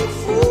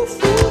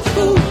 foo,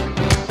 foo.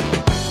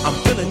 I'm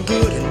feeling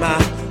good and my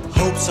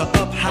hopes are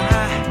up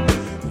high.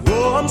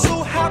 Whoa, I'm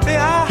so happy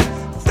I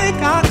think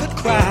I could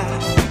cry.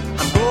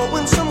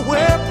 Going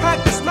somewhere,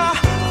 practice my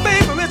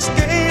favorite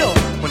scale.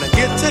 When I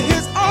get to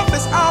his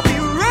office, I'll be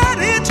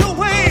ready to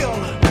wail.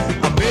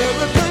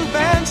 American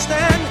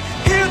Bandstand,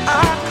 here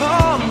I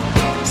come.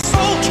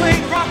 Soul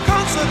Train rock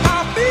concert,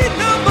 I'll be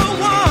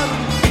 #1.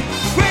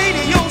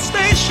 Radio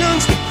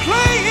stations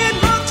playing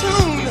my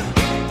tune.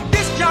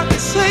 This jockey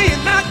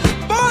saying that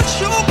boy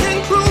sure can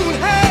croon.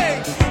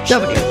 Hey,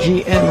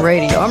 WGN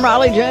Radio. I'm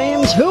Raleigh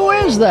James. Who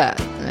is that?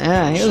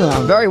 Yeah, he's in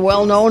a very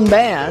well-known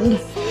band.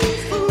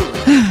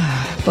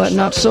 But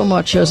not so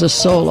much as a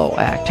solo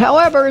act.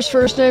 However, his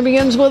first name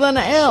begins with an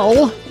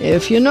L.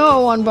 If you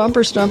know, on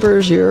Bumper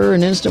Stumpers, you're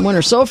an instant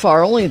winner. So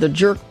far, only The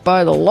Jerk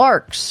by the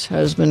Larks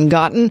has been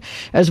gotten,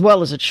 as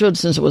well as it should,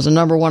 since it was a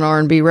 #1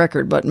 R&B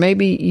record. But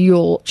maybe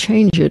you'll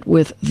change it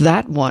with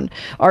that one.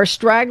 Our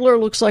straggler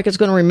looks like it's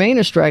going to remain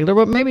a straggler,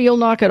 but maybe you'll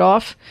knock it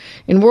off.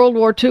 In World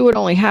War II, it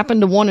only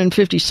happened to 1 in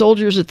 50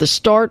 soldiers. At the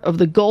start of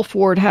the Gulf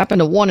War, it happened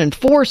to 1 in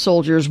 4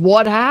 soldiers.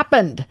 What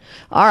happened?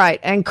 All right,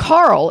 and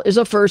Carl is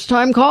a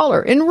first-time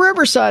caller in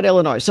Riverside,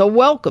 Illinois. So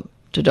welcome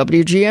to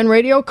WGN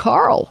Radio,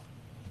 Carl.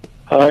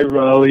 Hi,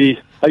 Raleigh.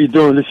 How you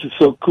doing? This is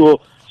so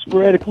cool.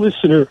 Sporadic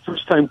listener,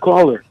 first-time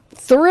caller.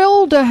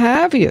 Thrilled to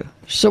have you.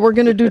 So we're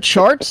going to do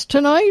charts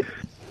tonight?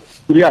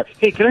 Yeah.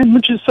 Hey, can I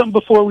mention something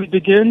before we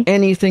begin?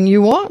 Anything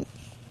you want.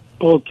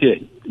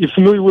 Okay. You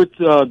familiar with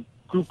a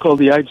group called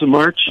the Ides of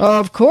March?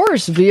 Of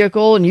course.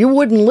 Vehicle and You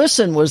Wouldn't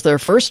Listen was their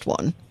first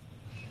one.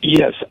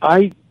 Yes.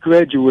 I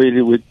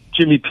graduated with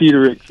Jimmy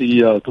Peterick,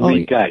 the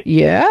lead guy.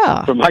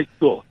 Yeah. From high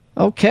school.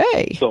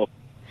 Okay. So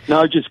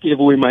now I just gave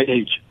away my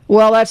age.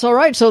 Well, that's all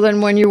right. So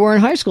then when you were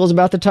in high school, it's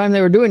about the time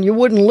they were doing You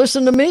Wouldn't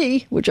Listen to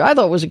Me, which I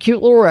thought was a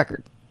cute little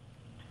record.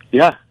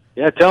 Yeah.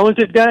 Yeah,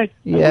 talented guy.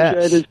 Yes, I wish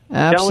I had his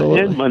absolutely.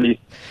 talent and money.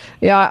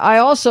 Yeah, I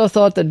also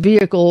thought that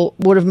Vehicle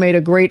would have made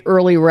a great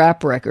early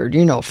rap record.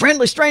 You know,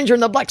 friendly stranger in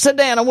the black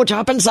sedan, I want you to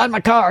hop inside my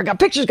car. I got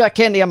pictures, got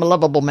candy, I'm a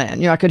lovable man.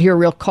 You know, I could hear a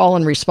real call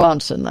and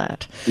response in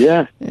that.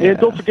 Yeah. And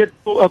don't forget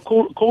a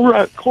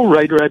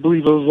co-writer, I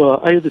believe,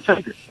 of Eye of the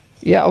Tiger.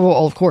 Yeah,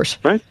 well, of course.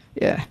 Right?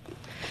 Yeah.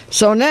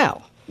 So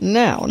now. You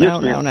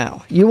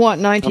want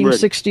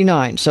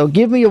 1969. So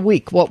give me a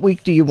week. What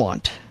week do you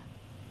want?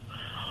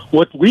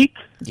 What week?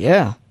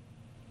 Yeah.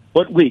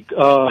 What week?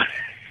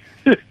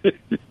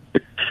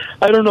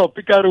 I don't know.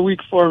 Pick out a week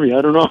for me.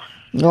 I don't know.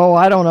 Oh,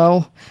 I don't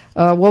know.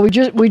 Well, we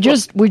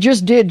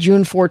just did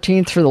June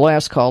 14th for the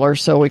last caller,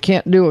 so we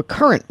can't do a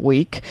current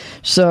week.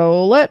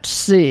 So let's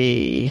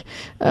see.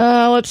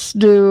 Let's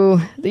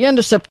do the end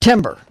of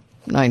September,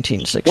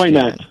 1960. Why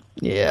not?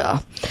 Yeah.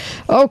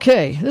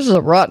 Okay, this is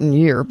a rotten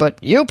year,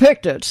 but you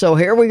picked it, so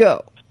here we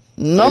go.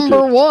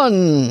 Number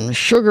 1,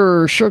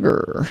 Sugar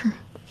Sugar.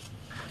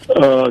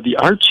 The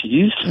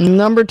Archies.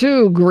 Number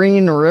 2,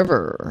 Green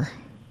River.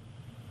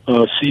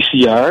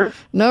 CCR.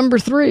 Number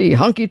 3,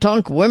 Honky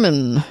Tonk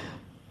Women.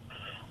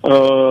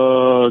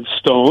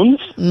 Stones.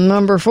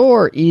 Number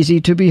 4,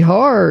 Easy to Be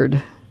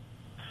Hard.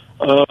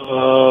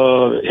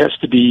 It has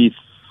to be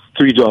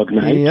Three Dog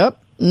Night.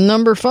 Yep.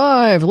 Number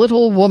 5,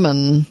 Little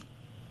Woman.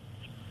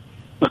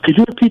 Could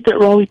you repeat that,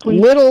 Raleigh, please?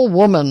 Little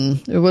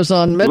Woman. It was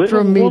on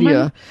Metro Media.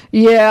 Woman?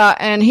 Yeah,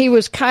 and he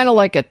was kind of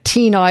like a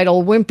teen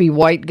idol, wimpy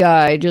white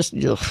guy. Just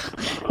terrible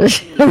to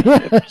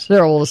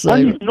say.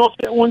 I don't even know if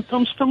that one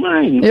comes to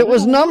mind. It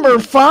was number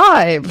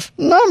 5.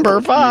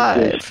 Number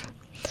 5.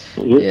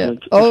 Yeah.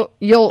 Oh,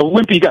 you'll. A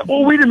wimpy guy.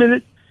 Oh, wait a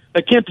minute.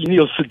 That can't be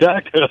Neil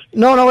Sedaka.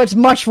 No, it's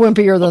much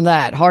wimpier than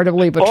that. Hard to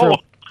believe, but true.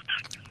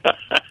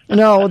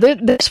 No,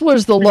 this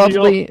was the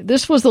lovely.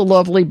 This was the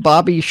lovely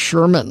Bobby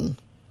Sherman.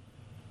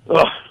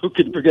 Oh, who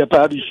can forget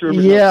Bobby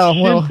Sherman? Yeah,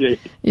 well,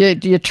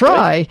 you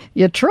try,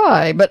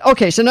 but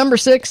okay. So number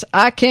 6,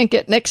 I Can't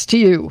Get Next to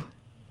You.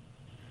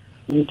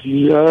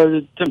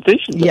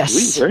 Temptations.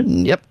 Yes. I believe,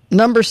 right? Yep.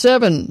 Number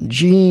 7,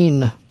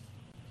 Gene.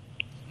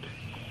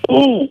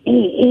 Oh.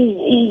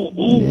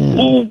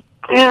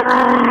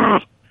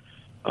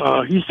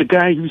 He's the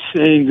guy who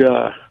sang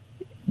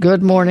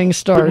Good Morning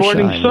Starshine. Good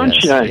Morning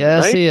Sunshine.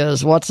 Yes, right? he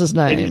is. What's his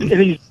name? And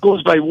he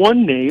goes by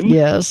one name.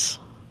 Yes.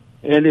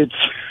 And it's...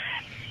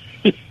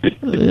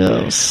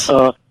 Yes.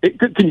 Can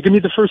you give me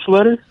the first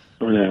letter?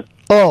 Or not?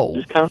 O.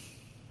 Just count.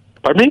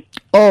 Pardon me?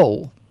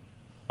 O.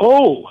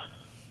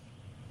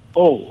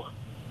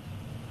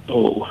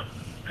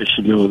 I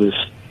should know this.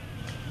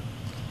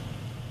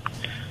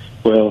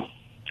 Well,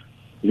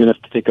 you're going to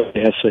have to take a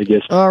pass, I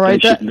guess. All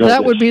right,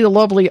 that would be the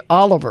lovely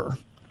Oliver.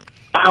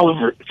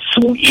 Oliver,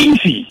 so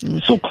easy,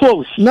 so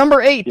close.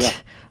 Number 8, yeah.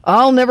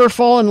 I'll Never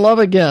Fall in Love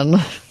Again.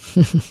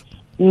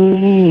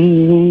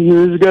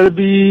 There's got to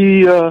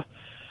be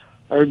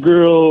our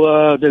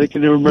girl that I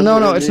can never remember.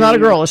 No, it's not a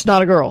girl. It's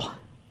not a girl.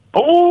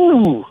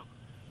 Oh,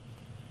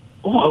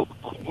 I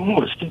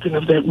was thinking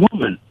of that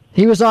woman.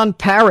 He was on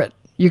Parrot.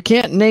 You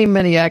can't name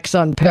many acts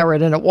on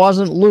Parrot, and it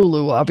wasn't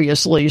Lulu,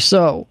 obviously,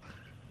 so...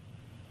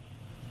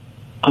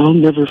 I'll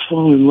Never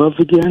Fall in Love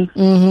Again?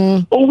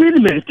 Mm-hmm. Oh, wait a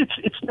minute.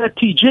 It's not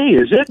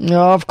TJ, is it?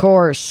 No, of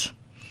course.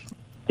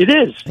 It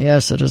is.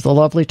 Yes, it is the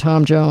lovely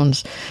Tom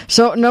Jones.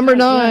 So, number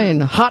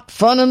 9, Hot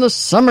Fun in the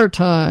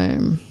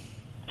Summertime.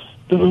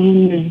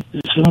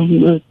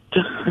 Summertime.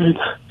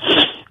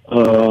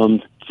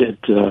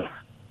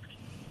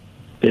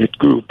 That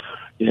group.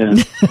 Yeah.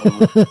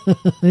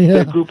 Yeah.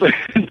 That group. Is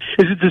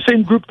it the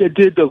same group that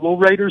did the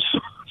Lowriders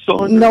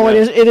song? No, it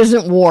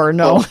isn't War,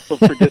 no. Oh,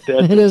 forget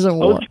that. It isn't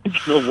War.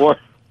 No War.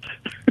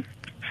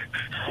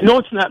 No,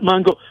 it's not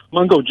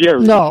Mungo Jerry.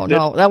 No,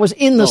 that was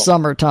in the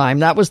summertime.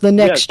 That was the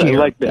next year. I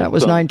like that. That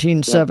was song.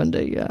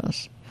 1970,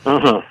 yes.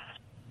 Uh-huh.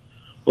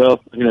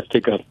 Well, I'm going to have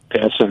to take a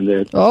pass on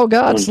that. Oh,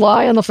 God,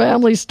 Sly and the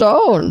Family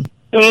Stone.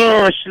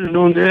 Oh, I should have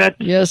known that.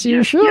 Yes,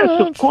 you should.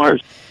 Yes, of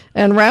course.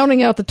 And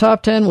rounding out the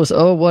top 10 was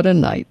Oh, What a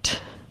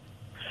Night.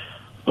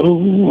 Oh,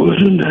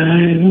 what a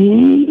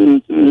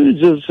night.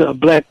 It's a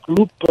black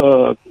group,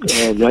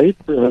 right?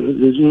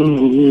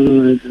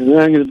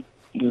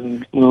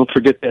 Well,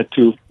 forget that,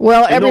 too.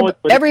 Well,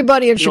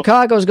 everybody in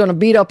Chicago is going to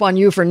beat up on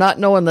you for not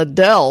knowing the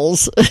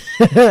Dells.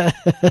 Yeah,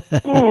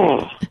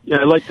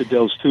 I like the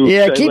Dells, too.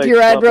 Yeah, keep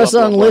your address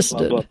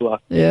unlisted. Blah, blah, blah.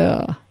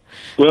 Yeah.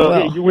 Well,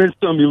 hey, you win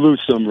some, you lose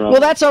some, Rob.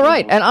 Well, that's all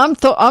right. And I'm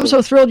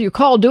so thrilled you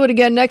called. Do it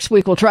again next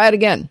week. We'll try it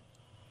again.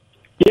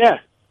 Yeah.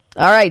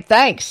 All right,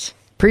 thanks.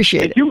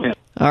 Appreciate it. Thank you, man.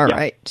 All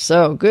right,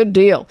 so good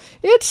deal.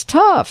 It's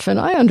tough, and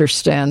I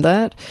understand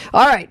that.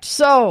 All right,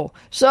 so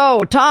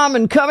Tom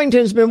in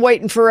Covington's been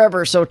waiting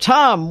forever. So,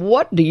 Tom,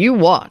 what do you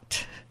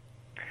want?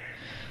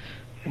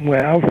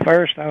 Well,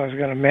 first I was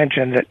going to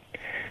mention that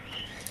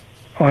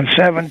on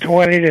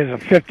 720 there's a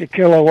 50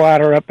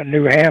 kilowatter up in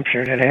New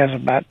Hampshire that has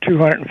about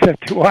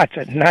 250 watts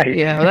at night.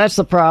 Yeah, that's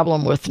the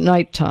problem with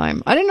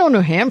nighttime. I didn't know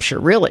New Hampshire,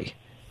 really.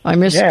 I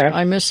missed.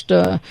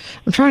 I'm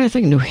trying to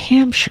think. New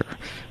Hampshire.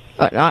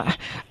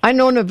 I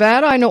know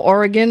Nevada, I know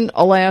Oregon,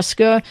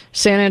 Alaska,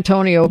 San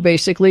Antonio,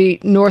 basically,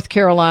 North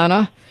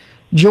Carolina,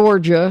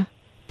 Georgia,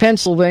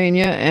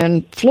 Pennsylvania,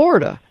 and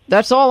Florida.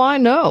 That's all I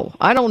know.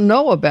 I don't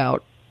know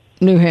about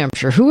New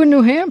Hampshire. Who in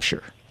New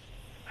Hampshire?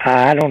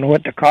 I don't know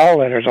what to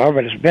call it,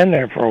 but it's been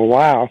there for a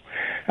while.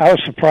 I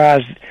was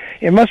surprised.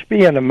 It must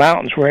be in the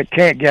mountains where it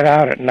can't get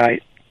out at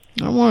night.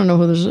 I want to know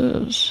who this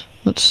is.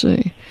 Let's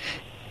see.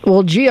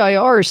 Well,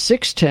 GIR is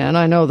 610.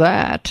 I know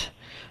that.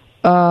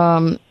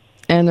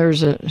 And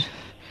there's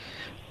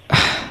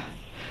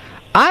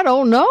I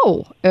don't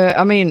know.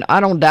 I mean,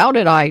 I don't doubt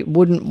it. I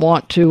wouldn't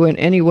want to in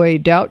any way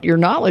doubt your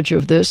knowledge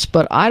of this,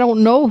 but I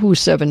don't know who's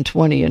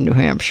 720 in New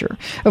Hampshire.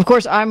 Of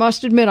course, I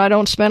must admit I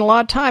don't spend a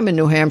lot of time in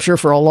New Hampshire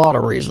for a lot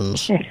of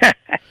reasons.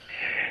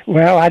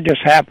 Well, I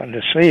just happened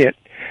to see it,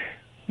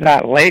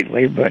 not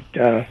lately, but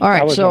All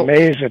right, I was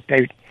amazed that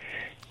they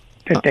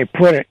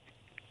put it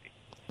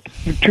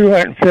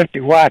 250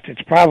 watts.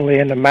 It's probably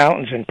in the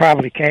mountains and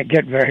probably can't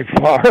get very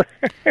far.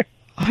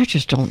 I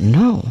just don't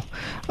know.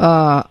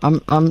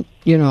 I'm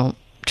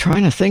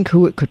trying to think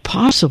who it could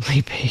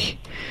possibly be.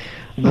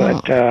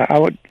 But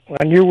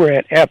when you were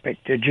at Epic,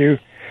 did you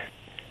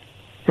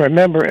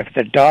remember if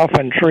the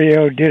Dolphin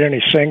Trio did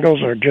any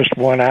singles or just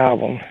one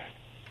album?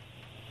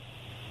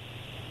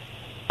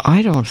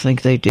 I don't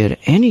think they did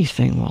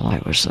anything while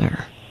I was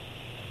there.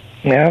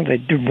 Yeah, they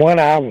did one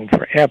album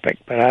for Epic,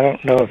 but I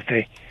don't know if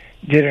they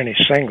did any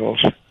singles.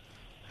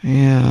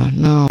 Yeah,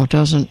 no, it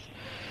doesn't.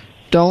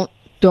 Don't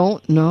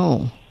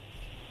know.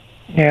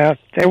 Yeah,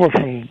 they were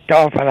from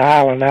Dauphin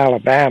Island,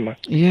 Alabama.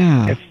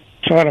 Yeah. It's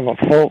sort of a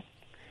folk,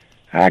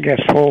 I guess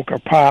folk or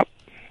pop.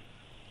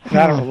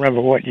 I don't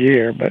remember what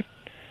year, but...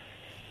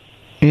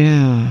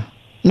 Yeah.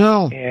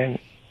 No. And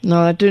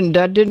no, that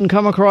didn't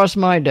come across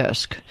my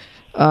desk.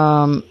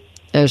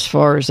 As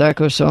far as that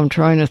goes, so I'm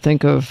trying to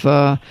think of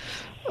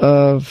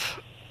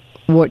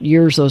what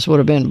years those would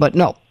have been, but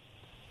no.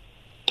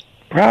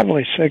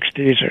 Probably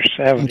 60s or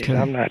 70s, okay.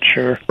 I'm not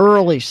sure.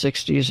 Early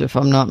 60s, if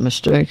I'm not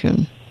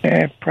mistaken.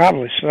 Yeah,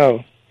 probably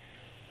so.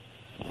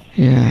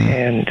 Yeah.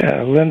 And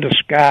Linda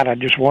Scott, I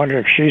just wonder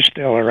if she's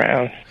still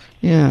around.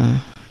 Yeah.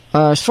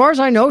 As far as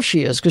I know,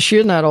 she is, because she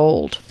isn't that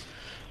old.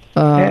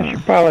 Yeah, she'll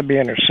probably be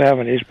in her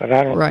 70s, but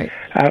I don't. Right.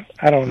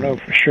 I don't know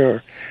for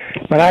sure.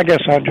 But I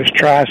guess I'll just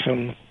try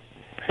some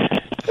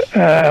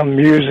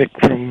music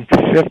from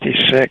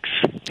 56.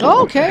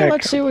 Okay,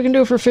 let's see what we can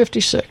do for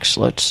 56.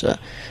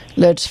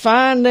 Let's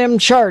find them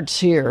charts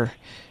here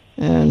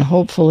and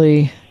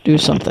hopefully do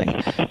something.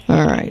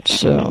 All right,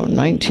 so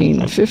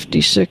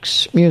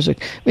 1956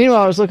 music.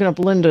 Meanwhile, I was looking up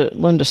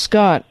Linda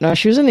Scott. Now,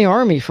 she was in the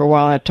Army for a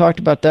while. I talked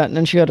about that, and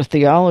then she got a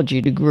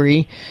theology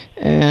degree.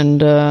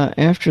 And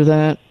after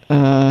that,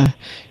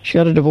 she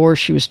got a divorce.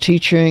 She was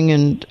teaching,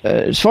 and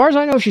as far as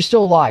I know, she's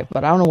still alive,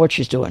 but I don't know what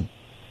she's doing.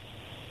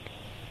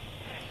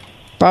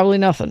 Probably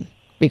nothing,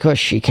 because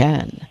she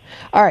can.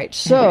 All right,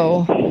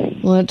 so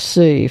let's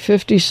see,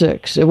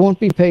 56. It won't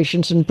be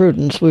Patience and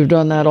Prudence. We've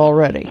done that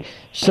already.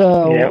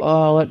 So yep.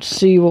 Let's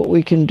see what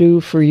we can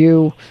do for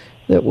you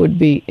that would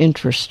be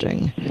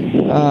interesting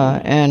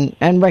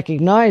and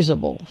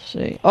recognizable.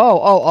 See,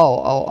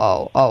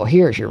 oh,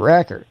 here's your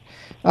record.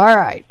 All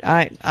right,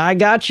 I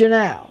got you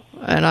now.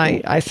 And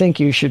I think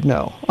you should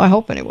know. I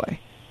hope, anyway.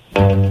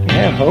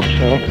 Yeah, I hope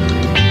so.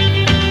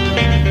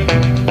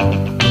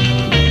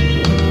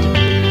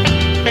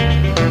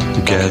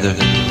 Gather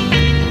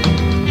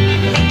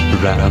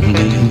round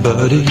me,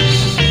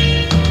 buddies.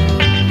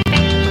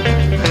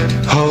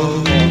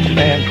 Hold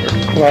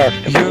Sanford Clark.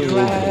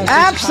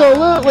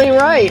 Absolutely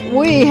right.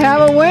 We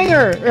have a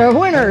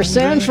winner,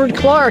 Sanford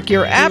Clark.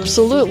 You're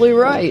absolutely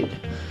right.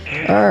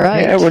 All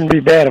right. Yeah, it wouldn't be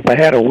bad if I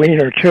had a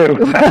wiener, too.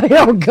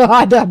 Oh,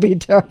 God, that'd be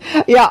terrible.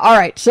 Yeah, all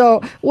right.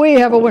 So we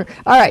have a winner.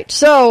 All right.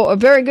 So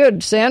very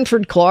good.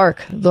 Sanford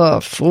Clark,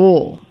 the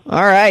fool.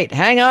 All right.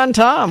 Hang on,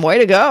 Tom. Way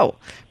to go.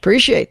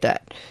 Appreciate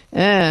that.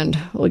 And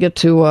we'll get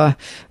to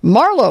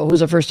Marlo,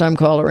 who's a first-time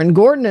caller, and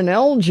Gordon and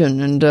Elgin.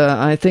 And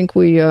I think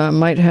we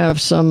might have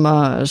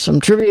some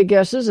trivia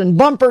guesses and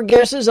bumper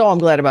guesses. Oh, I'm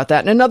glad about that.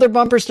 And another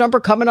bumper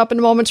stumper coming up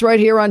in moments right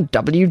here on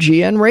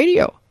WGN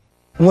Radio.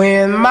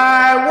 When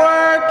my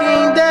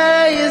working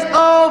day is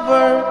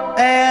over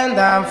and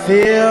I'm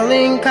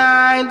feeling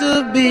kind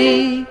of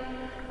beat,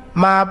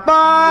 my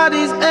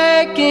body's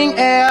aching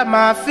and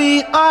my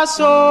feet are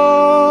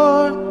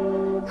sore,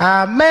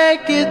 I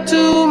make it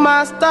to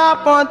my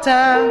stop on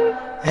time,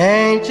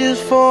 anxious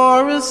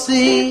for a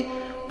seat,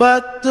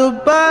 but the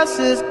bus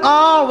is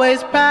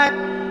always packed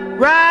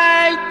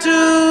right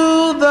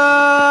to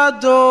the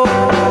door.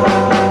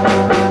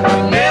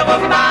 You never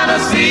find a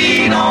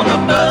seat on the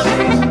bus.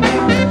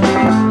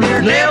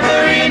 There's never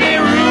any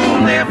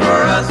room there for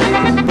us.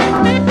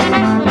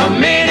 The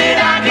minute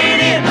I get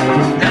in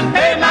and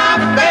pay my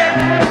fare,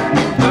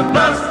 the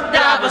bus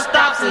driver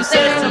stops and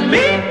says to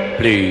me,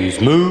 please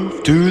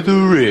move to the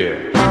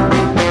rear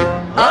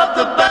of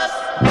the bus.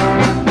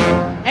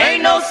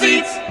 Ain't no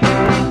seats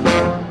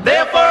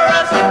there for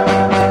us.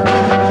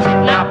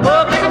 Now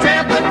public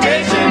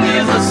transportation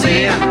is a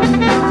sin.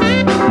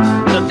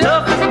 The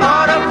toughest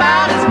part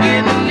about it's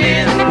getting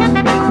in.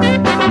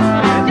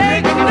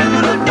 Take it to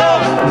the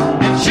door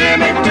and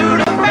shimmy to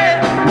the bed.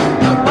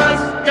 The bus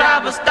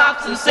driver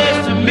stops and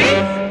says to me,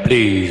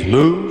 please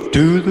move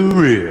to the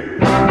rear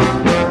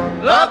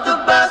of the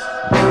bus.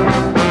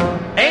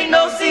 Ain't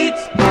no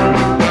seats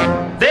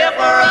there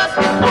for us.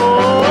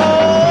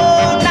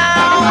 Oh,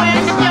 now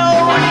it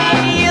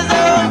surely is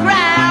a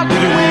crowd.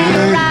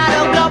 We'll ride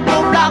a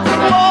couple blocks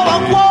for a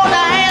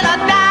quarter and a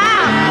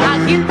dime. I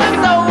get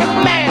so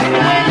mad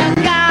when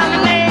the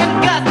common and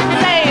Gus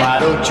say, why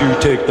don't you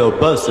take take the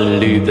bus and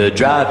leave the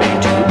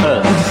driving to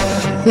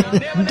us.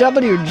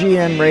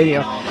 WGN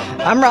Radio.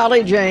 I'm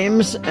Raleigh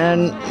James,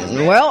 and,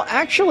 well,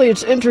 actually,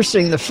 it's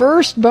interesting. The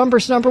first bumper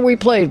stumper we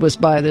played was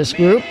by this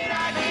group,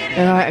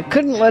 and I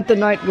couldn't let the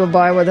night go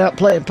by without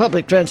playing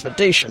Public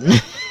Transportation.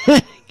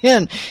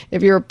 Again,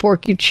 if you're a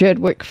Porky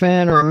Chadwick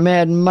fan or a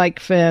Mad Mike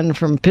fan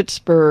from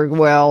Pittsburgh,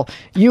 well,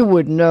 you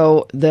would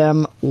know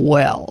them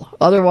well.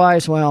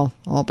 Otherwise, well,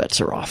 all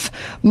bets are off.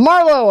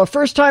 Marlo, a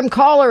first-time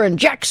caller in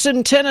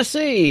Jackson,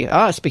 Tennessee.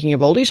 Speaking of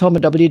oldies, home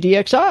of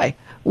WDXI.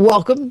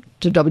 Welcome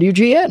to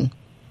WGN.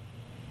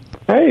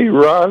 Hey,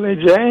 Ronnie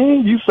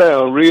James, you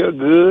sound real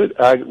good.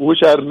 I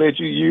wish I'd have met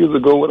you years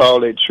ago with all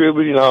that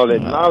tribute and all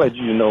that knowledge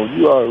you know.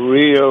 You are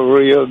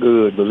real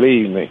good,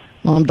 believe me.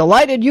 Well, I'm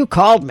delighted you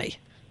called me.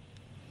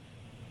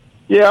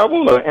 Yeah, I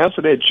want to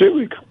answer that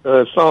tribute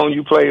song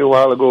you played a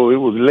while ago. It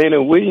was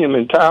Leonard Williams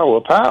and Tower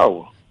of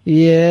Power.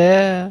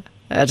 Yeah,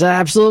 that's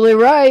absolutely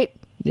right.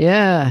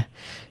 Yeah.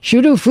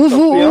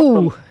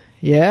 Shoo-doo-foo-foo.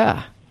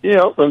 Yeah.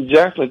 Yeah, from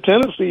Jackson,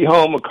 Tennessee,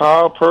 home of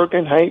Carl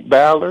Perkins, Hank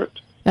Ballard.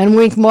 And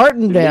Wink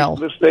Martindale.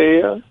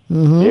 There.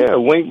 Mm-hmm. Yeah,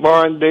 Wink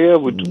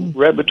Martindale,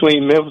 right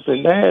between Memphis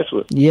and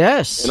Nashville.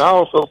 Yes. And I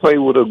also played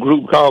with a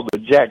group called the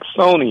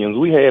Jacksonians.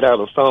 We had out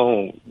a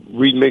song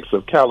remix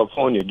of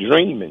California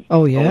Dreaming.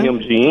 Oh, yeah? On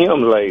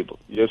MGM label.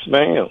 Yes,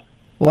 ma'am.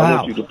 Wow. I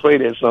want you to play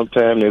that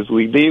sometime as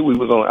we did. I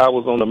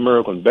was on the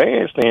American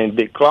Bandstand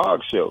Dick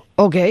Clark show.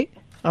 Okay.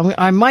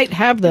 I might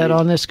have that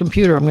on this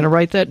computer. I'm going to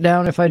write that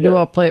down. If I do,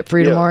 I'll play it for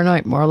you tomorrow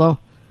night, Marlo.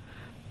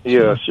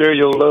 Yeah, Share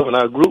Your Love, and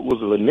our group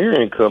was a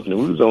Lanerian company.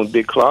 We was on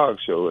Dick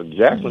Clark's show, and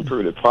Jackson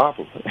pretty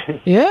popular.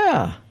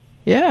 Yeah.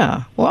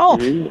 Well,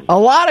 a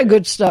lot of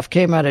good stuff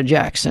came out of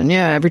Jackson.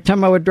 Yeah, every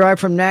time I would drive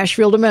from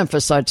Nashville to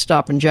Memphis, I'd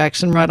stop in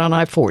Jackson right on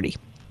I-40.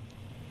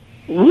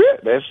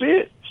 That's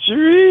it.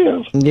 Sure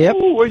is. Yep.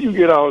 Ooh, where you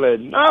get all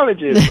that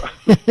knowledge in?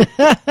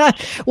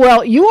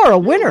 Well, you are a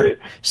winner,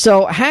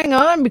 so hang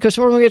on, because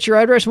we're going to get your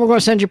address, and we're going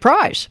to send you a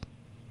prize.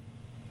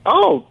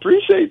 Oh,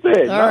 appreciate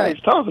that. All nice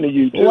right. talking to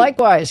you, too.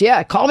 Likewise,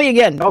 yeah. Call me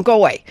again. Don't go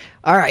away.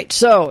 All right,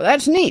 so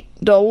that's neat.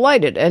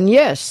 Delighted. And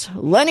yes,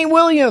 Lenny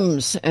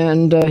Williams.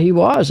 And he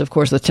was, of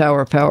course, the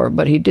Tower of Power,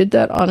 but he did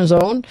that on his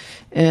own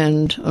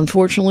and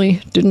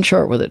unfortunately didn't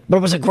chart with it. But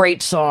it was a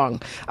great song.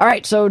 All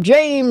right, so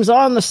James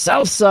on the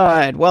South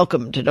Side.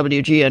 Welcome to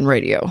WGN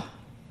Radio.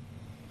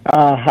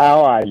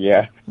 How are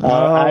you?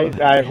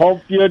 I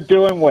hope you're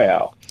doing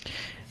well.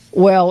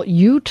 Well,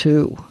 you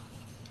too.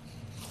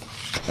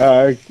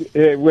 Well,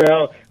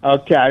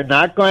 okay, I'm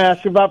not going to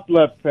ask about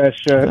blood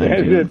pressure.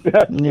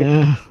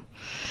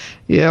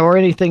 Yeah, or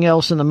anything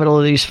else in the middle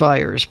of these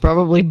fires.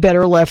 Probably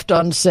better left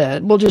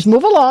unsaid. We'll just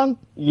move along.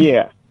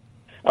 Yeah.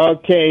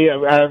 Okay,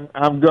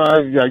 I'm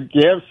going to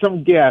give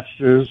some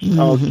guesses.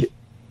 Mm-hmm.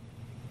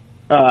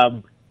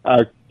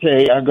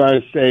 Okay, I'm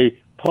going to say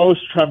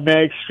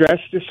post-traumatic stress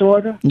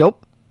disorder.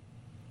 Nope.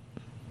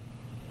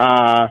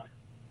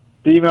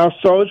 Female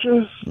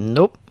soldiers.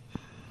 Nope.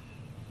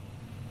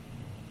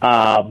 Okay,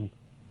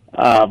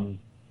 I'm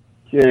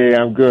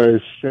going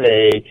to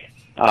say,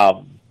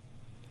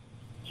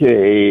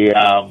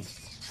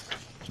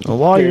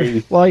 while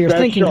you're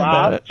thinking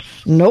about it,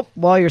 nope.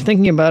 While you're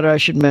thinking about it, I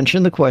should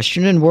mention the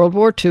question. In World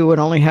War II, it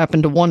only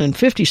happened to 1 in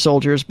 50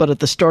 soldiers, but at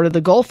the start of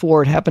the Gulf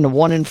War, it happened to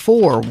 1 in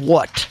 4.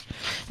 What?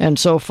 And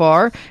so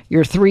far,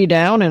 you're 3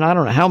 down, and I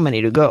don't know how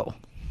many to go.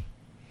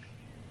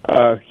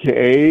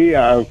 Okay,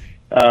 I'll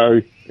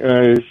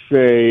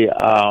say,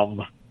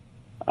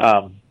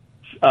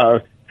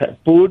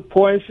 food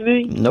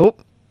poisoning?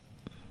 Nope.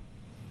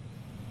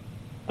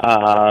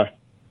 And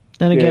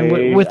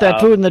again, with that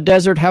food in the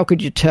desert, how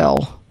could you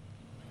tell?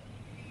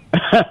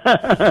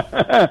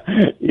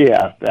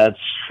 Yeah, that's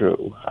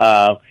true.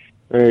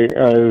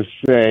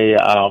 Say,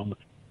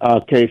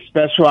 okay,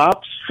 special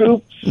ops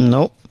troops?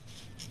 Nope.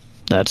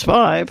 That's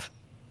 5.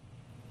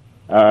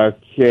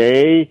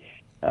 Okay,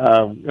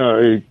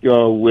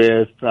 go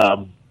with,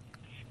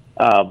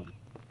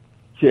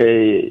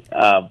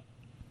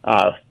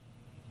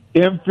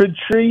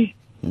 infantry?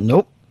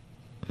 Nope.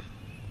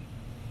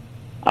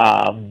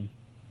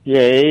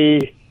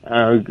 Okay,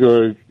 I'll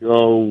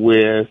go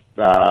with,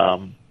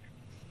 okay,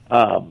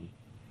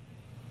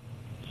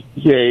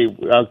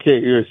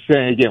 you're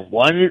saying again, it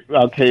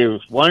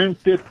was 1 in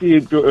 50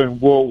 in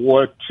World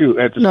War II,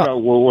 at the start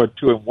of World War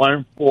II, and 1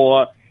 in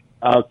 4,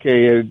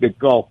 okay, the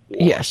Gulf War.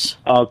 Yes.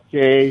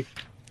 Okay,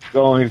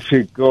 going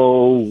to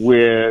go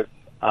with,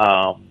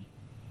 okay,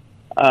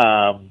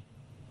 I'm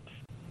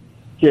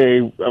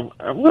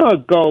going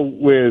to go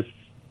with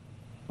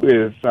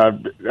I'm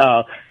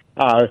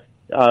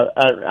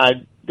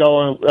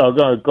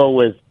going to go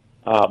with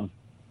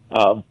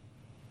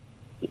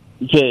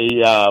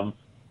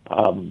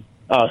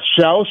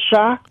shell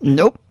shock.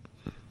 Nope.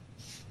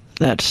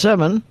 That's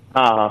 7.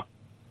 Okay,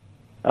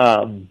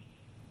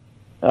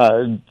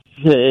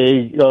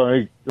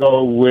 going to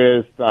go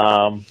with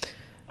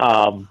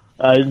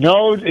I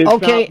know it's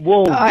okay. not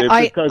wounded.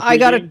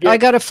 I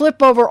got to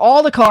flip over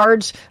all the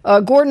cards.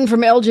 Gordon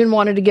from Elgin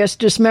wanted to guess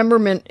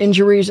dismemberment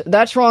injuries.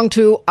 That's wrong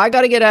too. I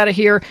got to get out of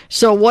here.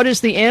 So what is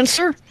the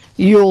answer?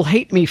 You'll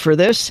hate me for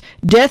this.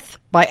 Death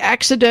by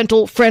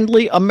accidental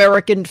friendly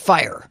American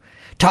fire.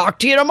 Talk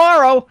to you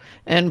tomorrow.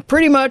 And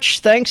pretty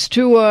much thanks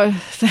to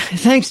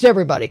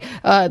everybody.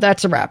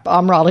 That's a wrap.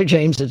 I'm Raleigh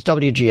James. It's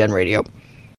WGN Radio.